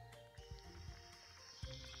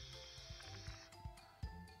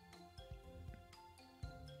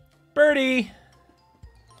 Birdie.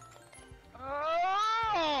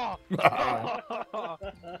 Oh!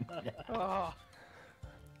 Oh.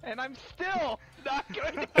 And I'm still not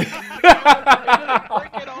going to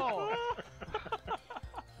break it all.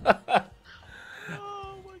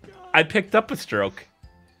 Oh my god. I picked up a stroke.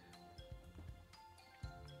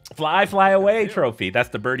 Fly, fly away trophy. That's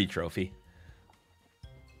the birdie trophy.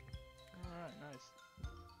 Alright, nice.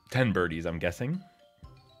 10 birdies, I'm guessing.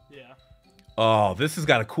 Yeah. Oh, this has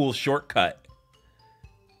got a cool shortcut.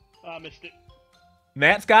 I missed it.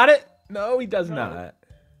 Matt's got it? No, he does No. not.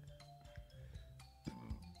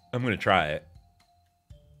 I'm going to try it.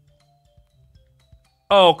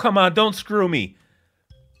 Oh, come on. Don't screw me.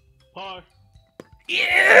 Par.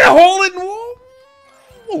 Yeah, hole in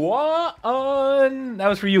one. That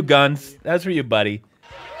was for you, Guns. That was for you, buddy.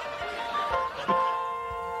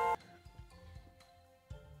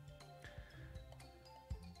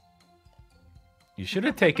 You should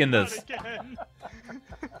have taken Not this. again.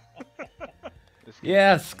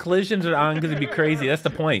 Yes, collisions are on because it'd be crazy. That's the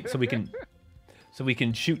point. So we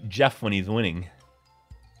can shoot Jeff when he's winning.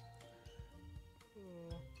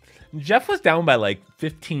 Jeff was down by like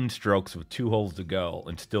 15 strokes with 2 holes to go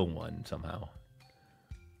and still won somehow.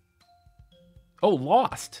 Oh,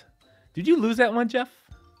 lost. Did you lose that one, Jeff?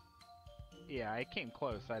 Yeah, I came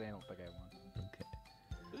close. I don't think I won. Okay.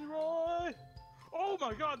 Leroy! Oh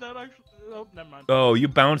my god, that actually. Oh, never mind. Oh, you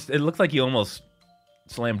bounced. It looked like you almost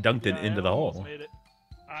slam dunked it Yeah, into I the almost hole. Made it.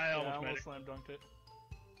 I Yeah, I almost made almost it. slam dunked it.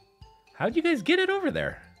 How'd you guys get it over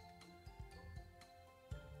there?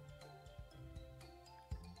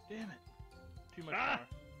 Damn it. Too much Ah! power.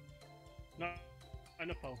 No, I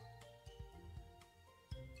know Paul.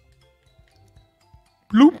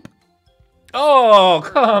 Bloop. Oh,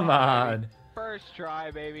 come on. First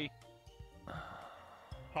try, baby.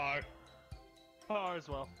 Par. Power as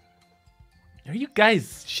well. Are you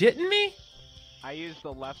guys shitting me? I used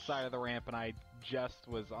the left side of the ramp and I just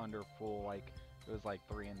was under full, like, it was like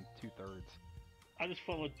 3 2/3. I just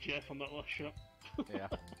followed Jeff on that last shot. Yeah.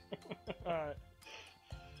 Alright.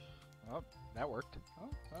 Oh, that worked. Oh,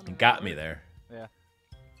 I You mean, got me there. Yeah.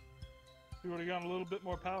 If you would have gotten a little bit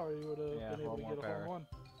more power, you would have Yeah, been able to a little get a more hole in power. one.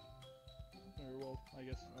 Or, well, I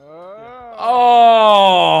guess. Oh.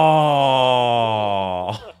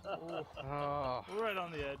 Oh, We're right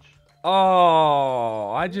on the edge. Oh,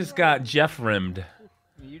 I just got Jeff rimmed.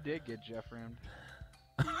 you did get Jeff rammed.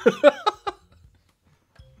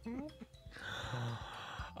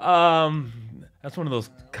 That's one of those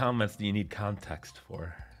comments that you need context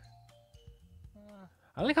for.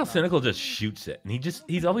 I like how Cynical just shoots it, and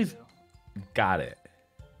he's always got it.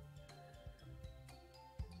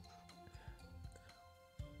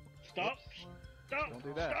 Stop. Stop. Don't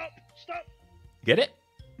do that. Stop. Stop. Get it?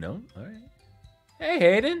 No? All right. Hey,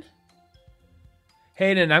 Hayden.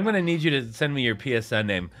 Hayden, I'm going to need you to send me your PSN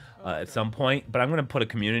name at some point, but I'm going to put a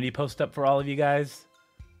community post up for all of you guys.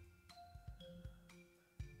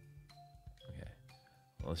 Okay.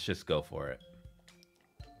 Let's just go for it.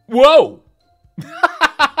 Whoa!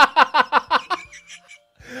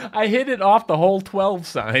 I hit it off the whole 12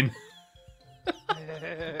 sign.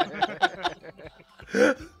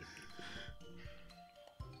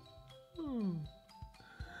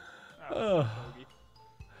 Oh.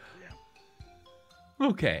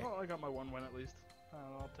 Okay. Oh, I got my one win at least.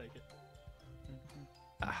 I'll take it.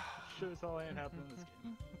 Sure as hell ain't happening in this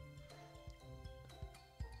game.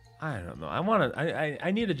 I don't know.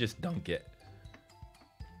 I need to just dunk it.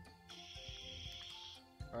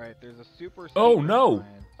 Alright, there's a super Oh secret, no!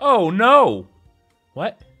 Brian. Oh no!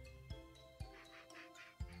 What?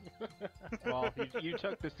 Well, you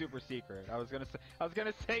took the super secret. I was gonna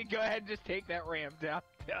say go ahead and just take that ramp down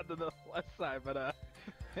to the left side, but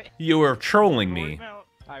You were trolling me. Working out.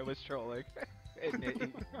 I was trolling. and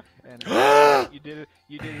you did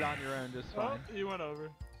it on your own just Oh, fine. you went over.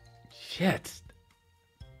 Shit.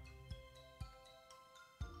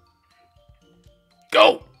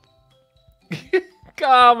 Go!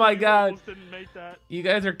 Oh my god. Almost didn't make that. You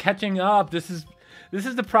guys are catching up. This is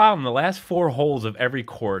the problem. The last 4 holes of every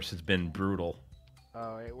course has been brutal.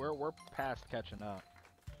 Oh, wait, we're past catching up.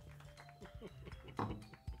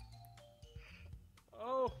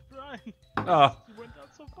 Oh, Brian, Oh, you went down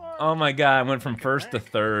so far. oh my God! I went from first to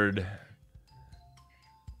third.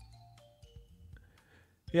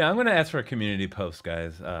 Yeah, I'm gonna ask for a community post,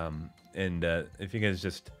 guys. And if you guys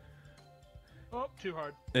just, Oh, too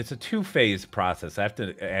hard. it's a 2-phase process. I have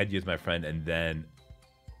to add you as my friend, and then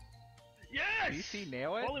Yes! DC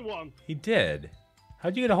nail it? Only one. he did.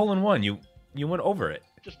 How'd you get a hole in one? You went over it.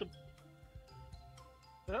 Just a.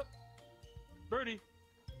 Yep. Birdie.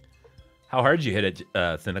 How hard did you hit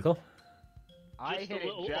it, Cynical? I Just a hit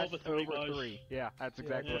little it just over three, over guys. 3. Yeah, that's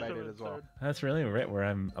exactly what I did as well. That's really right where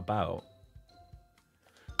I'm about.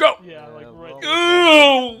 Go! Yeah, like right.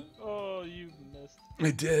 Ooh! Oh, you missed.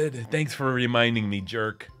 I did. Thanks for reminding me,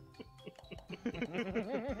 jerk.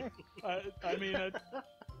 I mean, I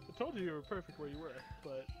told you were perfect where you were,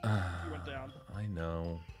 but you went down. I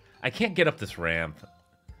know. I can't get up this ramp.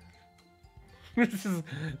 This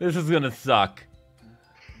is gonna suck.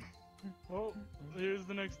 Well, here's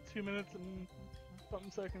the next 2 minutes and something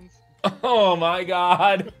seconds. Oh my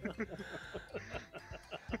God.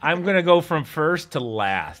 I'm gonna go from first to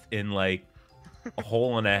last in like a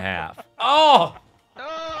hole and a half. Oh!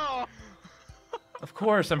 Oh! Of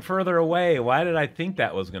course, I'm further away. Why did I think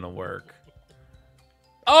that was gonna work?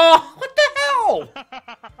 Oh! What the hell?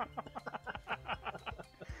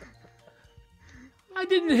 I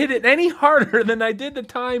didn't hit it any harder than I did the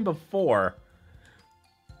time before.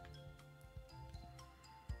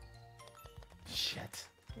 Shit.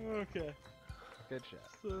 Okay. Good shot.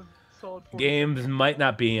 So, solid 4. Games might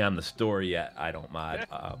not be on the store yet. I don't mod.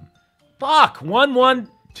 Fuck!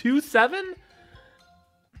 1127?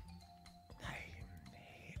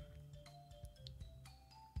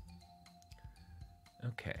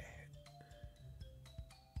 Okay.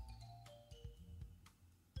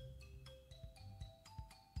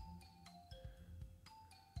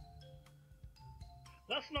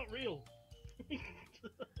 That's not real.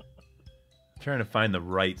 Trying to find the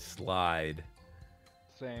right slide.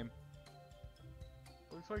 Same.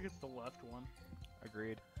 Looks like it's the left one.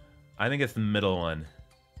 Agreed. I think it's the middle one.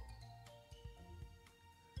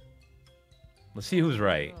 Let's see who's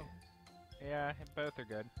right. Oh. Yeah, both are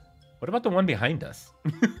good. What about the one behind us?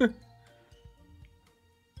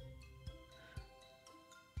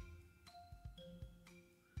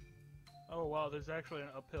 Oh wow, there's actually an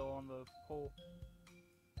uphill on the hole.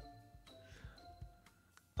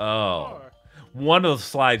 Oh. Far. One of the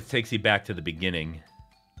slides takes you back to the beginning.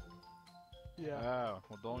 Yeah. Oh,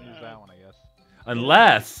 well, don't use that one, I guess.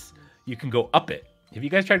 Unless you can go up it. Have you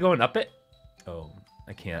guys tried going up it? Oh,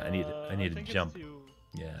 I can't. I need to think jump. It's too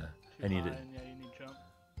Yeah. high, I need it. and yeah, you need jump.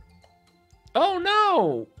 Oh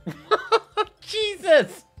no!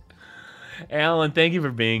 Jesus! Alan, thank you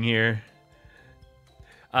for being here.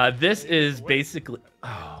 This is basically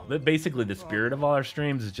the spirit of all our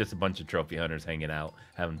streams is just a bunch of trophy hunters hanging out,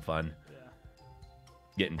 having fun, Yeah.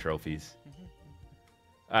 getting trophies.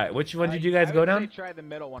 All right, which one did you guys I go would down? say try the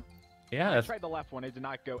middle one. Yeah, I that's, tried the left one. It did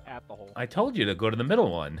not go at the hole. I told you to go to the middle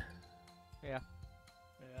one. Yeah.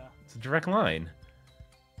 Yeah. It's a direct line.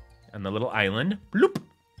 On the little island. Bloop.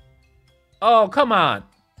 Oh, come on.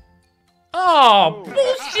 Oh,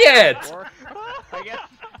 bullshit! Or,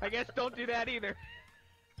 I guess don't do that either.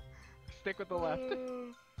 Stick with the left.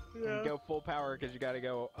 Yeah. And go full power because you got to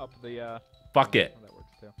go up the. Fuck it. Oh, that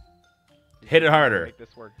works too. Hit it harder. Make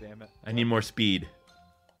this work, damn it. I need more speed.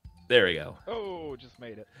 There we go. Oh, just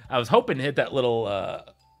made it. I was hoping to hit that little, I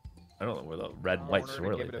don't know where the red and white Corner to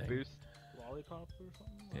swirly give it a thing. boost. Lollipop or something?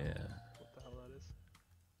 Yeah. What the hell that is?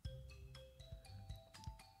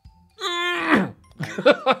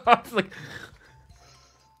 It's like,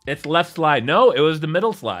 it's left slide. No, it was the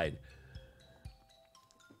middle slide.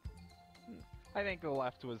 I think the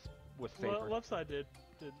left was safer. Left side did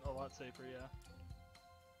a lot safer, yeah.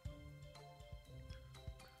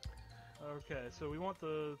 Okay, so we want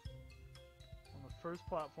on the first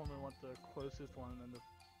platform we want the closest one, and then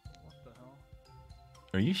what the hell?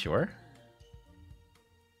 Are you sure?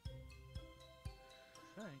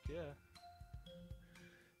 I think, yeah.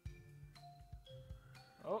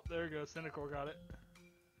 Oh, there you go. Cynical got it.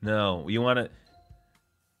 No, you want to.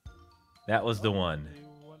 That was the one.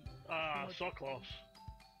 You want Ah, much- so close.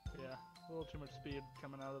 Yeah, a little too much speed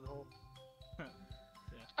coming out of the hole.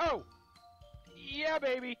 Oh! Yeah,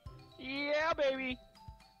 baby! Yeah, baby!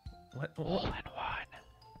 What? Hole in one.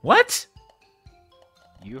 What?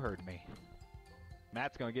 You heard me.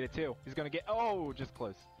 Matt's gonna get it too. He's gonna get. Oh, just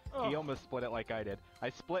close. He Oh. almost split it like I did. I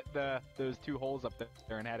split those two holes up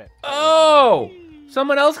there and had it. Oh!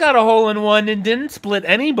 Someone else got a hole in one and didn't split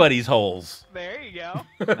anybody's holes. There you go.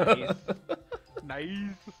 Nice. Nice.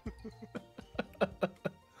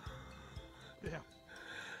 Yeah.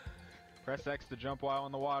 Press X to jump while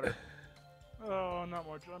in the water. Oh, not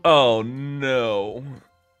more jump. Oh no.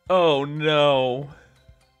 Oh no.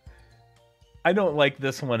 I don't like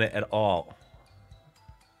this one at all.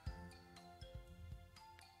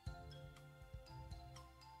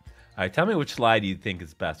 All right, tell me which slide you think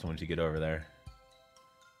is best once you get over there.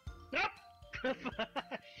 Nope.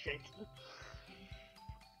 Shit.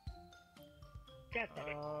 God damn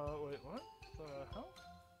it. Wait, what? The hell?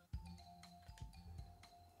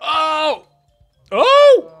 Oh!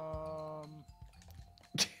 Oh!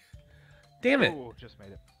 Damn it. Ooh, just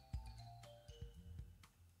made it.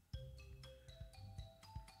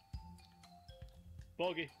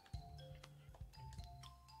 Bogey.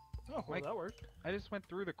 Oh, well, Mike. that worked. I just went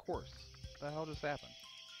through the course. What the hell just happened?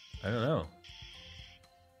 I don't know.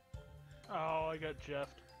 Oh, I got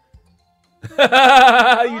Jeffed.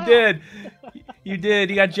 You did. You did.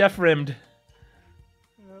 You got Jeff rimmed.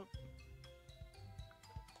 Yep.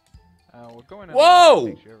 We're going. Whoa!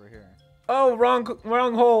 Takes you over here. Oh, wrong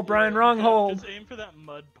hole, Brian. Wrong Jeff, hole. Just aim for that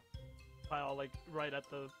mud pile, like right at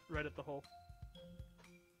the hole.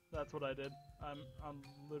 That's what I did. I'm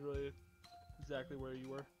literally exactly where you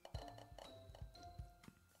were.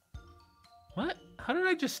 What? How did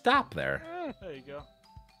I just stop there? There you go.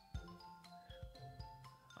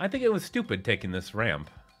 I think it was stupid taking this ramp.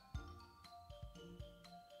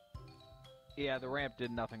 Yeah, the ramp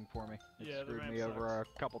did nothing for me. It Yeah, the screwed ramp me over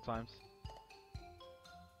a couple times.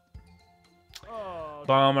 Oh.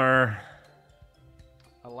 Bummer.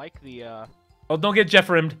 I like the. Oh, don't get Jeff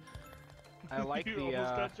rimmed. I like you the.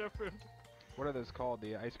 almost got Jeffed. What are those called?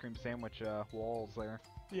 The ice cream sandwich walls there.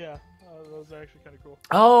 Yeah, those are actually kind of cool.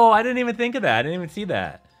 Oh, I didn't even think of that. I didn't even see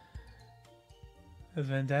that. That's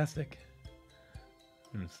fantastic.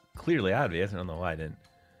 It's clearly obvious. I don't know why I didn't.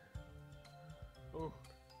 Oh.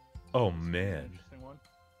 Oh, man. Interesting one.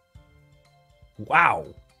 Wow.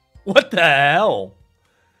 What the hell?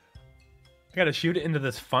 I gotta shoot it into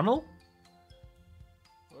this funnel?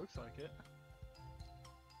 Looks like it.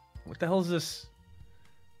 What the hell is this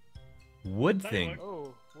wood thing?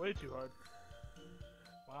 Oh, way too hard.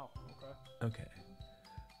 Wow. Okay. Okay.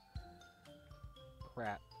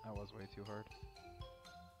 Crap, that was way too hard.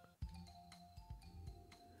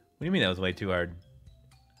 What do you mean that was way too hard?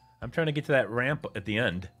 I'm trying to get to that ramp at the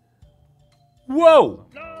end. Whoa!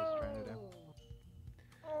 Something I was trying to do.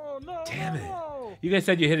 Oh no! Damn it. no! You guys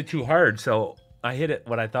said you hit it too hard, so I hit it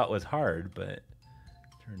what I thought was hard, but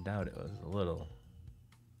turned out it was a little...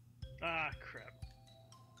 Ah, crap.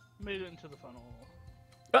 Made it into the funnel,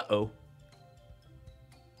 Uh-oh.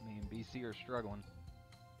 Me and BC are struggling.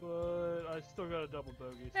 but I still got a double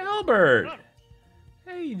bogey. So Albert! Oh,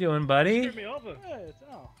 How you doing, buddy? screwed me over. Hey, it's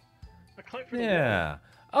Al. I clicked for the wall. Yeah.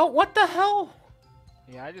 Oh, what the hell?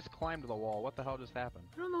 Yeah, I just climbed the wall. What the hell just happened?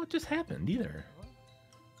 I don't know what just happened either.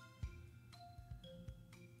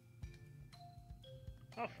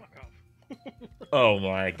 Oh, fuck off. Oh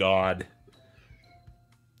my god.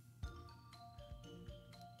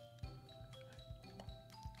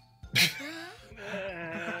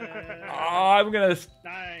 Oh, I'm gonna...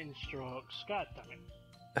 9 strokes. God damn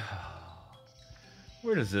it.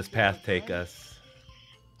 Where does this path take us?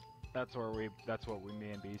 That's what me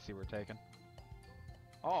and BC were taking.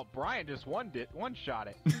 Oh, Brian just one shot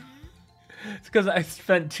it. It's because I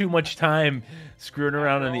spent too much time screwing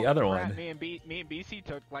around on the other Crap, one. Me and BC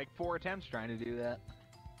took like 4 attempts trying to do that.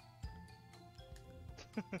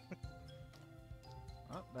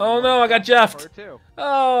 Oh no, I got Jeffed.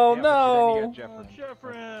 Oh Yeah, but no. then you got Jeff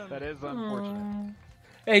Rim. Jeffrey. That is unfortunate.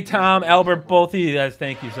 Hey Tom, Albert, both of you guys,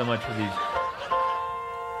 thank you so much for these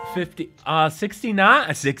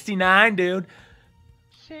 69, dude.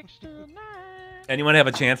 69. Anyone have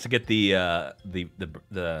a chance to get the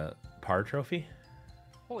par trophy?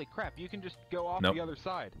 Holy crap! You can just go off Nope. the other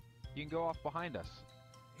side. You can go off behind us.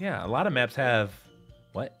 Yeah, a lot of maps have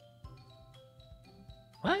what?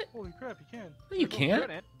 What? Holy crap, you can. No, you can't.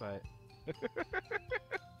 Shouldn't, but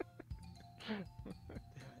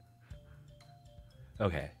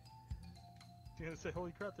Okay. You're gonna say,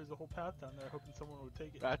 holy crap, there's a whole path down there, hoping someone would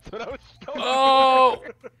take it. that's what I was going. Oh.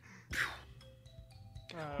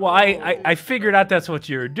 Well, I figured out that's what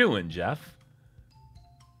you're doing, Jeff.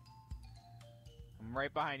 I'm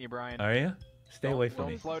right behind you, Brian. Are you? Stay away from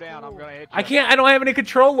Don't me. slow down. I'm gonna hit you. I can't. I don't have any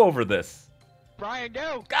control over this. Brian,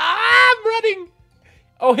 go! Ah, I'm running.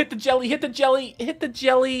 Oh, hit the jelly. Hit the jelly. Hit the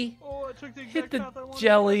jelly. Oh, I took the Hit exact the path I wanted.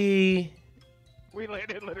 jelly. We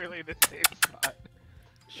landed literally in the same spot.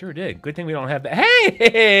 Sure did. Good thing we don't have that.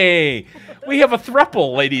 Hey, we have a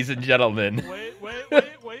thruple, ladies and gentlemen. Wait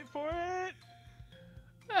for it.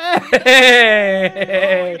 Oh,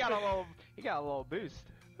 Hey! he got a little boost.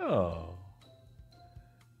 Oh.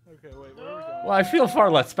 Okay, wait, where are we going? Well, I feel far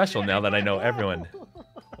less special now that I know everyone.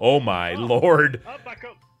 Oh my lord. Up, back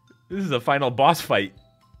up. This is a final boss fight.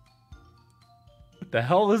 What the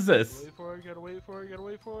hell is this? Wait for it, gotta wait for it, gotta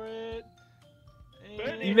wait for it.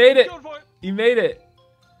 And You made it. going for it. You made it.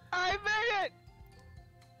 I made it!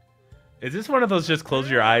 Is this one of those just close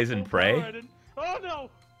your eyes and pray? Oh no!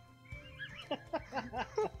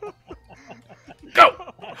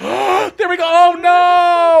 Go! There we go. Oh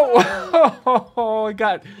no! Oh, I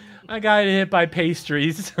got hit by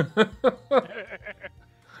pastries.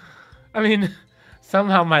 I mean,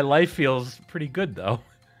 somehow my life feels pretty good though.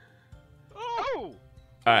 Oh!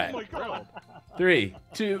 All right, Oh my god! 3,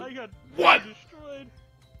 2, I got 1. destroyed.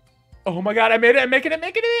 Oh my god, I made it. I'm making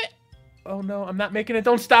it. Oh no, I'm not making it.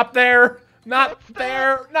 Don't stop there. Not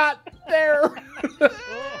there. Not there.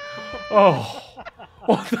 Oh.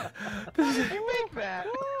 This is, You make that.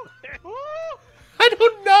 I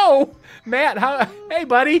don't know. Matt, hey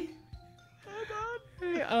buddy.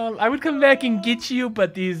 Hey, I would come back and get you,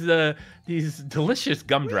 but these delicious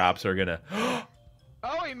gumdrops are gonna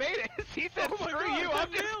Oh, he made it. He said, Oh my screw God, you, I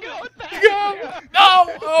I'm just nailed going it. back. go. No!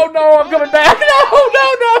 Oh no, I'm coming back. No!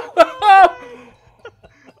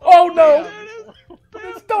 Oh no!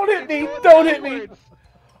 Don't hit me! Don't hit me!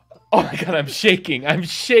 Oh my god, I'm shaking. I'm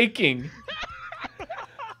shaking.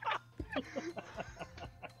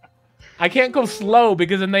 I can't go slow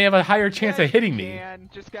because then they have a higher chance of hitting me. Man,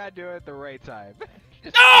 just gotta do it at the right time.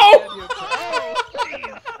 No! Oh,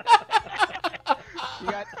 jeez.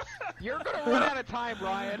 You're gonna run out of time,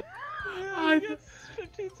 Ryan. I got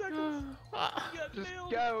 15 seconds. You got Just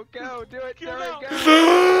nailed. go, do it. Go There now. we go.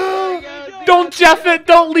 There we go. Don't Jeff it!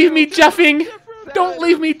 Don't leave me jeffing! Don't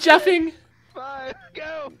leave me jeffing! 5,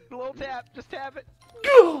 go. A little tap, just tap it.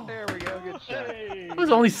 There we go, good shot. Hey. It was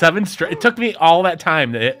only 7 strokes. It took me all that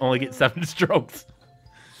time to only get 7 strokes.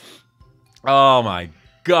 Oh my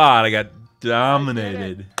god, I got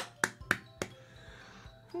dominated.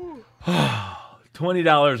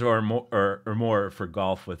 $20 or more for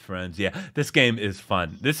golf with friends. Yeah, this game is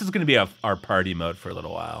fun. This is going to be our party mode for a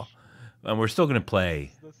little while, and we're still going to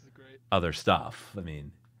play This is great. other stuff. I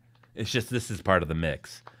mean, it's just this is part of the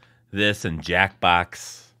mix. This and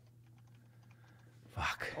Jackbox.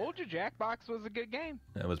 Fuck, Told you Jackbox was a good game.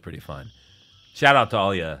 that was pretty fun. Shout out to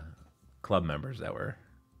all you club members that were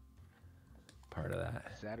part of that.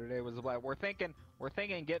 Saturday was a blast. We're thinking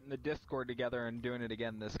getting the Discord together and doing it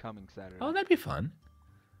again this coming Saturday. Oh, that'd be fun.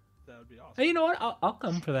 That would be awesome. Hey, you know what? I'll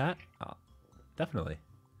come for that. Definitely.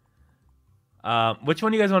 Which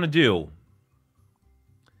one do you guys want to do?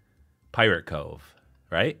 Pirate Cove,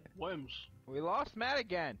 right? Worms. We lost Matt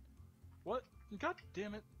again. What? God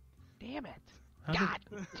damn it. Damn it. How God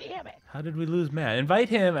damn it. How did we lose Matt? Invite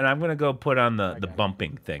him, and I'm gonna go put on the Okay.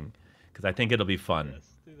 bumping thing because I think it'll be fun. Yes,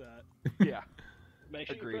 do that. Yeah. Make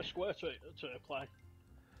sure Agreed. you press square to apply.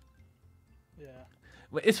 Yeah.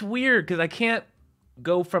 It's weird because I can't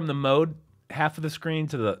go from the mode half of the screen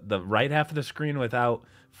to the right half of the screen without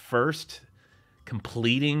first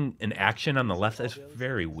completing an action on the left. It's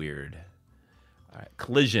very weird. All right,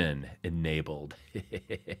 collision enabled.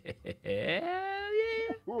 Yeah.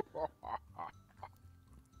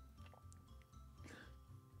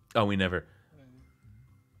 Oh, we never.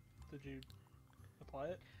 Did you apply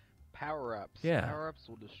it? Power-ups. Yeah. Power-ups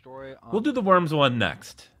will destroy... We'll do the worms one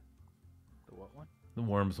next. The what one? The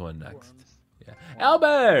worms one next. Worms. Yeah.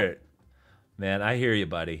 Albert! Man, I hear you,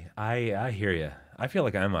 buddy. I hear you. I feel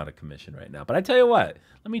like I'm out of commission right now. But I tell you what,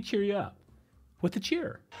 let me cheer you up with a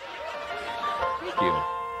cheer. Thank you.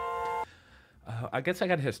 I guess I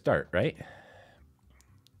got to hit start, right?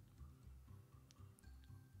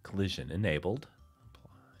 Collision enabled.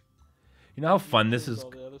 You know how fun this is? All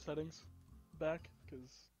the other settings back because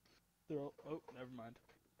they're all. Oh, never mind.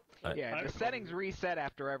 Yeah, the settings reset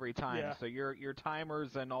after every time, Yeah. so your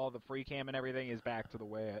timers and all the free cam and everything is back to the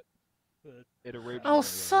way it originally Oh, was.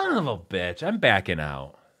 son of a bitch. I'm backing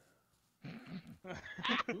out.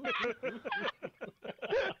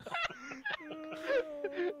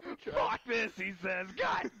 Fuck this, he says.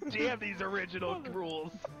 God damn these original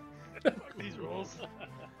rules. Fuck these rules.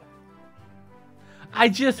 I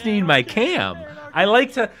just need my cam. I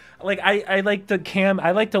like to I like the cam.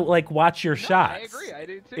 I like to watch your shots. I agree, I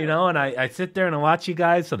do too. You know, and I sit there and I watch you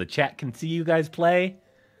guys so the chat can see you guys play.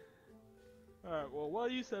 Alright, well, while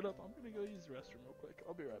you set up, I'm gonna go use the restroom real quick.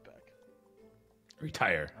 I'll be right back.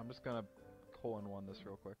 Retire. I'm just gonna hole-in-one this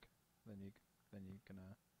real quick. Then you can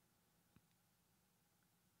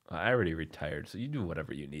I already retired, so you do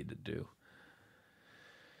whatever you need to do.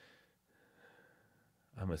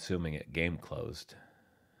 I'm assuming it game closed.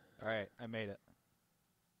 All right, I made it.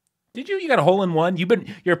 Did you? You got a hole in one?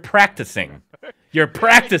 You're practicing. You're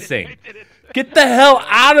practicing. Get the hell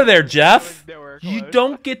out of there, Jeff. Nowhere You close.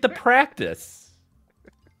 don't get to practice.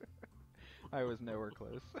 I was nowhere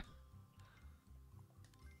close.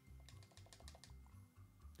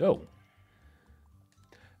 Oh.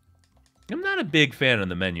 I'm not a big fan of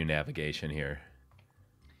the menu navigation here.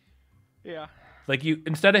 Yeah. Like you,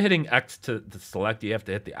 instead of hitting X to select, you have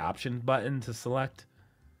to hit the option button to select.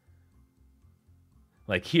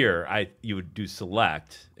 Like here, you would do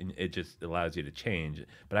select, and it just allows you to change.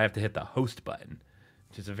 But I have to hit the host button,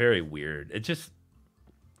 which is very weird. It just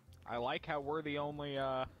I like how we're the only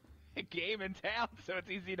game in town, so it's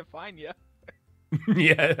easy to find you.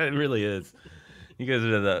 yeah, it really is. You guys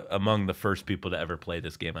are among the first people to ever play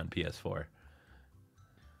this game on PS4.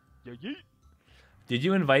 Yeah, yeet. Did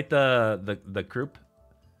you invite the group?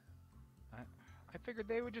 I figured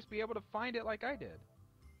they would just be able to find it like I did.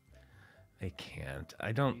 They can't.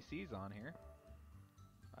 I don't. PC's on here.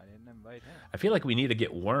 I didn't invite him. I feel like we need to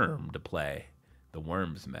get Worm to play the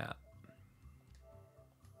Worms map.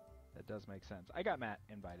 That does make sense. I got Matt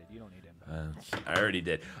invited. You don't need him. I already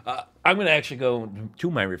did. I'm gonna actually go to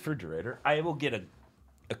my refrigerator. I will get I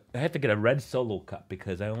have to get a red Solo cup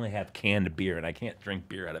because I only have canned beer and I can't drink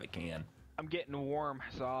beer out of a can. I'm getting warm,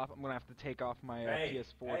 so I'm gonna have to take off my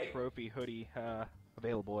PS4 trophy hoodie.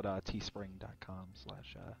 Available at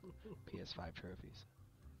teespring.com/PS5 trophies.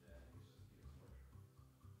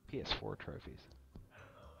 PS4 trophies.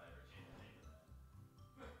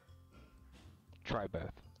 Try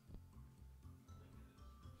both.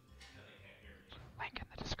 Link in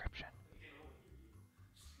the description.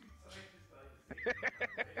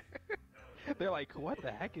 They're like, what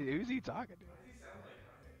the heck? Who's he talking to?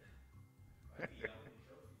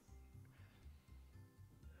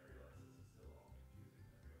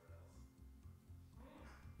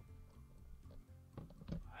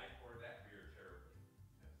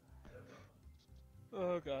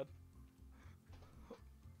 Oh god.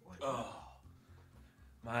 Oh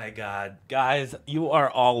my God, guys, you are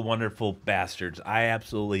all wonderful bastards. I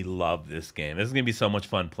absolutely love this game. This is gonna be so much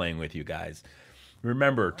fun playing with you guys.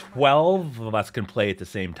 Remember, 12 of us can play at the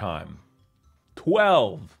same time.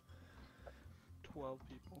 12. 12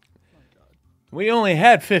 people. Oh god. We only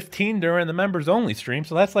had 15 during the members only stream,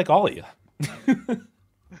 so that's like all of you.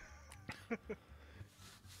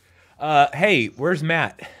 Hey, where's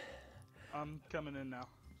Matt? I'm coming in now.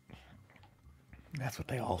 That's what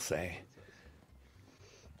they all say.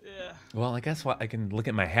 Yeah. Well, I guess I can look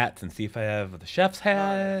at my hats and see if I have the chef's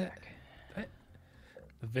hat,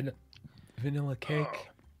 the vanilla cake.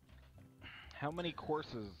 How many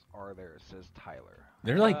courses are there? Says Tyler.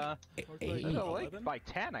 They're like looks like 8. about Like 11? by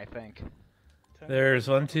 10, I think. 10? There's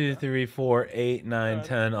 1, 2, 3, 4, 8, 9,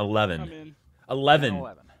 10, I'm 11. in. 11.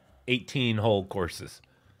 11. 18 whole courses.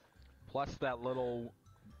 Plus that little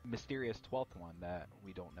mysterious 12th one that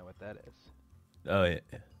we don't know what that is. Oh, yeah.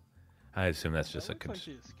 I assume that's just That a looks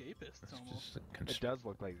like the escapists almost. It does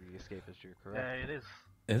look like the Escapist, you're correct. Yeah, it is.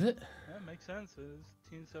 Is it? Yeah, makes sense. It's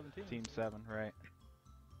Team 17. Team 7, right?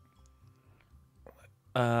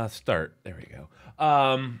 Start. There we go.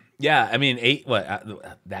 Yeah, I mean, 8,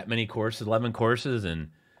 that many courses, 11 courses, and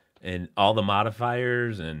all the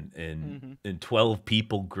modifiers, and 12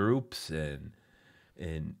 people groups, and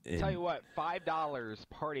Tell you what, $5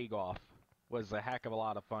 party golf was a heck of a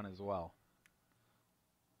lot of fun as well.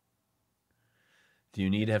 do you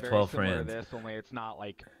need to have Very 12 similar to friends? this, only it's not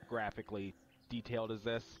like graphically detailed as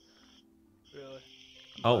this. Really?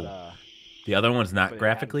 Oh, But, the other one's not but it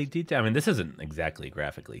graphically has- detailed. I mean, this isn't exactly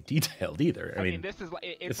graphically detailed either. I mean, this is like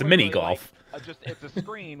it's a mini literally golf. Like it's a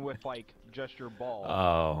screen with like just your ball,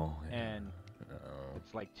 Oh, and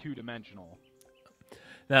it's like 2-dimensional.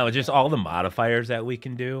 no, just all the modifiers that we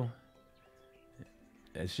can do.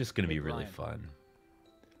 It's just gonna be Hey, really Brian. fun.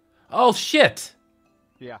 Oh shit!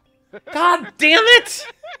 Yeah. God damn it!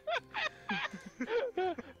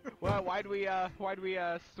 Well, why'd we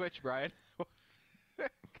switch, Brian?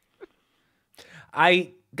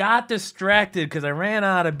 I got distracted because I ran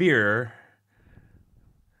out of beer.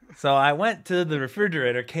 So I went to the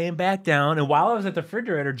refrigerator, came back down, and while I was at the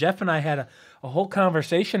refrigerator, Jeff and I had a whole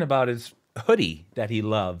conversation about his hoodie that he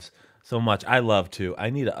loves so much. I love too. I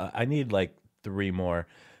need like 3 more,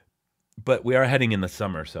 but we are heading in the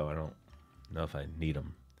summer, so I don't know if I need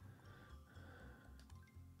them.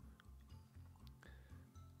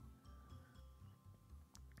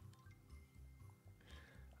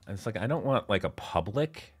 It's like I don't want like a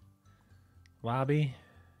public lobby.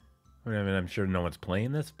 I mean, I'm sure no one's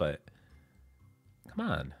playing this, but come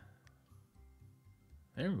on.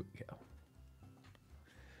 There we go.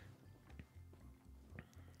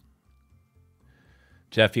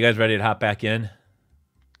 Jeff, you guys ready to hop back in?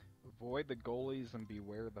 Avoid the goalies and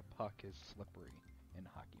beware the puck is slippery in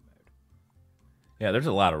hockey mode. Yeah, there's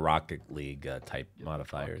a lot of Rocket League type Get the puck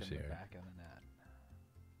modifiers in the here. back of the net.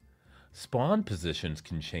 Spawn positions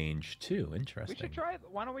can change too. Interesting. We should try.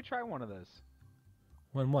 Why don't we try one of those?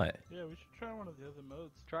 When what? Yeah, we should try one of the other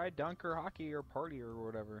modes. Try dunk or hockey or party or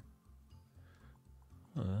whatever.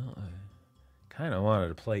 Well, I kind of wanted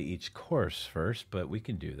to play each course first, but we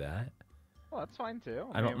can do that. Well, that's fine too.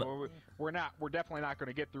 I don't know. We're definitely not going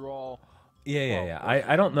to get through all. Yeah. Well,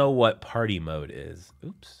 I don't know what party mode is.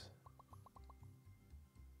 Oops.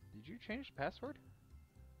 Did you change the password?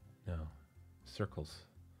 No. Circles.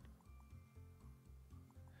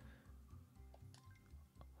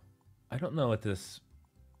 I don't know what this...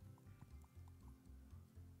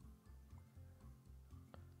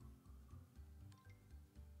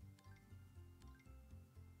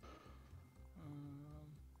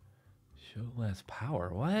 Show less power.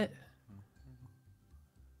 What?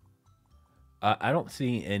 I don't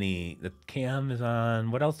see any... The cam is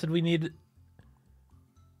on. What else did we need?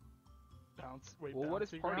 Bounce. Wait, Well, what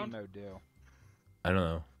does bouncing party ground? mode do? I don't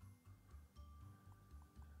know.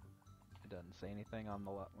 It doesn't say anything on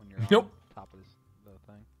the when you're Nope. on top of the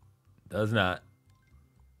thing. Does not.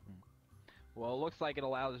 Well, it looks like it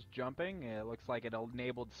allows jumping. It looks like it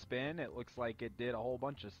enabled spin. It looks like it did a whole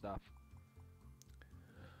bunch of stuff.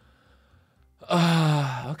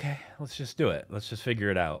 Okay. Let's just do it. Let's just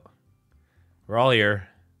figure it out. We're all here.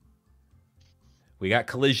 We got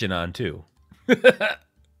collision on too. Let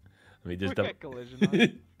me just We got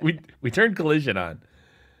collision on. we turned collision on.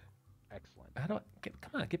 Excellent. How do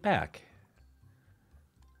come on, get back.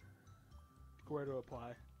 Where to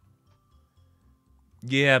apply?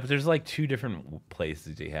 Yeah, but there's like 2 different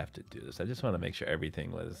places you have to do this. I just want to make sure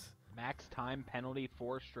everything was... Max time penalty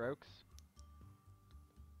 4 strokes.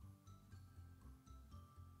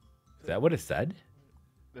 Is that what it said?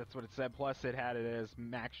 That's what it said. Plus, it had it as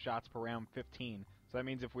max shots per round 15. So that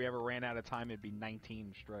means if we ever ran out of time, it'd be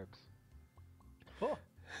 19 strokes. Oh.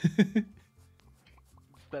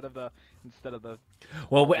 Instead of the.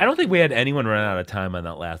 Well, I don't think we had anyone run out of time on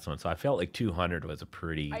that last one, so I felt like 200 was a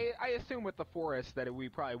pretty... I assume with the forest that we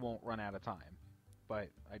probably won't run out of time, but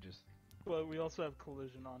I just. Well, we also have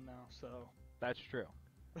collision on now, so. That's true.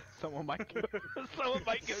 Someone might go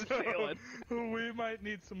sailing. We might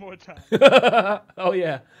need some more time. Oh,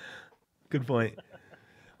 yeah. Good point.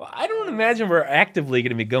 Well, I don't imagine we're actively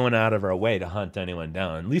going to be going out of our way to hunt anyone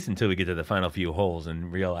down, at least until we get to the final few holes and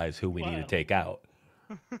realize who we need to take out.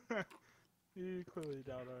 You clearly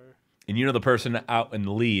doubt our... And you know the person out in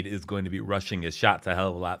the lead is going to be rushing his shots a hell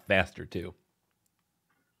of a lot faster, too.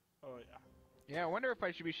 Oh, yeah. Yeah, I wonder if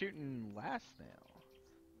I should be shooting last now.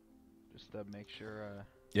 Just to make sure.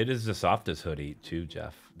 It is the softest hoodie, too,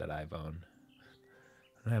 Jeff, that I've owned.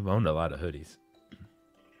 I've owned a lot of hoodies. I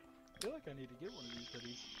feel like I need to get one of these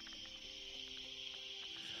hoodies.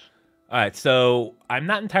 All right, so I'm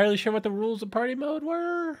not entirely sure what the rules of party mode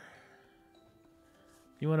were.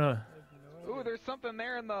 You want to... Ooh, there's something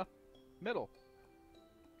there in the middle.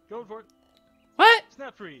 Go for it. What?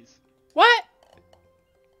 Snap freeze. What?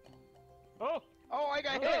 Oh! Oh, I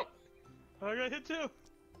got hit. I got hit too.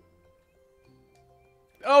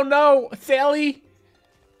 Oh, no. Sally?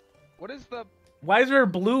 What is the? Why is there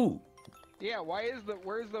blue? Yeah, why is the?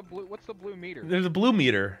 Where's the blue? What's the blue meter? There's a blue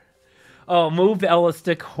meter. Oh, move the L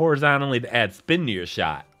stick horizontally to add spin to your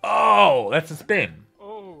shot. Oh, that's a spin.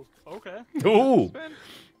 Oh, okay. Ooh. Spin?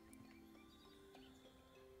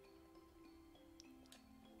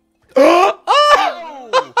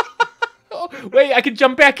 Oh! Oh! Wait, I can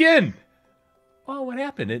jump back in. Oh, what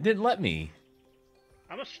happened? It didn't let me.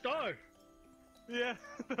 I'm a star. Yeah,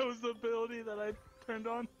 that was the ability that I turned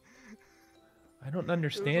on. I don't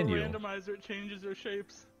understand it you. was a randomizer. It changes their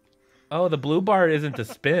shapes. Oh, the blue bar isn't the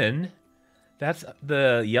spin. That's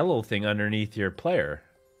the yellow thing underneath your player.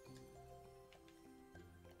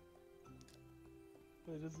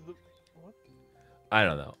 Wait, is the... What? I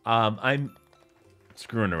don't know. I'm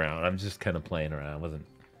screwing around. I'm just kind of playing around. I wasn't...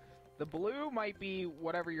 The blue might be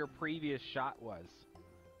whatever your previous shot was.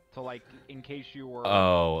 To like, in case you were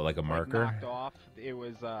Oh, like a like, marker? knocked off. It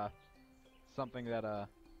was something that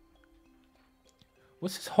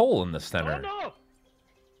What's this hole in the center? Oh no!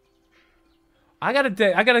 I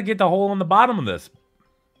gotta get the hole in the bottom of this.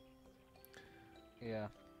 yeah.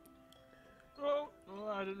 Oh,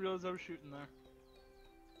 I didn't realize I was shooting there.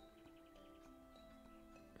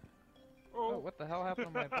 Oh, Oh, what the hell happened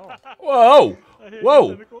to my ball? Whoa! I hit Whoa!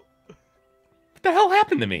 your tentacle. What the hell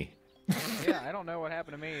happened to me? Yeah, I don't know what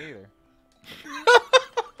happened to me either.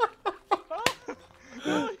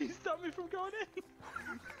 Oh, he stopped me from going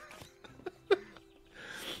in.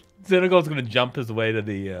 Cynical's gonna jump his way to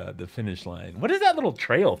the finish line. What is that little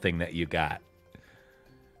trail thing that you got?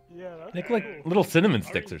 Yeah, that's Like cool. little cinnamon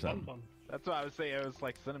sticks or Orange something. bun. That's what I was saying. It was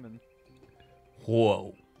like cinnamon.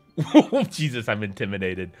 Whoa. Jesus, I'm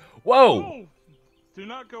intimidated. Whoa. Oh! Do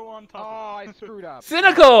not go on top. Oh, of I screwed up.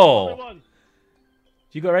 Cynical. Everyone.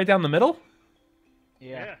 Did you go right down the middle?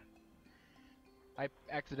 Yeah. I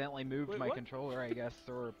accidentally moved Wait, my what? controller, I guess,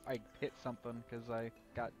 or I hit something because I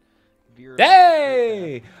got veered.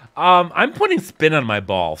 Hey! I'm putting spin on my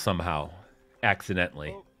ball somehow.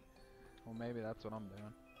 Accidentally. Oh. Well, maybe that's what I'm doing.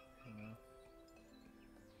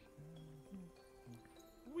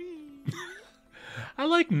 Whee! I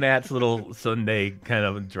like Matt's little Sunday kind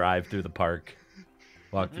of drive through the park.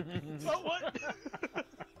 Walk through. Oh, what?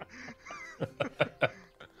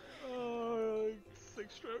 Oh,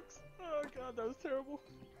 6 strokes. Oh god, that was terrible.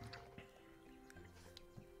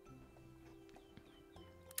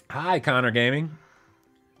 Hi, Connor Gaming.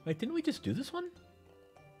 Wait, didn't we just do this one?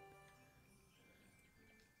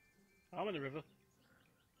 I'm in the river.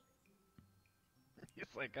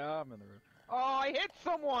 It's like, oh, I'm in the room. Oh, I hit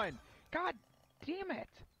someone! God damn it!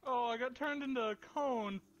 Oh, I got turned into a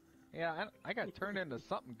cone. Yeah, I got turned into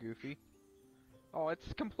something goofy. Oh,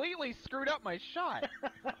 it's completely screwed up my shot.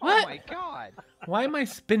 Oh What? my god! Why am I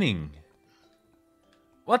spinning?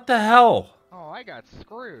 What the hell? Oh, I got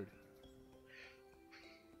screwed.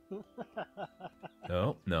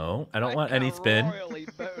 No, no, I don't want got any spin. Royally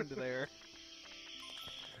boned there.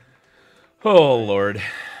 Oh, Lord.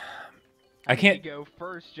 I need can't. to go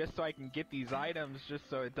first just so I can get these items, just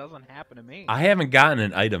so it doesn't happen to me. I haven't gotten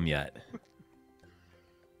an item yet.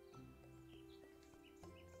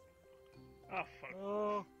 Oh, fuck.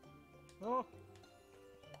 Oh. Oh.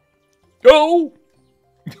 Go!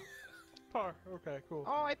 Par. Okay, cool.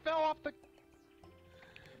 Oh, I fell off the.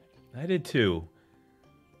 I did too.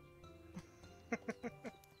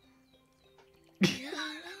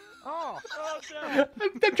 Oh, Oh, damn.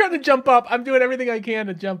 I'm trying to jump up. I'm doing everything I can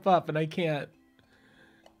to jump up, and I can't.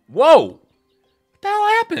 Whoa! What the hell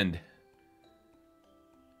happened?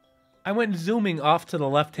 I went zooming off to the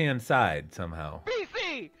left-hand side somehow.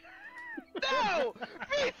 BC! No!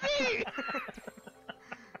 BC!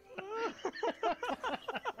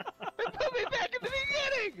 It put me back in the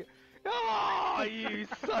beginning! Oh, you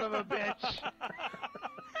son of a bitch!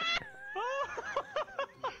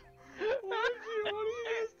 What are you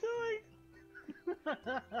guys doing?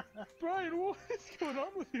 Brian, what is going on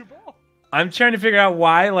with your ball? I'm trying to figure out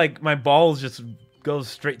why, like, my ball just goes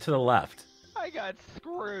straight to the left. I got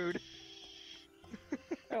screwed.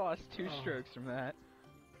 I lost 2 strokes from that.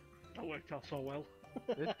 That worked out so well.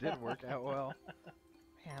 It did work out well.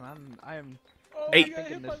 Man, I'm Oh, Hey. I got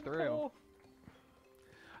Thinking hit this by the through. pole.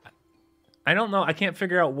 I don't know. I can't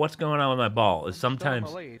figure out what's going on with my ball. It still in the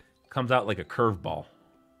sometimes lead. comes out like a curveball.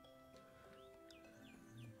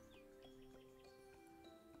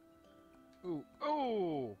 Ooh,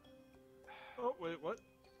 ooh! Oh, wait, what?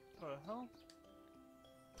 The hell?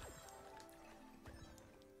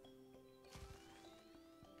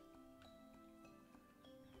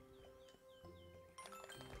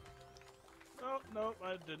 Oh, no,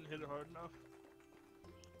 I didn't hit it hard enough.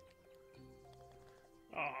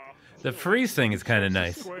 Aw. The freeze thing is kind of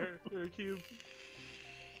nice. Square, or a cube.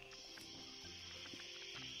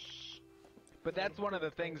 But that's one of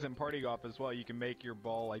the things in party golf as well. You can make your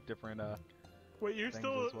ball like different. Wait, you're Things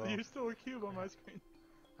still as well. you're still a cube on my screen.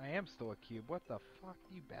 I am still a cube. What the fuck,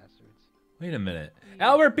 you bastards! Wait a minute.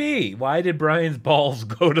 Albert B, why did Brian's balls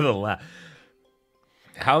go to the left?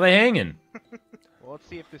 How they hanging? Well, let's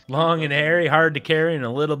see if this. Long cube and doesn't- hairy, hard to carry, and a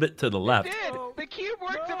little bit to the It left. did. Oh. The cube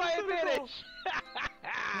worked to No, my Cynical. advantage.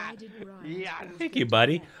 Why did Brian? Yes. Thank you,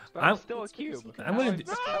 buddy. But I'm- I'm still a It's because cube. he I'm gonna couldn't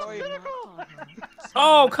do- stay No, with Cynical! my partner.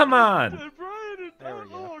 Oh, come on. Brian, There we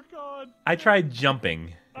go. oh god. I tried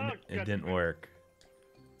jumping, and Oh, it God. didn't work.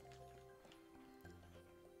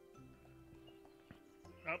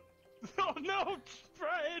 Oh no,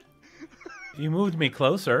 Brian! You moved me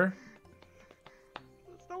closer.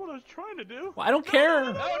 That's not what I was trying to do. Well, I don't care.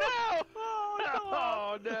 Oh no! Oh no!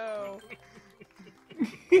 Oh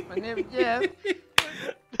no! My name's Jeff.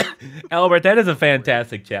 Albert, that is a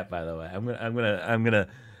fantastic chat, by the way. I'm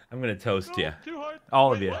gonna toast No, you. too hard.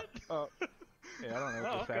 All of Wait, you. What? Oh. Yeah, I don't know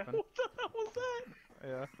what Oh, just okay. happened. What the hell was that?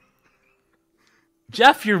 Yeah.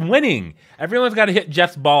 Jeff, you're winning. Everyone's got to hit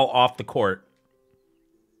Jeff's ball off the court.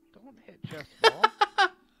 Don't hit Jeff's ball.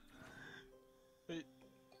 Wait,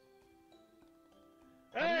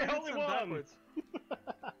 Hey, how do you only hit them one! backwards?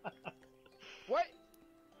 What?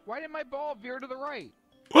 Why did my ball veer to the right?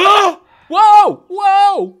 Whoa! Whoa!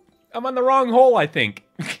 Whoa! I'm on the wrong hole, I think.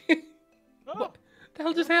 Oh, What the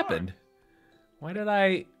hell just happened? Why did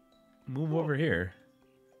I... move over here.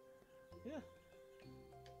 Yeah.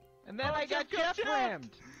 And then I got Jeff rammed.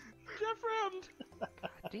 Jeff rammed. God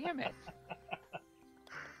damn it.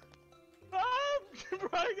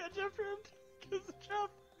 Brian got Jeff rammed because of Jeff.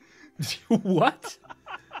 What?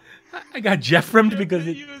 I got Jeff rimmed because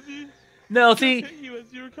hit it. you as you, No, see. hit you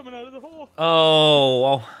as you were coming out of the hole. Oh,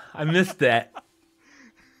 well, I missed that.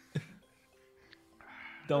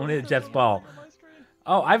 Don't hit Jeff's ball.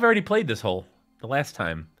 Oh, I've already played this hole the last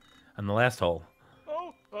time. On the last hole.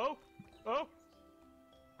 Oh, oh, oh.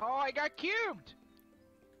 Oh, I got cubed.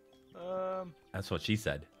 That's what she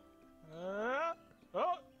said. Oh,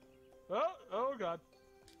 God.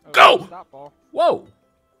 Oh, Go! Stop ball. Whoa!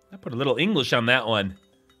 I put a little English on that one.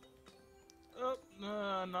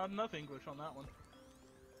 Not enough English on that one.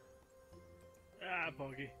 Ah,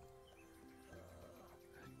 bogey.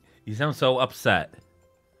 You sound so upset.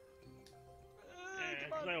 Yeah,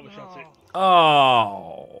 'cause I overshot it.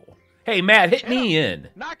 Oh. Hey, Matt, hit me in.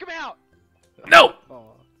 Knock him out. No!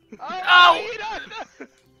 Oh, Oh! he does.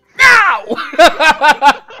 No!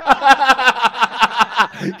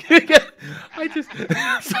 I just...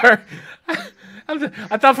 Sorry.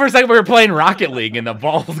 I thought for a second we were playing Rocket League and the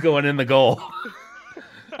ball's going in the goal.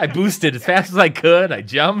 I boosted as fast as I could. I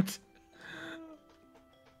jumped.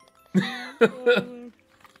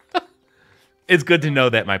 It's good to know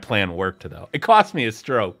that my plan worked, though. It cost me a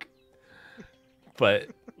stroke. But...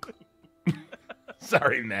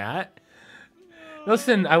 Sorry, Matt.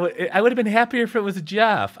 Listen, I would have been happier if it was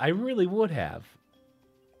Jeff. I really would have.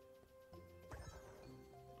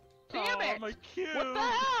 Damn it! My cube. What the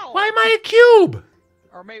hell? Why am I a cube?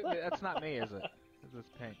 Or maybe that's not me, is it? Is this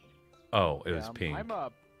pink? Oh, it was pink.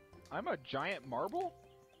 I'm a giant marble.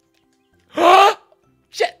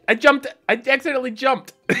 Shit! I jumped. I accidentally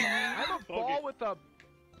jumped. I'm a ball with a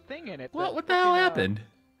thing in it. What the hell happened?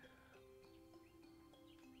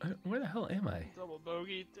 Where the hell am I? Double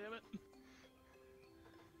bogey, damn it.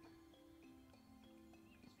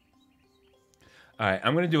 All right,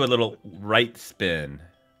 I'm gonna do a little right spin.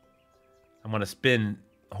 I'm gonna spin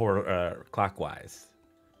clockwise.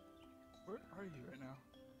 Where are you right now?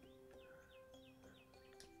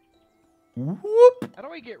 Whoop! How do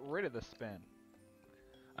I get rid of the spin?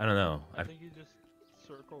 I don't know. I think you just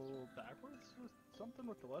circle backwards with something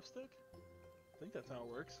with the left stick. I think that's how it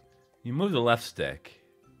works. You move the left stick.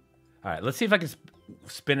 All right, let's see if I can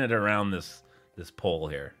spin it around this pole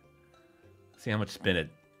here. See how much spin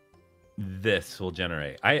this will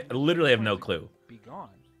generate. I literally have no clue. Be gone.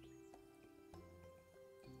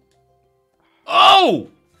 Oh!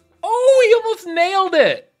 Oh, he almost nailed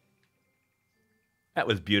it. That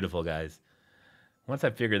was beautiful, guys. Once I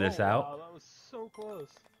figure this out. Wow, that was so close.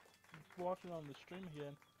 Watching on the stream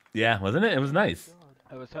again. Yeah, wasn't it? It was nice. God,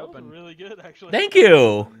 I was that hoping. was really good, actually. Thank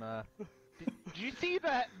you. Did you see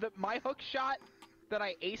my hook shot that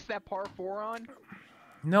I aced that par 4 on?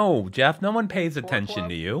 No, Jeff, no one pays Four attention club?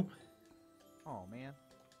 to you. Oh man.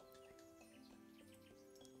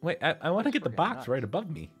 Wait, I want to get the Friggin' box nuts. right above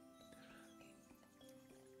me.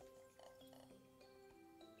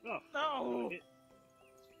 Oh, No!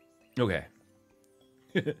 Okay.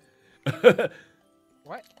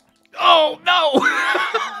 What? Oh, no! What's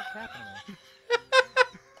happening?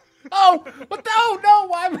 Oh, what the? Oh, no!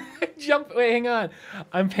 Why am I jump? Wait, hang on.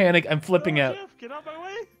 I'm panic. I'm flipping No, out. Jeff, get out my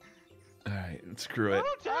way! All right, screw it. No,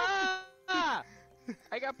 Jeff! Ah!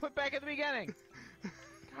 I got put back at the beginning.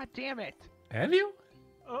 God damn it. Have you?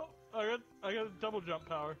 Oh, I got a double jump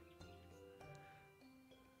power.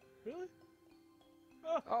 Really?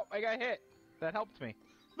 Oh, I got hit. That helped me.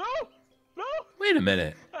 No! No! Wait a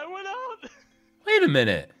minute. I went out! Wait a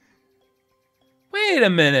minute. Wait a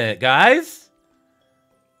minute, guys.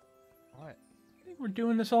 What? I think we're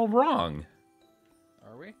doing this all wrong.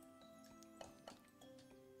 Are we?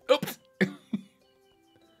 Oops.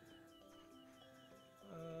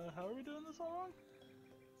 How are we doing this all wrong?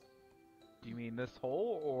 Do you mean this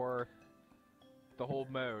hole or the whole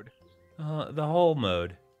mode? The whole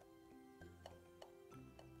mode.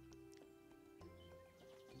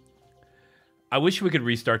 I wish we could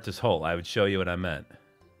restart this hole. I would show you what I meant.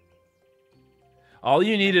 All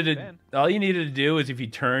you needed to do is if you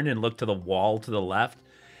turned and looked to the wall to the left,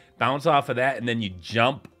 bounce off of that, and then you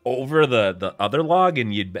jump over the other log,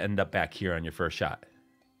 and you'd end up back here on your first shot.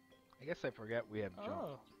 I guess I forget we have jump.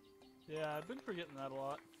 Oh. Yeah, I've been forgetting that a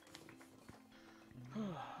lot.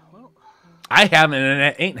 Well, I haven't, and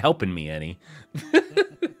it ain't helping me any.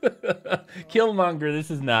 Killmonger, this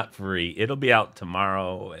is not free. It'll be out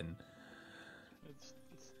tomorrow, and it's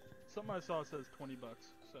something I saw says $20,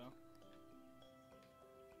 so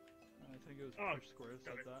I think it was Push Square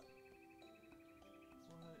said that.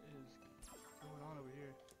 What is going on over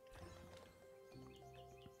here?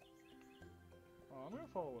 I'm gonna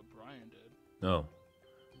follow what Brian did. No.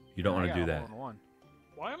 You don't want to do that. One.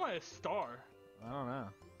 Why am I a star? I don't know.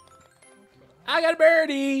 I got a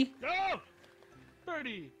birdie! No!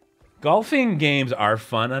 30! Golfing games are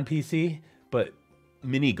fun on PC, but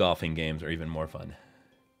mini golfing games are even more fun.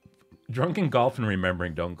 Drunken golf and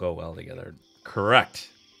remembering don't go well together. Correct.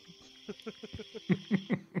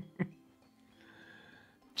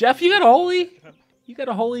 Jeff, you got a holy? You got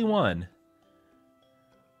a holy one.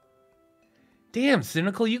 Damn,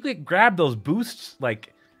 Cynical, you could grab those boosts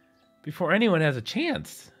like before anyone has a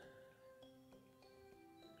chance.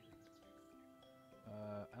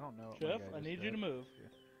 I don't know. What Jeff, my guy I just need did. you to move.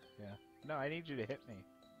 Yeah. No, I need you to hit me.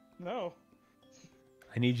 No.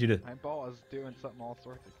 I need you to... My ball is doing something all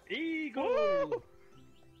sorts of. Eagle!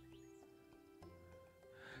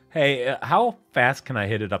 Hey, how fast can I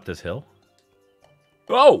hit it up this hill?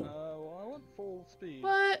 Oh! Well, I want full speed.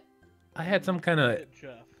 What? I had some kind of Hit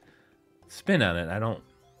Jeff. spin on it. I don't...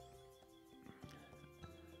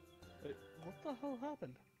 Wait, what the hell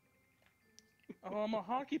happened? Oh, I'm a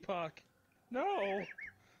hockey puck. No!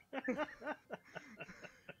 Damn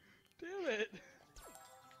it!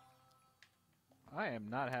 I am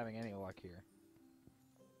not having any luck here.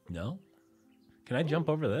 No? Can I jump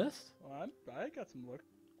over this? Well, I got some luck.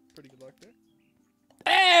 Pretty good luck there.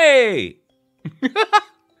 Hey!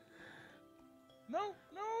 No!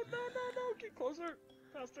 Get closer!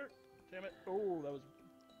 Faster! Damn it. Oh, that was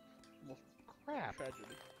almost Crap.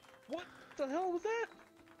 tragedy. What the hell was that?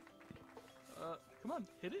 Come on.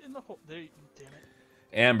 Hit it in the hole. There you... Damn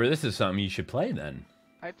it. Amber, this is something you should play then.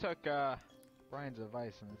 I took Brian's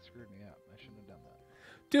advice and it screwed me up. I shouldn't have done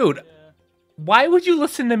that. Dude, Yeah. why would you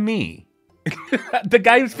listen to me? The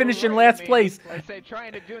guy who's finishing last place. I say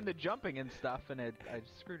trying to doing the jumping and stuff, and I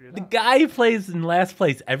screwed it The up. guy who plays in last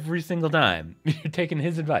place every single time. You're taking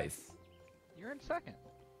his advice. You're in second.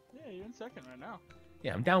 Yeah, you're in second right now.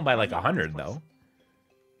 Yeah, I'm down by like I'm not 100 last though.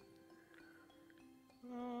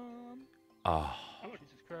 Oh,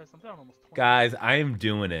 Jesus Christ, I'm down almost 20. guys, I am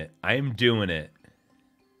doing it. I am doing it.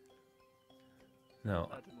 No,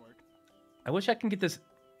 That didn't work. I wish I can get this.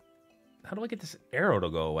 How do I get this arrow to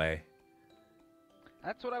go away?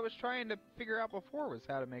 That's what I was trying to figure out before, was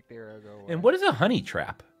how to make the arrow go away. And what is a honey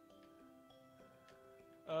trap?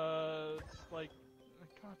 It's like,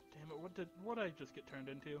 God damn it, what did I just get turned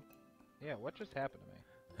into? Yeah, what just happened to me?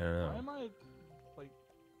 I don't Why know. am I, like,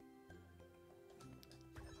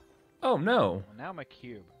 Oh no. Well, now I'm a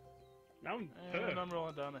cube. Now I'm and I'm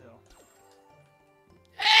rolling down the hill.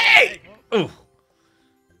 Hey! Ooh. Well,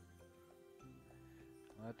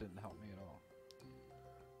 that didn't help me at all.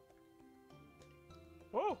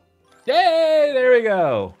 Whoa! Yay! There we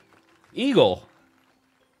go. Eagle.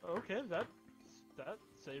 Okay, that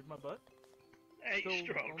saved my butt. 8 Still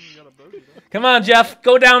strokes. only got a bogey though. Come on, Jeff.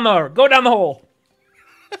 Go down the hole.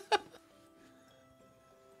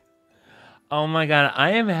 Oh my god,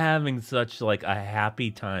 I am having such like a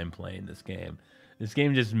happy time playing this game. This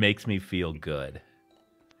game just makes me feel good.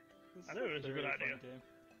 This I knew it was a very good fun idea.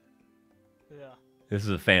 game. Yeah, This is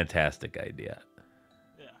a fantastic idea.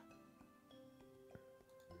 yeah.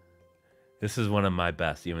 This is one of my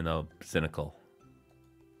best, even though Cynical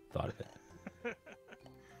thought of it.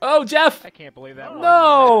 Oh, Jeff! I can't believe that. No!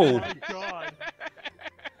 Oh my god.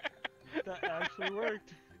 That actually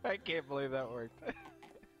worked. I can't believe that worked.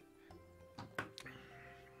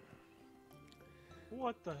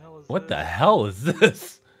 What the hell is What this? the hell is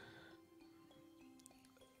this?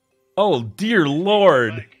 Oh, dear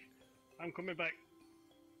Lord. Back. I'm coming back.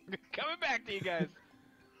 Coming back to you guys.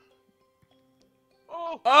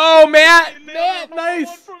 Oh! Oh, Matt! He nailed Matt, the hole in one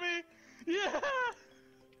nice! for me. Yeah!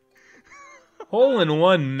 Hole in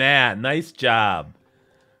one, Matt. Nice job.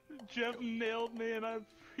 Jeff nailed me and I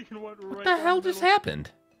freaking went right What the down hell the just middle.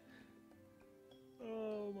 happened?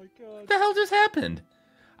 Oh my god. What the hell just happened?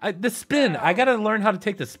 The spin. I gotta learn how to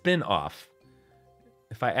take the spin off.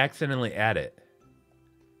 If I accidentally add it.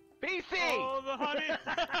 BC! Oh, the honey!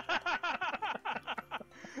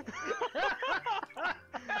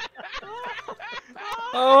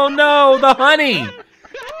 Oh no, the honey!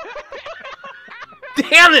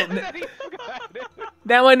 Damn it!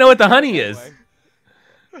 Now I know what the honey is.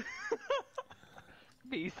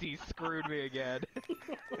 BC screwed me again.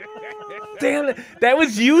 Damn it! That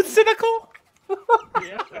was you, Cynical?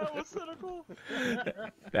 Yeah, that was cynical.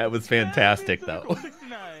 That was fantastic, Yeah, though. cynical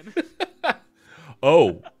 69.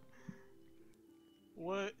 Oh.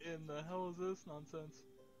 What in the hell is this nonsense?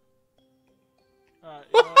 Alright,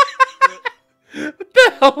 you know what? What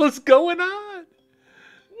the hell is going on?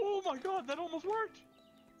 Oh my god, that almost worked!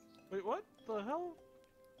 Wait, what the hell?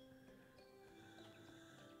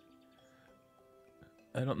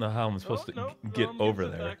 I don't know how I'm supposed to no, get I'm over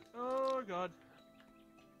getting there. back. Oh god.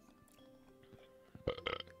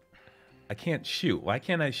 I can't shoot. Why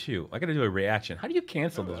can't I shoot? I gotta do a reaction. How do you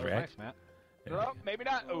cancel Oh, this that was reaction? nice, Matt. Oh, maybe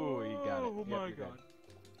not. Oh, you got it. Oh Yep, my you're good. god.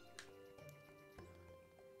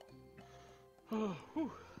 Oh,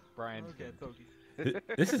 whew. Brian's Okay, good. bogey.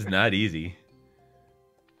 This is not easy.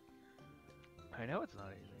 I know it's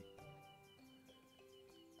not easy.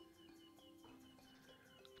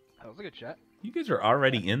 That was a good shot. You guys are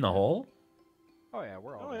already in the hole? Oh yeah,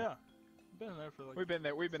 we're all. Oh there. yeah. Been there for like. We've been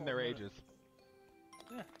there. We've been there 12 minutes.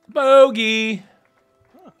 ages. Bogey!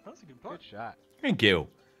 Huh, that's a good Good putt. shot. Thank you.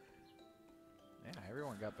 Yeah,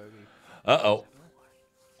 everyone got bogey. Uh-oh.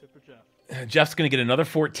 Except for Jeff. Jeff's gonna get another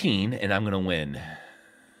 14, and I'm gonna win.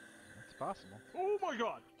 That's possible. Oh my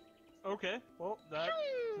god. Okay. Well, that.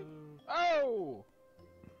 Oh!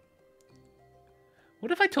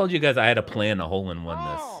 What if I told you guys I had a plan a hole-in-one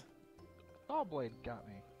this? Oh! Ball blade got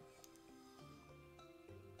me.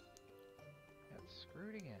 Got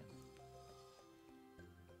screwed again.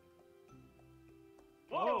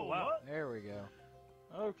 Oh, wow. what? There we go.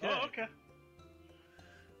 Okay. Oh, okay.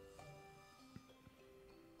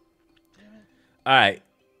 All right.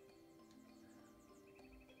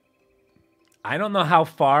 I don't know how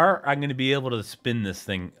far I'm going to be able to spin this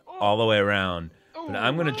thing all the way around, but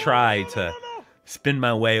I'm going to try to No. spin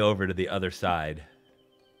my way over to the other side.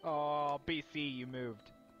 Oh, BC, you moved.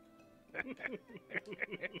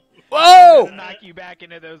 Whoa! Knock you back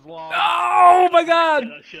into those logs. Oh my God!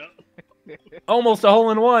 Yeah, shut. Almost a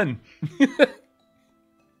hole-in-one.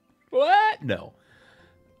 What? No.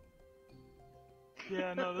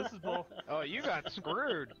 Yeah, no, this is bull. Oh, you got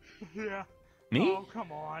screwed. Yeah. Me? Oh,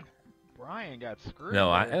 come on. Brian got screwed. No,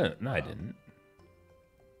 I there. no, I didn't.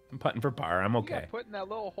 I'm putting for par. I'm You okay. got put in that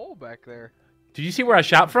little hole back there. Did you see where I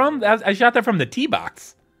shot from? I shot that from the tee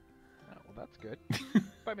box. Oh, well, that's good.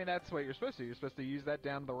 I mean, that's what you're supposed to do. You're supposed to use that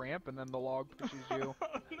down the ramp, and then the log pushes you.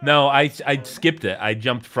 No, I skipped it. I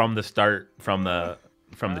jumped from the start from the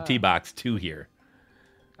tee box to here.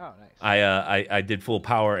 Oh, nice. I did full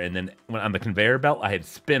power, and then when on the conveyor belt, I had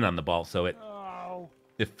spin on the ball, so it Oh,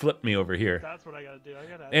 flipped me over here. that's what I gotta do. I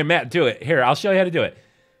gotta. Hey Matt, do it. Here, I'll show you how to do it.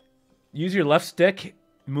 Use your left stick,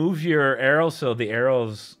 move your arrow so the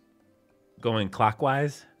arrow's going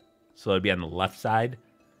clockwise, so it'd be on the left side.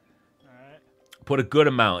 Alright. Put a good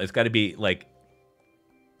amount. It's got to be like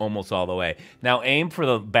almost all the way. Now aim for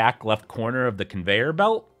the back left corner of the conveyor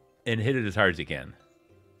belt and hit it as hard as you can.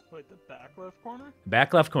 Wait, the back left corner?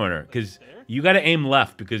 Back left corner, because There? you got to aim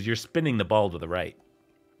left because you're spinning the ball to the right.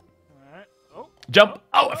 Alright. Oh. Jump!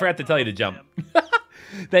 Oh, I forgot to tell you to jump.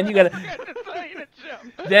 Then you got to.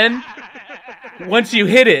 Jump. Then once you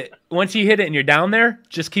hit it and you're down there,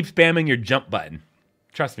 just keep spamming your jump button.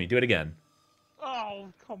 Trust me, do it again. Oh,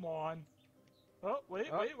 come on. Oh, wait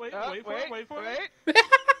for it, wait for it. wait.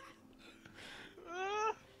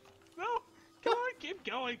 No, come on, keep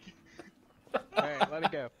going. All right, let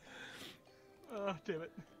it go. Oh, damn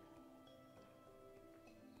it.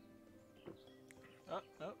 Oh,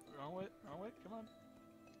 no, wrong way, come on.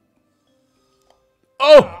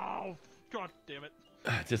 Oh! Oh, god damn it.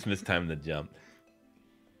 Just missed time to jump.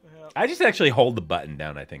 Yeah. I just actually hold the button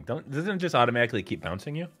down, I think. Doesn't it just automatically keep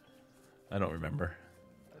bouncing you? I don't remember.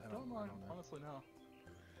 I don't know, honestly, no.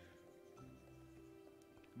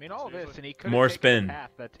 I mean, all this, and he could More have spin. a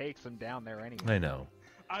path that takes him down there anyway. I know.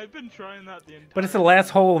 I've been trying that the entire But it's the last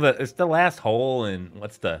hole it's the last hole, and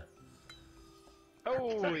what's the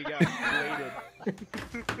Oh, he got bladed.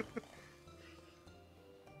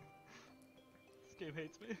 This game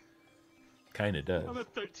hates me. kinda does. I'm at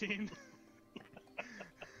 13.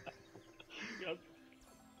 Yep.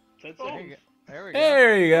 That's Oh. it. There we go.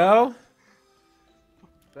 There you go.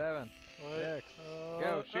 7, Wait. 6.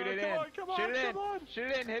 Go, shoot it in. Come on, Shoot it in. come on. Shoot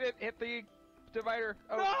it in. Hit the divider.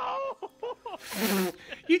 Oh. No!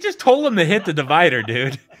 You just told him to hit the divider,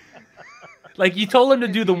 dude. Like you told him to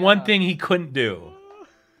do the one thing he couldn't do.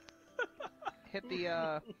 Hit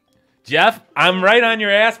the Jeff, I'm right on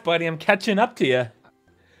your ass, buddy. I'm catching up to you.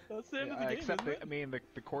 That's the end of the game, except isn't it? I mean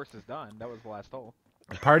the course is done. That was the last hole.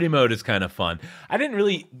 Party mode is kind of fun. I didn't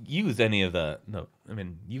really use any of the. No, I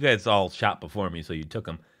mean you guys all shot before me, so you took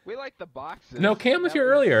them. We like the boxes. No, Cam was That here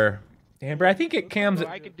earlier. Amber, I think Cam's.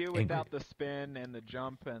 I could do without the spin and the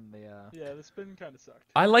jump and the. Yeah, the spin kind of sucked.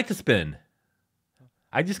 I like to spin.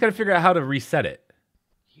 I just got to figure out how to reset it.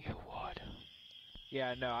 You would.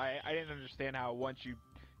 Yeah, no, I didn't understand how once you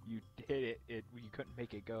hit it you couldn't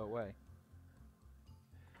make it go away.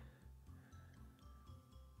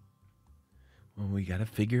 Well, we got to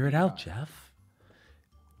figure it out, Jeff.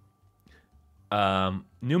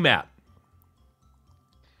 New map.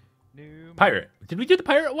 New map. Pirate. Did we do the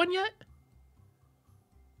pirate one yet?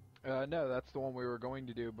 No, that's the one we were going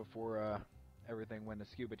to do before everything went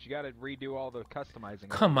askew. But you got to redo all the customizing.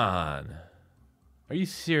 Come on. Are you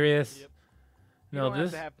serious? Yep. You No, don't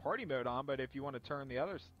this. have to have party mode on, but if you want to turn the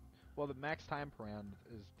others, well, the max time per round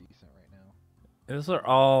is decent right now. Those are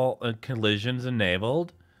all collisions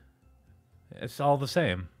enabled. It's all the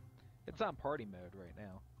same. It's on party mode right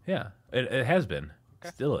now. Yeah, it has been. Okay.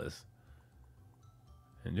 Still is.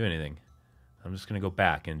 Didn't do anything. I'm just gonna go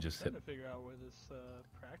back and just Trying hit. to figure out where this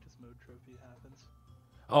practice mode trophy happens.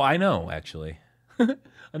 Oh, I know actually.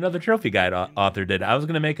 Another trophy guide author did. I was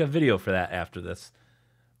gonna make a video for that after this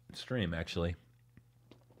stream actually.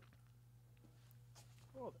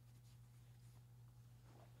 Oh,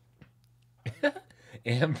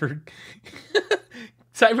 Amber.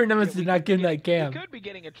 Cyber Nemesis did not give that You cam. could be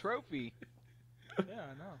getting a trophy yeah,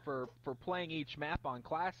 I know. for playing each map on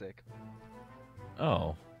Classic.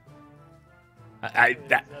 Oh. Wait, That is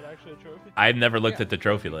that actually a trophy? I've never looked Yeah, at the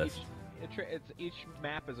trophy list. Each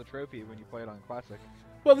map is a trophy when you play it on Classic.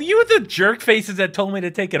 Well, you were the jerk faces that told me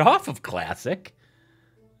to take it off of Classic.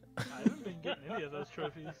 I haven't been getting any of those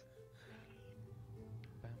trophies.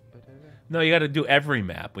 No, you got to do every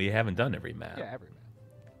map. We haven't done every map. Yeah, every map.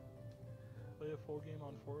 Play a full game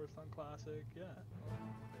on Forest on Classic. Yeah.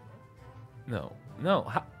 No.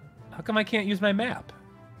 How come I can't use my map?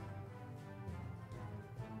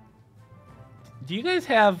 Do you guys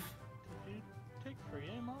have... Did you take free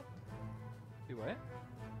game up? Do what?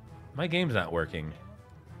 My game's not working.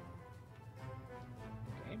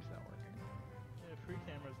 Game's not working. Yeah, free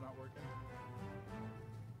camera's not working.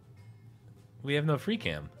 We have no free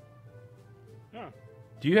cam. No.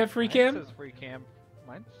 Do you have free Mine cam? says free cam.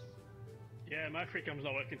 Mine's. Yeah, my free cam's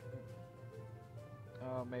not working.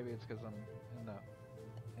 Oh, maybe it's because I'm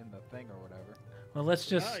in the thing or whatever. Well, let's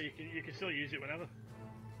just... No, you can still use it whenever.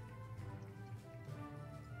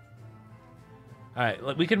 All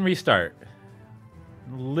right, we can restart.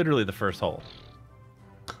 Literally the first hole.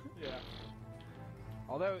 Yeah.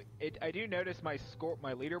 Although I do notice my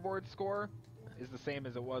leaderboard score is the same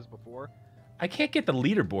as it was before. I can't get the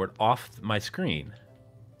leaderboard off my screen.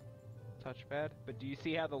 Touchpad. But do you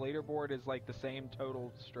see how the leaderboard is like the same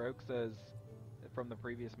total strokes as from the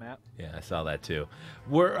previous map? Yeah, I saw that too.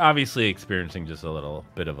 We're obviously experiencing just a little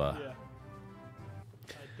bit of a... Yeah.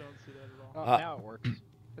 I don't see that at all. Oh, now it works.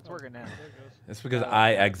 It's working now. There it goes. It's because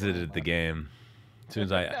I exited the game. As soon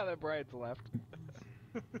as I... Now that Brian's left.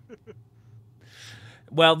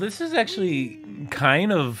 Well, this is actually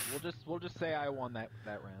kind of... We'll just say I won that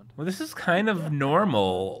round. Well, this is kind of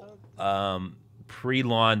normal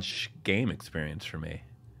pre-launch game experience for me.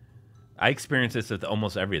 I experience this with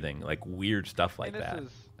almost everything, like weird stuff like And that.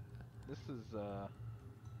 This is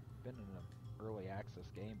been an early access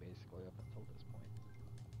game basically up until this point.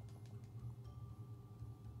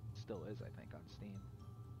 Still is, I think, on Steam.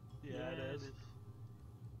 Yeah, it is.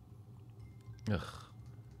 Ugh.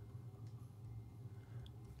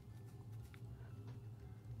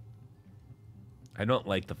 I don't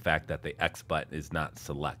like the fact that the X button is not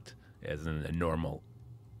select as in a normal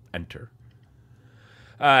enter.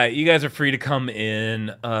 You guys are free to come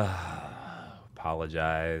in.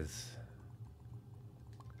 Apologize.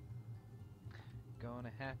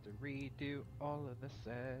 Gonna have to redo all of the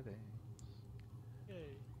settings.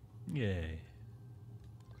 Yay. Yay.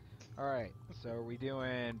 Alright, so are we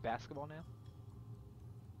doing basketball now?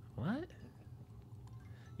 What?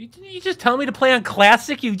 You just tell me to play on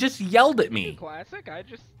Classic? You just yelled at me. Classic?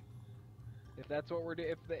 If that's what we're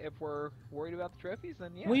doing, if we're worried about the trophies,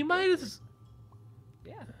 then yeah. We might as...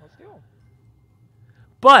 Yeah, let's do them.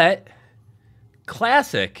 But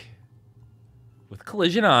Classic with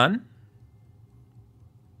collision on.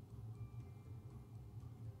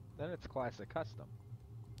 Then it's classic custom.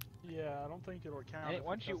 Yeah, I don't think it'll count. And if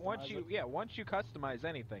once you customize it. once you customize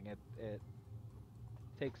anything, it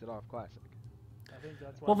takes it off classic. I think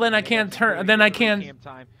that's why Well, then I can't turn. Then I can't. Cam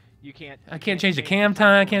time. You can't. I can't change the cam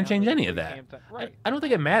time. I can't change any of that. Right. I don't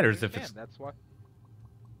think it matters You if can, it's. That's why.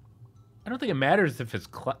 I don't think it matters if it's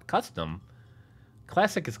custom.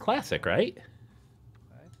 Classic is classic, right?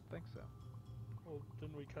 I think so. Well,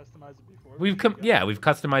 didn't we customize it before? We've we've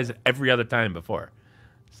customized it every other time before.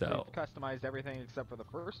 So We've customized everything except for the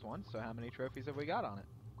first one. So how many trophies have we got on it?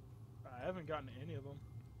 I haven't gotten any of them.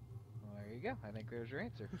 Well, there you go. I think there's your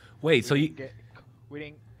answer. wait, so We you didn't get. We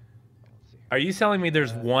didn't. Let's see. are you telling me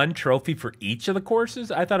there's one trophy for each of the courses?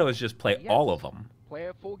 I thought it was just play Yes. all of them. Play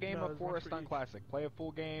a full game No, of there's one Forest for on each. Classic. Play a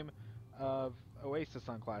full game of Oasis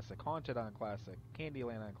on Classic. Haunted on Classic.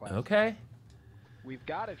 Candyland on Classic. Okay. We've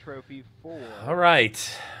got a trophy for. All right.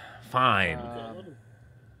 Fine.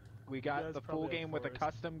 We guys got the probably full have game with a fours.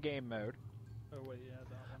 custom game mode. Oh wait, yeah, that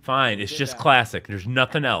one. Fine, We it's did just that. classic. There's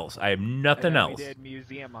nothing else. I have nothing And then else. We did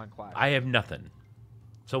museum on class. I have nothing.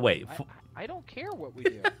 So wait. I don't care what we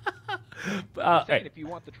do. I'm All saying right. if you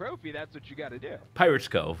want the trophy, that's what you got to do. Pirates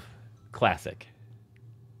Cove, classic.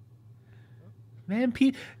 Man,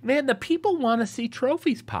 the people want to see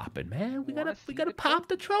trophies popping. Man, we Wanna gotta see gotta the pop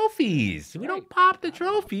the trophies. We don't Right. pop the Gotta pop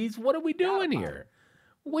 'em. trophies. What are we Gotta doing pop here?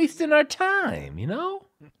 Wasting our time, you know?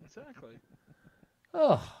 Exactly.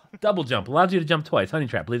 Oh, double jump allows you to jump twice. Honey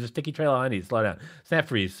trap leaves a sticky trail on you. Slow down. Snap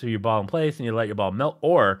freeze so your ball in place and you let your ball melt,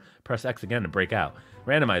 or press X again to break out.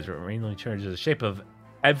 Randomizer randomly changes the shape of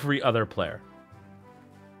every other player.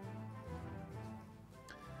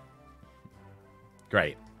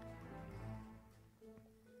 Great.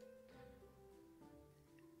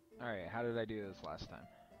 All right, how did I do this last time?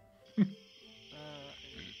 A good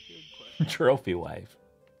question. Trophy wife.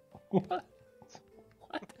 What? What?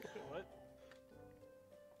 What?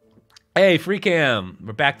 Hey, free cam.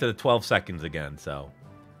 We're back to the 12 seconds again, so.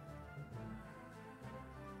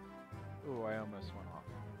 Ooh, I almost went off.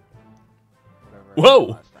 Whatever. Whoa!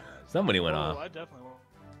 Last time I was- Somebody went Oh, off. I definitely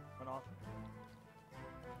went off.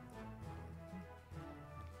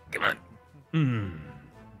 Come on.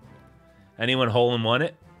 Anyone hole in one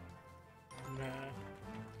it? Nah.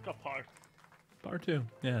 Got par. Par two.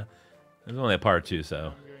 Yeah. There's only a par two, so.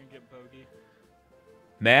 I'm going to get bogey.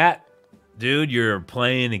 Matt, dude, you're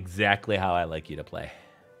playing exactly how I like you to play.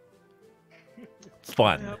 It's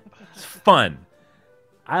fun. Yep. It's fun.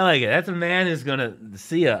 I like it. That's a man who's going to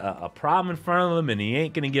see a problem in front of him and he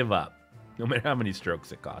ain't going to give up. No matter how many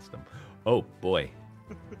strokes it cost him. Oh, boy.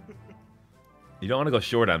 You don't want to go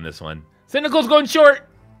short on this one. Cynical's going short.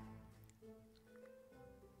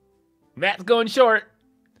 Matt's going short.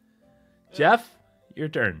 Jeff, your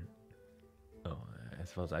turn. Oh, I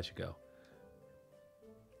suppose I should go.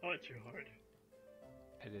 I went too hard.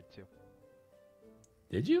 I did too.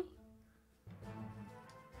 Did you?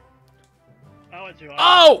 I went too hard.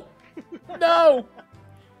 Oh! No!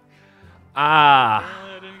 Ah.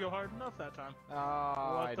 Apparently I didn't go hard enough that time. Oh, What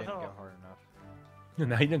I the didn't go hell? hard enough.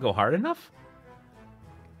 Now you didn't go hard enough?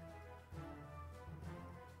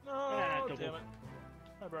 No, double. damn it.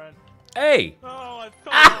 Hi, Brian. Hey! Oh, I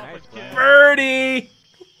fell Ah! off Nice, again. Birdie!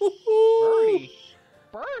 Woo-hoo! Birdie!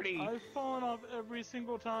 Birdie! I've fallen off every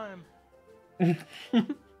single time.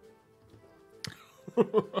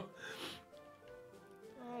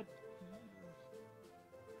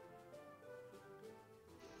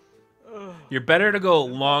 Ugh. You're better to go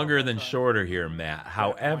longer than shorter here, Matt.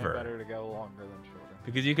 Definitely However, better to go longer than shorter.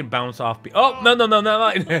 because you can bounce off. Oh, no, no, no, no.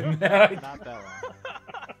 Not that long.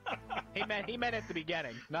 He meant at the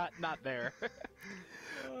beginning, not there.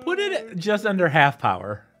 Put it just under half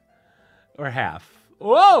power. Or half.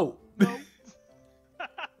 Whoa!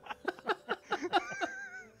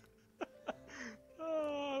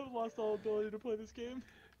 Oh, I've lost all ability to play this game.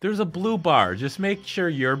 There's a blue bar. Just make sure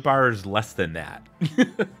your bar is less than that.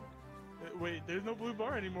 Wait, there's no blue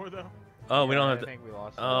bar anymore, though. Oh, we don't I have to. think we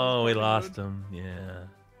lost. Oh, we fucking lost good. him. Yeah.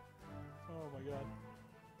 Oh my god.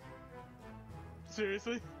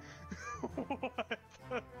 Seriously? What the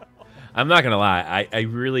hell? I'm not gonna lie. I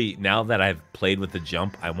really, now that I've played with the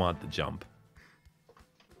jump, I want the jump.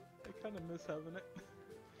 I kind of miss having it.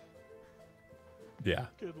 Yeah.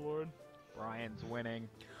 Good lord. Brian's winning.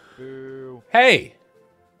 Boo. Hey.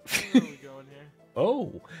 Where are we going here?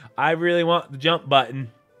 Oh, I really want the jump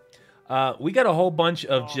button. We got a whole bunch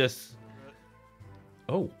of Oh, just.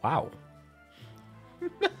 Oh, wow.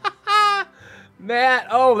 Matt.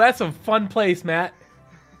 Oh, that's a fun place, Matt.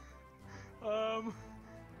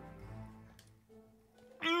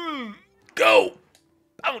 Go.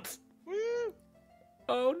 Bounce. Woo!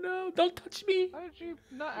 Oh, no. Don't touch me. How did you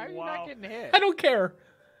not? How are you Wow. not getting hit? I don't care.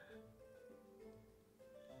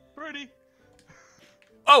 Birdie!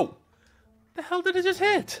 Oh. The hell did it just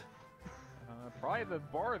hit? Probably the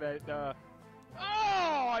bar that. Oh,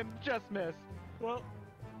 I just missed. Well,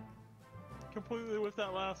 completely with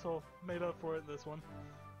that last hole. Made up for it this one.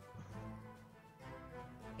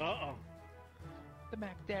 Uh-oh. The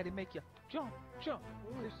Mac Daddy make you jump, jump,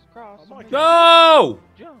 crisscross, I'm not make No.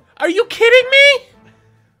 you jump. Are you kidding me?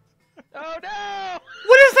 Oh no!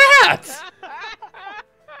 What is that?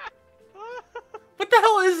 What the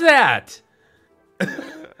hell is that?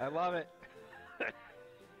 I love it.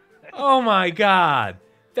 Oh my god.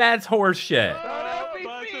 That's horse shit. Oh no,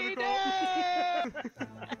 Bye, BC, Cynical. no!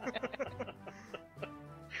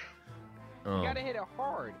 Oh. You gotta hit it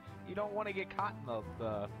hard. You don't want to get caught in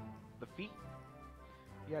the feet.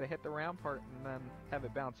 You gotta hit the round part and then have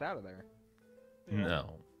it bounce out of there. Yeah,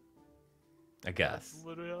 No. I guess. That's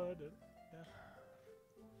literally how I did. Yeah.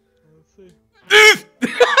 Let's see.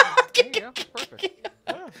 There you go. Perfect.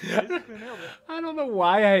 Yeah, basically nailed it. I don't know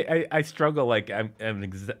why I struggle. Like I'm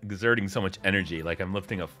exerting so much energy. Like I'm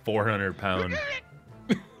lifting a 400-pound.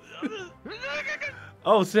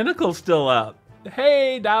 Oh, Cynical's still up.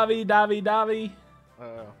 Hey, Davi.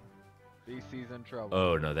 Uh-oh. BC's in trouble.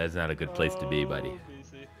 Oh no, that's not a good place to be, buddy.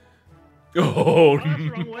 BC. Oh, That's the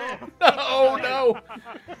wrong way. oh no!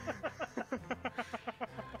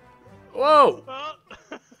 Whoa! Oh.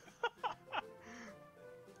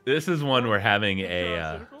 This is one where having Good a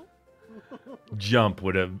job, Cynical. jump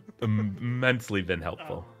would have immensely been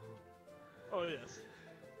helpful. Oh yes.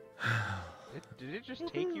 Did it just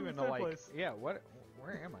take you Woohoo, into third like? place. Yeah. What?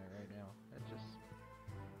 Where am I right now? It just.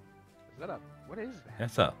 Is that a? What is that?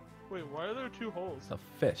 That's a Wait, why are there 2 holes? that's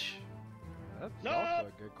a fish. That's No! also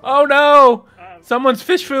a good question. Oh no! Um, Someone's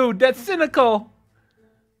fish food. That's Cynical.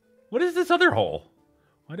 What is this other hole?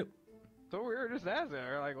 Why do So we were just asking.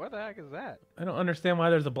 We're like, what the heck is that? I don't understand why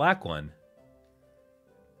there's a black one?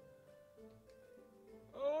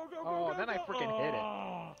 Oh, go, Oh, then I freaking hit it.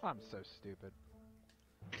 Oh. I'm so stupid.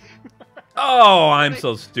 Oh, I'm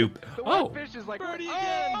so stupid. The Oh, one fish is like, Birdie oh,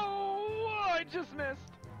 again. I just missed.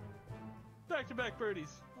 Back-to-back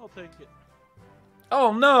birdies. I'll take it.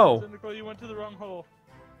 oh no! Cynical, you went to the wrong hole.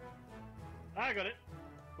 I got it.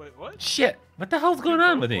 Wait, what? Shit! What the hell's going Did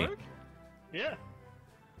on both with me? work? Yeah.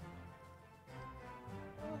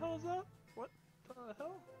 What the hell is that? What the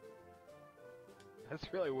hell?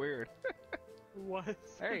 That's really weird. What?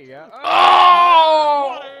 There you go.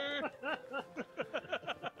 Oh! Water!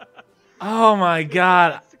 Oh my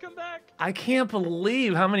god! Has to come back. I can't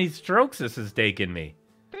believe how many strokes this has taken me.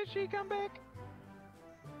 Fishy, come back.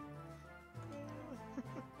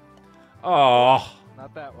 Oh,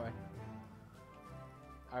 Not that way.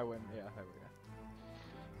 I win. Yeah, there we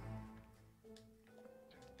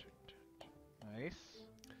go. Nice.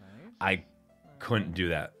 Nice. I couldn't do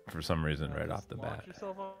that for some reason right off the Launch bat.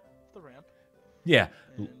 yourself off the ramp. Yeah,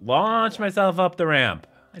 launch myself up the ramp.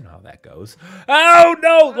 I know how that goes. Oh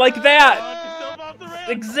no, like that. Launch yourself off the ramp.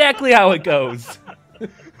 Exactly how it goes.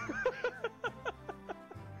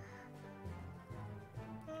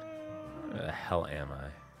 Where the hell am I?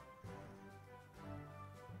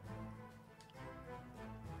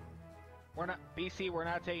 We're not BC. We're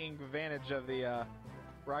not taking advantage of the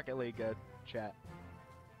Rocket League chat.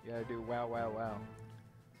 You gotta do wow, wow, wow.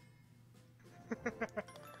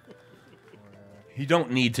 You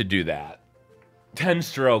don't need to do that. 10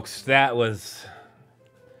 strokes. That was.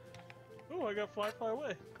 Oh, I got fly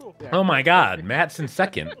away. Cool. Yeah. Oh my God, Matt's in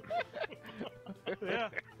second. Yeah.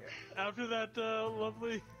 After that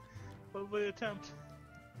lovely attempt.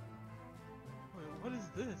 Wait, what is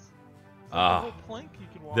this? Is that a Ah, little plank you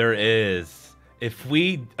can walk there on? is. If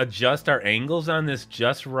we adjust our angles on this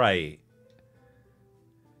just right.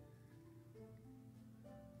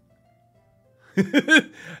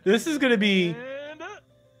 This is going to be. And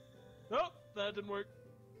nope, that didn't work.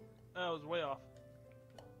 That was way off.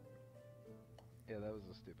 Yeah, that was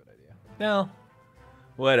a stupid idea. No.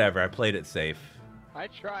 Whatever, I played it safe. I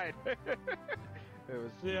tried. It was.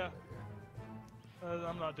 a stupid Yeah. idea.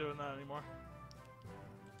 I'm not doing that anymore.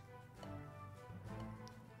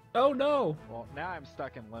 Oh no. Well, now I'm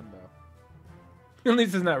stuck in limbo. At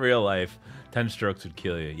least it's not real life. 10 strokes would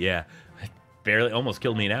kill you. Yeah. Barely almost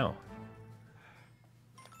killed me now.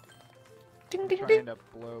 Ding, ding, Trying ding. to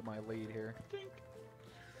blow my lead here. Dink.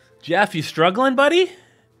 Jeff, you struggling, buddy?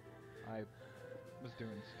 I was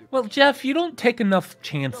doing stupid. Well, Jeff, you don't take enough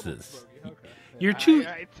chances. Double bogey, okay. You're too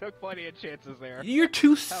I took plenty of chances there. you're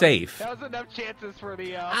too safe. That was enough chances for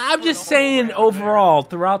the. I'm for just the whole saying round overall,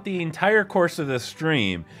 throughout the entire course of this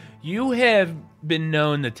stream, you have been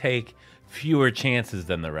known to take fewer chances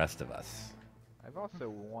than the rest of us. there. I've also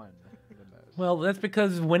won the most. Well, that's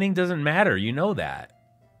because winning doesn't matter. You know that.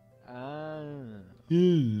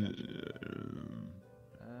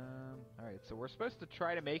 All right, so we're supposed to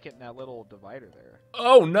try to make it in that little divider there.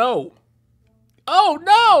 Oh no. Oh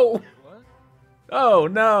no. What? Oh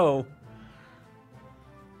no.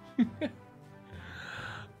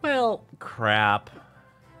 Well, crap.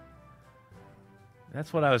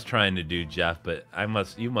 That's what I was trying to do, Jeff, but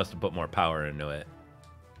you must have put more power into it.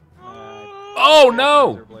 Oh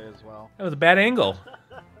no! Miserably as well. That was a bad angle.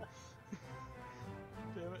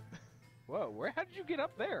 Damn it. Whoa, how did you get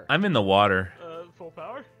up there? I'm in the water. Full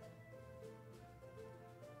power?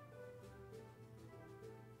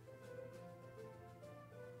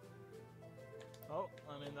 Oh,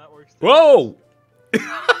 I mean, that works too. Whoa!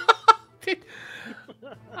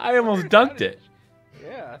 I almost dunked it.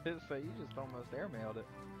 Yeah, so you just almost airmailed it.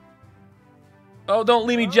 Oh, don't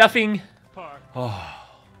leave me jeffing. Par. Oh.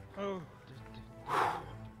 Oh.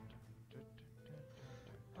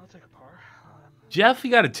 take a par. Jeff,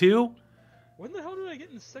 you got a 2? When the hell did I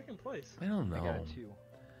get in second place? I don't I got know. a 2.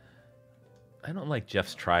 I don't like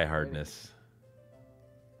Jeff's try-hardness.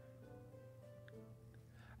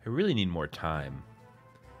 I really need more time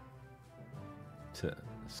to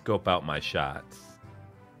scope out my shots.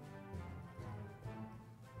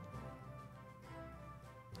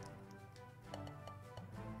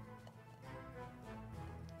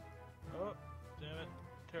 Oh, damn it.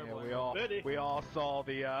 Yeah, Terrible. we all saw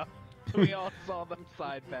the we all saw them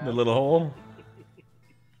side pass. The little hole.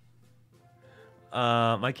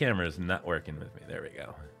 My camera is not working with me. There we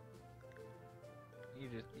go.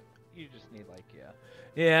 You just need like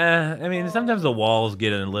Yeah, I mean, sometimes the walls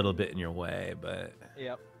get a little bit in your way, but...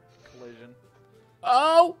 Yep. Collision.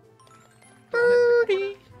 Oh!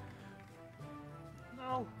 Birdie!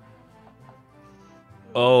 No.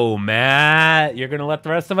 Oh, Matt, you're going to let the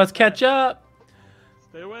rest of us catch up.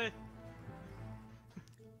 Stay away.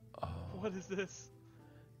 Oh, What is this?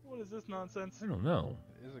 What is this nonsense? I don't know.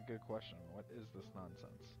 It is a good question. What is this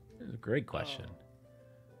nonsense? It's a great question.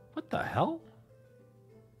 What the hell?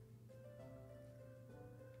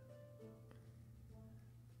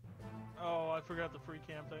 Oh, I forgot the free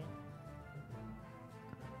cam thing.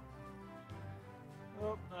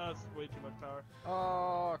 Oh, that's way too much power.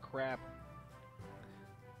 Oh crap.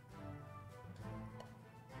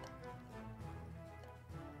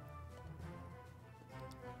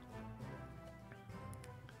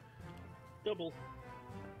 Double.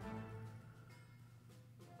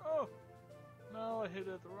 Oh! No, I hit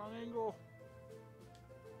it at the wrong angle.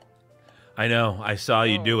 I know. I saw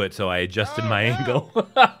you do it, so I adjusted my no. angle. Oh,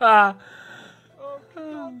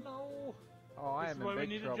 God, no. Oh, I This is am why in we big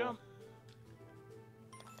need trouble. to jump.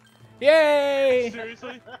 Yay!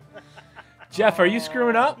 Seriously? Jeff, are you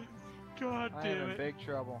screwing up? God I am damn in it. big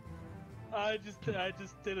trouble. I just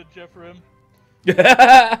did a Jeff rim.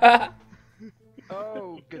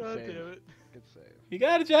 Oh, good God save. damn it. Good save. You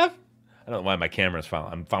got it, Jeff. I don't know why my camera's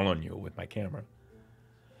following. I'm following you with my camera.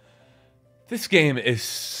 This game is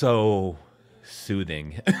so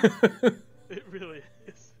soothing. It really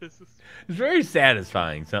is. This is It's very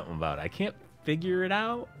satisfying, something about it. I can't figure it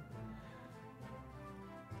out.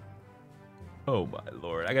 Oh my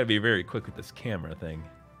lord. I gotta be very quick with this camera thing.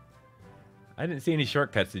 I didn't see any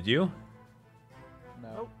shortcuts, did you?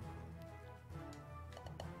 No.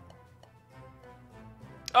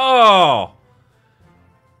 Oh!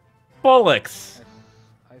 Bullocks!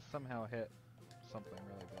 I somehow hit something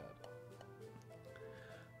really bad.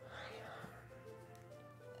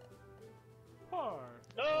 par.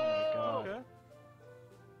 No! Oh my God. Okay.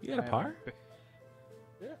 You got a par?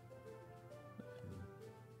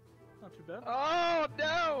 Not too bad. Oh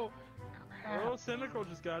no! Oh, Cynical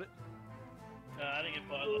just got it. I didn't get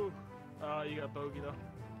par. Ooh. Oh, you got bogey though.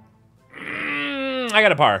 I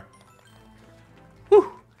got a par.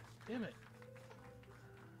 Whew. Damn it.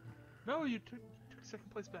 No, you took second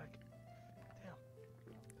place back. Damn.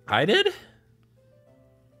 I did?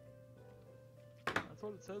 That's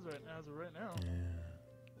what it says right now, as of right now.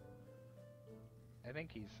 I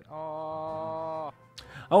think he's. Oh.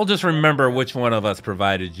 I'll just remember which one of us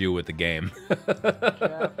provided you with the game. Jeff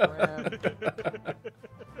Ram.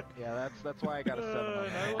 Yeah, that's why I got a 7 on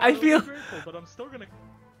that. I feel- grateful, but I'm still gonna.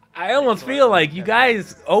 I almost feel like you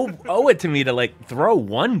guys owe it to me to like throw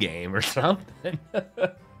one game or something.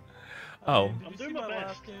 Oh, Did I'm you doing see my my best.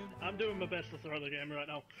 last game? I'm doing my best to throw the game right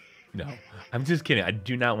now. no. I'm just kidding. I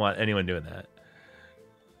do not want anyone doing that.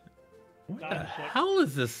 What the I'm sick. hell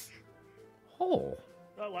is this hole?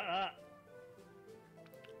 Not like that.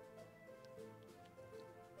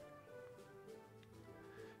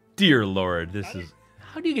 Dear Lord, this is...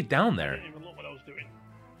 How do you get down I there? didn't even look what I was doing.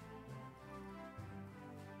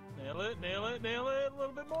 Nail it, nail it, nail it, a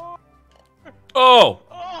little bit more. Oh!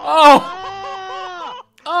 Oh!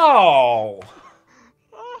 Oh!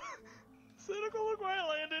 Oh! Cynical, look where I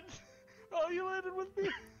landed. Oh, you landed with me.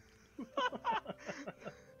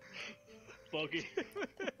 Bogey.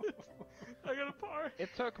 I got a par. It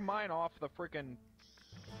took mine off the freaking.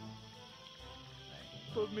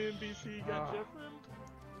 Both me and BC got Ah. Jeff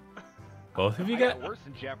rimmed. Both of you I got... got worse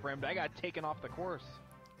than Jeff Rimmed. I got taken off the course.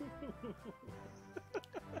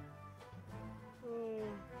 Oh.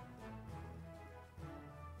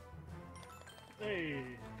 Hey.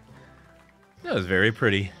 That was very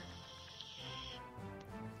pretty.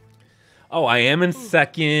 Oh, I am in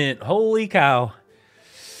second. Holy cow.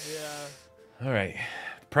 Yeah. All right.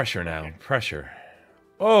 Pressure now. Pressure.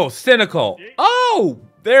 Oh, Cynical. Oh,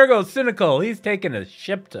 there goes Cynical. He's taking a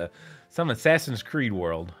ship to some Assassin's Creed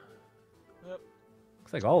world. Yep.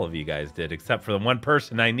 Looks like all of you guys did, except for the one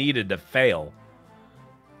person I needed to fail.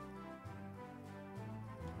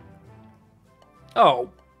 Oh,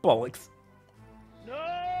 bollocks. No!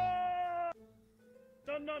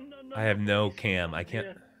 No. I have no please. cam. I can't.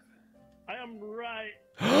 Yeah. I am right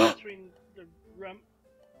between the ramp.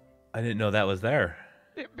 I didn't know that was there.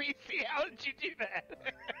 BC, how did you do that?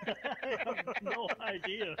 I have no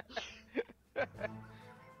idea.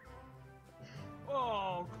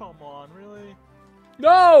 Oh, come on, really?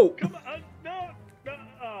 No! Come on, no.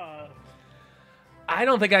 I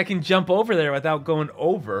don't think I can jump over there without going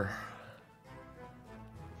over.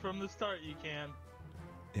 From the start, you can.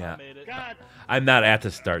 Yeah. I made it. God. I'm not at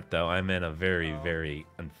the start, though. I'm in a very, very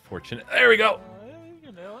unfortunate... There we go. You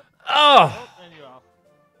can nail it. Oh! Oh, and you're off.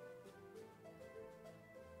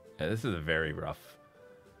 Yeah, this is very rough.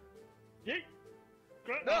 Yeet.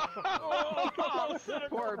 No!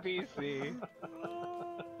 Poor BC.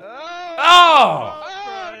 Oh!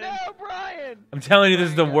 Oh no, Brian! I'm telling you, this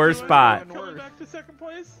is the Brian got worst so spot. even Coming worse. back to second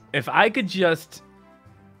place? If I could just...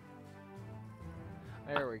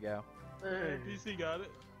 There we go. Hey, PC got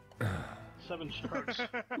it. 7 strokes.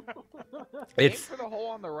 Aim for the hole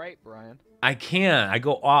on the right, Brian. I can't. I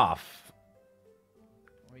go off.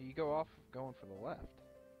 Well, you go off going for the left.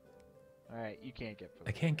 Alright, you can't get for the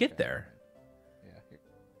I can't get okay. there. Yeah. here-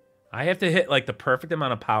 I have to hit like the perfect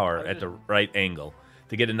amount of power I at the just- right angle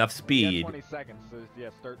to get enough You speed. got 20 seconds, so yeah,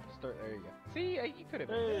 start, there you go. See, you could have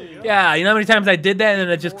been There there. you go. Yeah, you know how many times I did that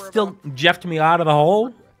and it just still jeffed me out of the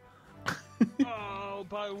hole? Oh,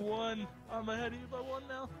 by 1. I'm ahead of you by 1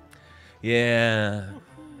 now. Yeah.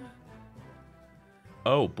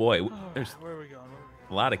 Oh boy, there's Where are we going?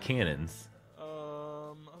 a lot of cannons.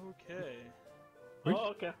 Okay. Oh,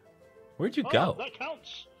 okay. Where'd you Oh, go? that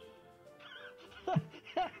counts.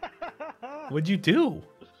 What'd you do?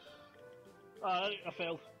 I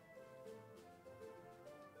failed.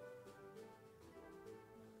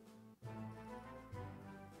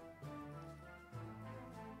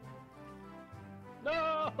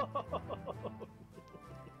 No! Damn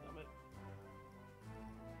it.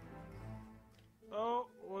 Oh,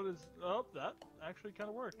 what is... Oh, that actually kind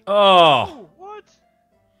of worked. Oh, What?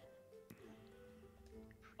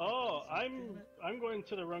 Oh, I'm going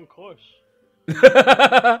to the wrong course.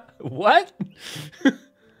 what?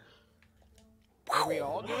 Are we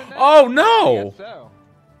all doing that? Oh I no! guess so.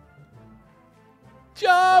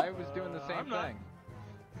 Jump! I was doing the same I'm not. thing.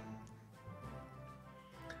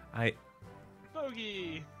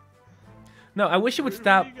 Bogey! No, I wish it would Where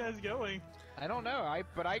stop. are you guys going? I don't know. I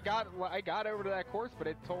got over to that course, but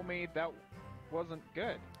it told me that wasn't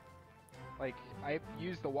good. Like I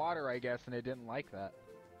used the water, I guess, and it didn't like that.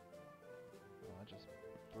 Well, it just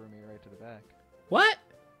threw me right to the back. What?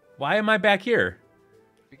 Why am I back here?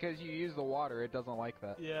 Because you use the water, it doesn't like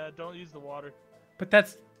that. Yeah, don't use the water. But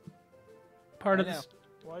that's part I of know. this.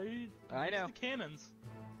 Why are you... I use know. the cannons.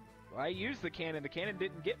 I used the cannon. The cannon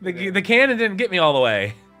didn't get me. The cannon didn't get me all the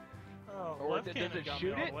way. Oh, Or left does cannon it got me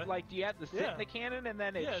shoot all it? the way. Like, do you have to sit Yeah. in the cannon and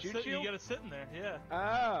then it Yeah, shoots you gotta sit in there, yeah.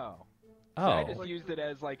 Oh. So Oh. I just used it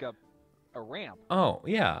as like a ramp. Oh,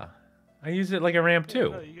 yeah. I use it like a ramp No,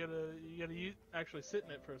 too. you gotta actually sit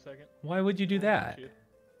in it for a second. Why would you do that? Shoot.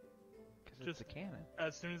 Because it's a Just- cannon.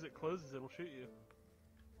 As soon as it closes, it'll shoot you.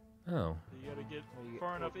 Oh. You gotta get Well,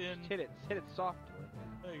 far enough in. Hit it softly. Like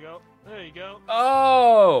that. There you go. There you go.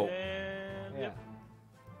 Oh! And Yeah. yep.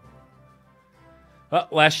 Well,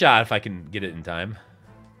 last shot if I can get it in time.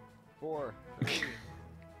 4, 3, 2.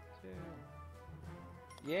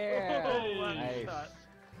 Yeah. Oh, last Nice. shot.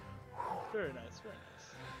 Very nice, very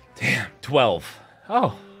nice. Damn, 12.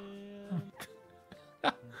 Oh,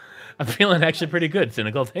 And I'm feeling actually pretty good,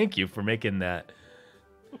 Cynical. Thank you for making that.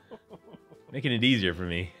 Making it easier for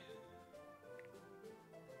me.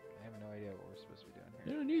 I have no idea what we're supposed to be doing I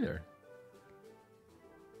here. don't either.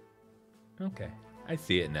 Okay, I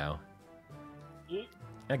see it now. Yeet.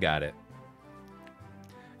 I got it.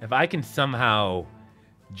 If I can somehow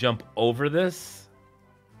jump over this,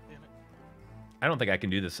 damn it. I don't think I can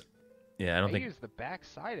do this. Yeah, I don't I think. used the back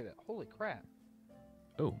side of it. Holy crap.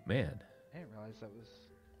 Oh man. I didn't realize that was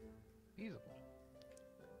feasible.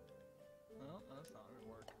 Well, that's not gonna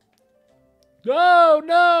work. Oh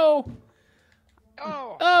no!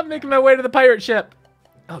 Oh! Oh, I'm making my way to the pirate ship.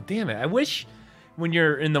 Oh damn it! I wish when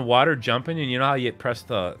you're in the water jumping, and you know how you press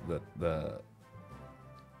the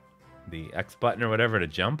X button or whatever to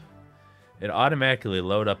jump, it automatically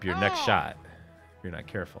load up your next Oh! shot. If you're not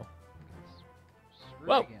careful. Screwed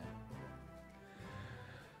Whoa. again.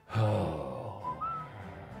 Oh,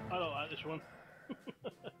 I don't like this one.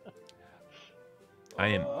 I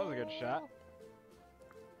am. That was a good shot.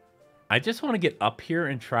 I just want to get up here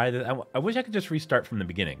and try this. I wish I could just restart from the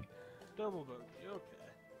beginning. Double bogey. Okay.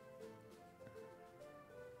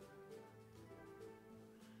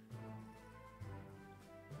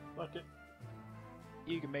 Fuck it.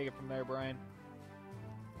 You can make it from there, Brian.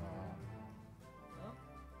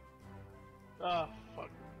 Ah, fuck.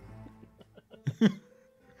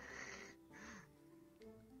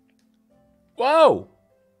 Whoa!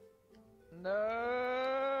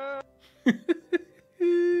 No.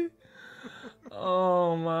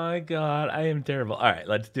 Oh my god, I am terrible. All right,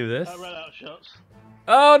 let's do this. I ran out of shots.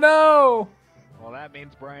 Oh no! Well, that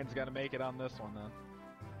means Brian's got to make it on this one then.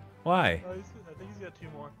 Why? Oh, I think he's got 2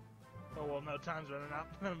 more. Oh well, no, time's running out.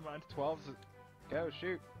 Never mind. 12's. Go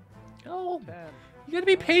shoot. Oh, 10. you gotta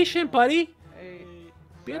be patient, buddy. 8.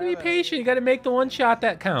 You gotta be patient. You gotta make the one shot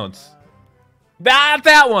that counts. That's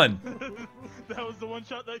that one. That was the one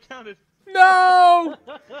shot that counted. No!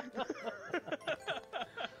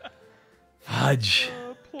 Fudge.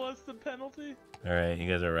 Plus the penalty. All right, you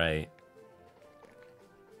guys are right.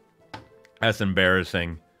 That's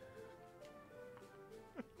embarrassing.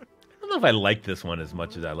 I don't know if I like this one as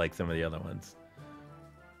much as I like some of the other ones.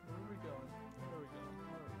 Where are we going? Where are we going? Where are we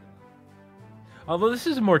going? Although this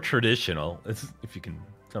is more traditional, if you can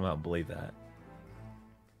somehow believe that.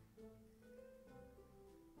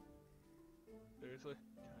 Seriously?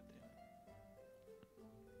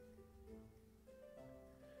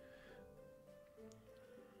 God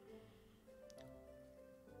damn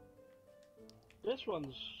it. This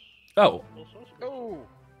one's. Oh, all sorts of good. Oh.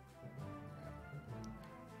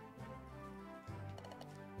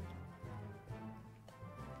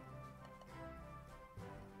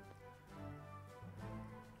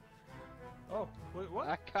 Oh, wait, what?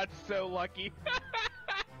 I got so lucky.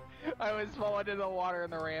 I was falling into the water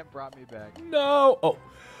and the ramp brought me back. no. Oh,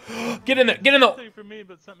 get in there. Get in there. Nothing for me,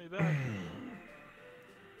 but sent me back.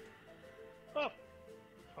 Oh,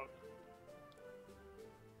 fuck.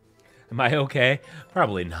 Am I okay?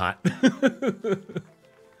 Probably not.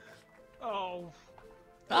 Oh.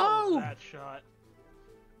 Oh. That shot.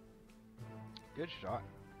 Good shot.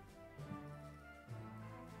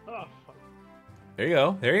 Oh, fuck. There you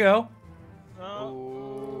go. There you go.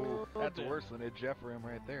 Oh, that's damn. worse than a Jeff rim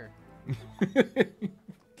right there.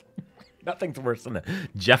 Nothing's worse than a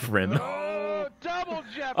Jeff rim. Oh, double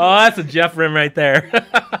Jeff. Oh, that's a Jeff rim right there.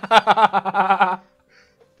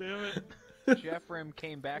 Damn it. Jeff rim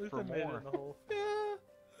came At back least for I made it more. in the hole.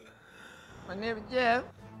 My name is Jeff.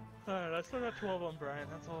 Alright, I still got 12 on Brian.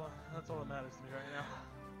 That's all that matters to me right now.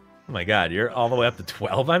 Oh my god, you're all the way up to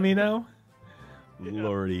 12 on me now? Yeah.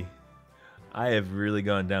 Lordy. I have really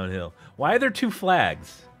gone downhill. Why are there 2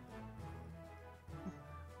 flags?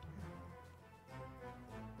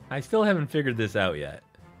 I still haven't figured this out yet.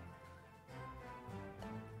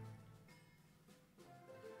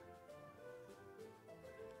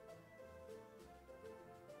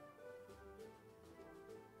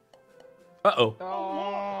 Uh-oh.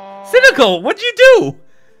 Oh. Cynical, what'd you do?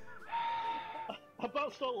 I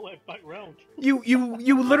bounced all the way back round.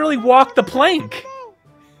 You literally walked the plank.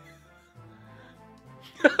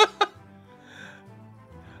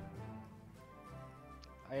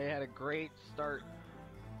 I had a great start.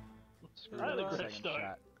 I had a great Second start.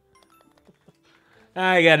 shot.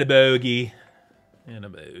 I got a bogey. And a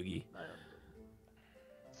bogey.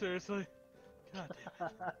 Seriously? God damn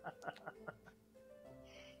it.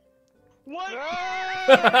 What?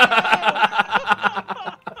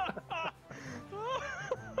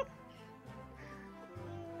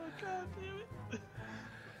 God damn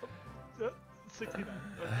it. 69.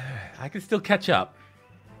 I can still catch up.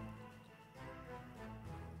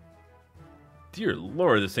 Dear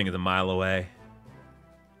Lord, this thing is a mile away.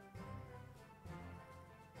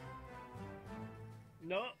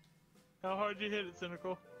 No, How hard you hit it,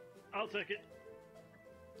 Cynical? I'll take it.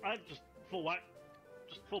 I just full whack.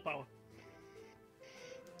 Just full power.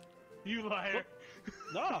 You liar.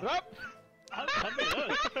 No, Up. I mean,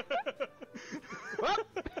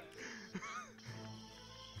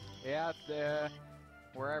 Yeah,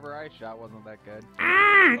 wherever I shot wasn't that good.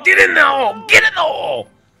 Get in the hole! Get in the hole!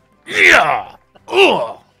 Yeah!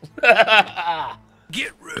 Ugh!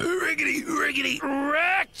 Get riggedy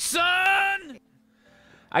wrecked, son!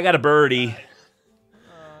 I got a birdie.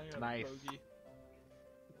 I got a Nice. bogey.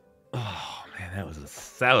 Oh man, that was a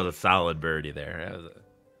solid birdie there. That was a, It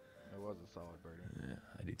was a solid birdie. yeah,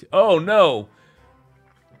 I do too. Oh no!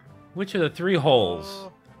 Which of the 3 holes?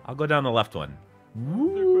 Oh. I'll go down the left one.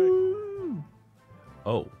 Woo!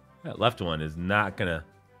 Oh, that left one is not gonna.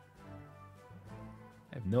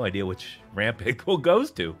 I have no idea which ramp it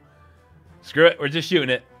goes to. Screw it, we're just shooting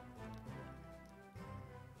it.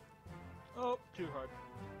 Oh, too hard.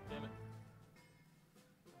 Damn it.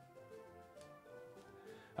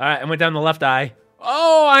 All right, I went down the left eye.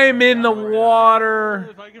 Oh, I am in the water.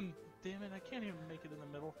 If I can, damn it, I can't even make it in the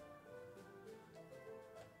middle.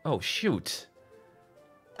 Oh, shoot.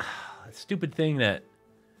 Stupid thing that...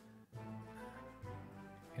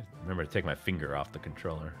 Remember to take my finger off the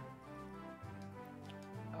controller.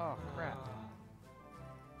 Oh, crap.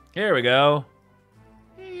 Here we go.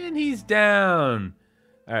 And he's down.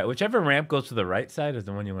 All right, whichever ramp goes to the right side is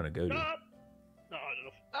the one you want to go to. No, I don't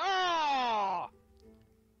know. Oh!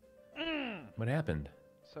 What happened?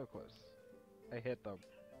 So close. I hit the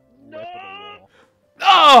lip of the wall.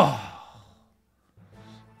 Oh!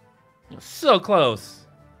 So close.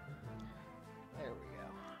 There we go.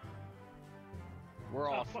 We're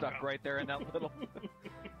all stuck right there in that little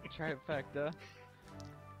trifecta.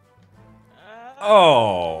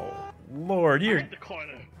 Oh, Lord, I you're... hit the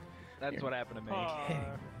corner. That's what happened to me.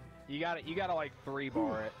 You gotta like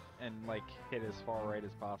 3-bar it and like hit as far right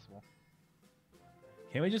as possible.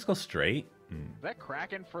 Can't we just go straight? Is that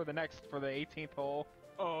cracking for the 18th hole?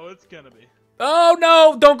 Oh, it's gonna be. Oh,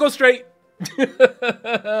 no, don't go straight.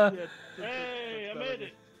 Yeah, Hey, I made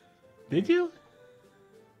it. Did you?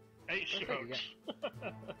 8 strokes.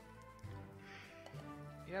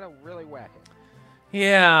 You gotta really whack it.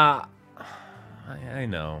 Yeah, I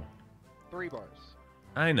know. 3 bars.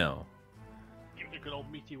 I know. Give it a good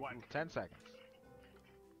old meaty whack. 10 seconds.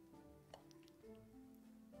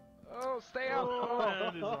 Oh, stay out.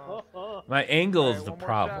 that is off. My angle is Alright, the one more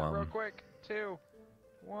shot real problem. quick. 2,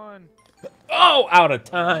 1. Oh, out of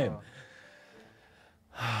time.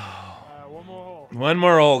 One more hole. One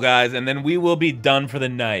more hole, guys, and then we will be done for the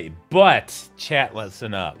night. But, chat,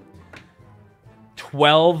 listen up.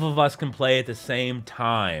 12 of us can play at the same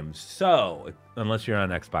time. So, unless you're on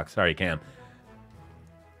Xbox. Sorry, Cam.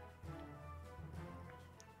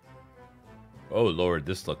 Oh, Lord,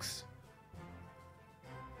 this looks...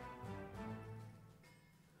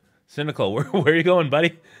 Cynical, where are you going,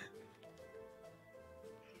 buddy?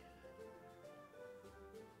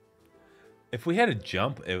 If we had a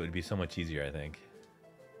jump, it would be so much easier, I think.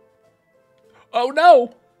 Oh,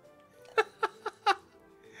 no!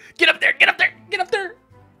 Get up there! Get up there! Get up there!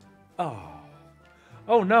 Oh.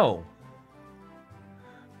 Oh, no.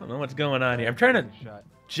 I don't know what's going on here. I'm trying to Shot.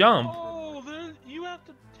 jump. Oh, there, you have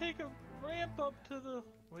to take a ramp up to the...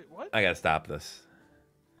 Wait, what? I gotta stop this.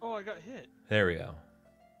 Oh, I got hit. There we go.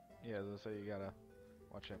 Yeah, so you gotta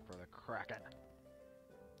watch out for the kraken.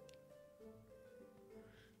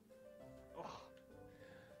 Oh,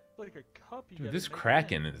 it's like a cup. You Dude, gotta this make it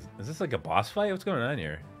Kraken, in. is this like a boss fight? What's going on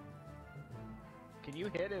here? Can you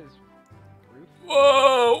hit his roof?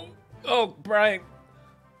 Whoa! Oh, Brian.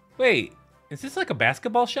 Wait, is this like a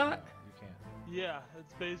basketball shot? You can't. Yeah,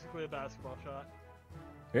 it's basically a basketball shot.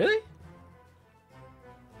 Really?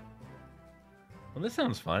 Well, this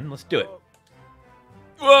sounds fun. Let's do it. Oh,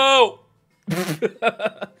 Whoa!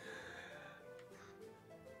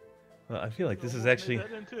 Well, I feel like this is made actually...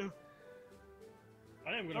 that in too.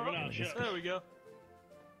 I am gonna run out of shots. There we go.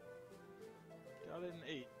 Got it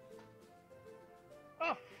in 8.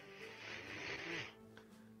 Oh,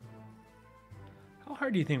 How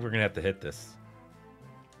hard do you think we're gonna have to hit this?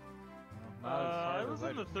 Not as hard It as was I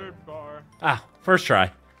in the just 3rd bar. Ah, first try.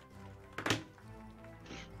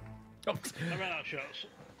 Oh. I ran out of shots.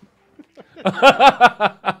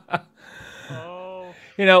 Oh.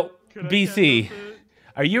 You know, Could I BC, catch up to-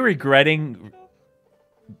 are you regretting,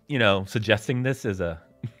 you know, suggesting this as a...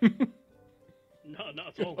 No,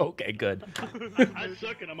 not at all. Okay, good. I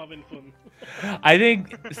suck and I'm having fun. I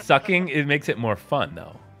think sucking, it makes it more fun,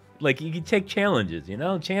 though. Like, you can take challenges, you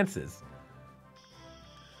know, chances.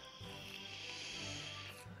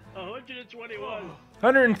 121.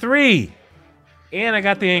 103! And I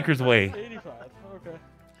got the anchors away. 85. Okay.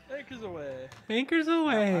 Anchors away. Anchors Last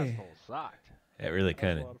away. hole sucked. It really That was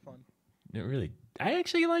kind a of... lot of fun. It really... I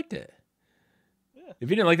actually liked it. Yeah.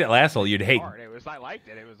 If you didn't like that last hole, you'd hate... Hard. I liked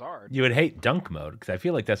it. It was hard. You would hate dunk mode, because I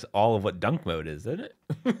feel like that's all of what dunk mode is, isn't it?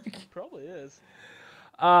 Probably is.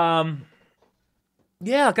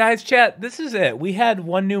 Yeah, guys, chat, this is it. We had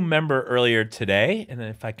one new member earlier today, and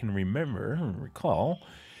if I can recall,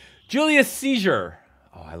 Julius Seizure.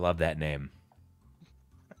 Oh, I love that name.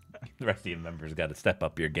 The rest of you members got to step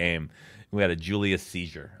up your game. We got a Julius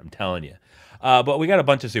Seizure, I'm telling you. But we got a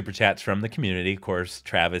bunch of super chats from the community. Of course,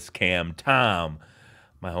 Travis, Cam, Tom,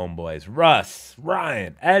 my homeboys, Russ,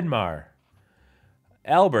 Ryan, Edmar,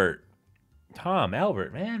 Albert, Tom,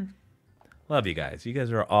 Albert, man. Love you guys. You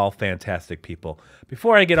guys are all fantastic people.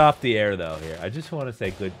 Before I get off the air, though, here, I just want to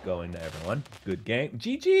say good going to everyone. Good game.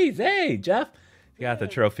 GG's. Hey, Jeff. You got the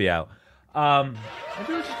trophy out. Maybe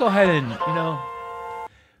we'll just go ahead and, you know,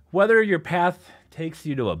 whether your path takes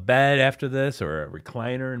you to a bed after this or a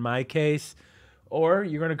recliner in my case, or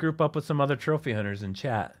you're going to group up with some other trophy hunters and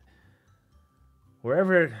chat.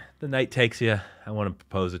 wherever the night takes you, I want to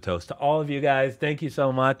propose a toast to all of you guys. Thank you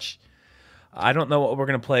so much. I don't know what we're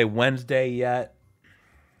going to play Wednesday yet.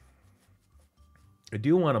 I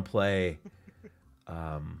do want to play...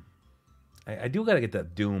 I do got to get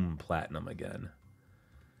that Doom Platinum again.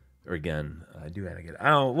 I do got to get it. I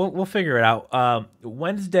don't know. We'll figure it out.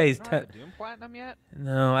 Wednesday's... Doom Platinum yet?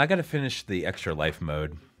 No, I got to finish the extra life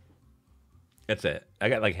mode. That's it. I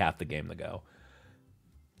got like half the game to go.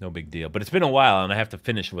 No big deal. But it's been a while, and I have to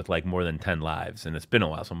finish with like more than 10 lives. And it's been a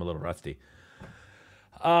while, so I'm a little rusty.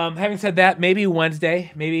 Having said that, maybe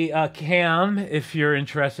Wednesday, maybe Cam, if you're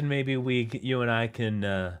interested, maybe you and I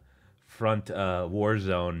can front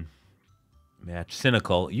Warzone match.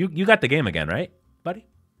 Cynical. You got the game again, right, buddy?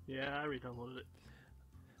 Yeah, I re-downloaded it.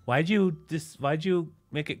 Why'd you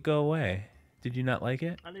make it go away? Did you not like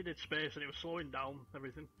it? I needed space, and it was slowing down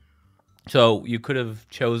everything. So you could have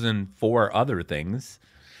chosen 4 other things.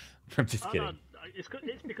 I'm just kidding. No, it's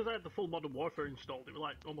because I had the full Modern Warfare installed. It was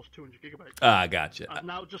like almost 200 gigabytes. Ah, gotcha. I've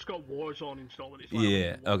now just got Warzone installed. And it's like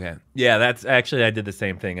Yeah, okay. Yeah, that's actually, I did the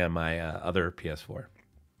same thing on my other PS4.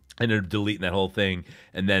 I ended up deleting that whole thing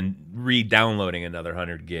and then re-downloading another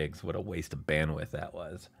 100 gigs. What a waste of bandwidth that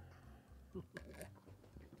was.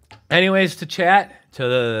 Anyways, to chat,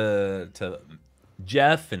 to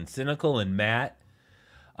Jeff and Cynical and Matt,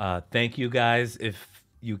 thank you guys. If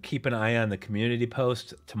you keep an eye on the community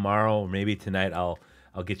post tomorrow or maybe tonight, I'll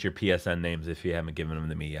get your PSN names if you haven't given them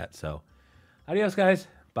to me yet. So, adios, guys.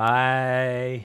 Bye.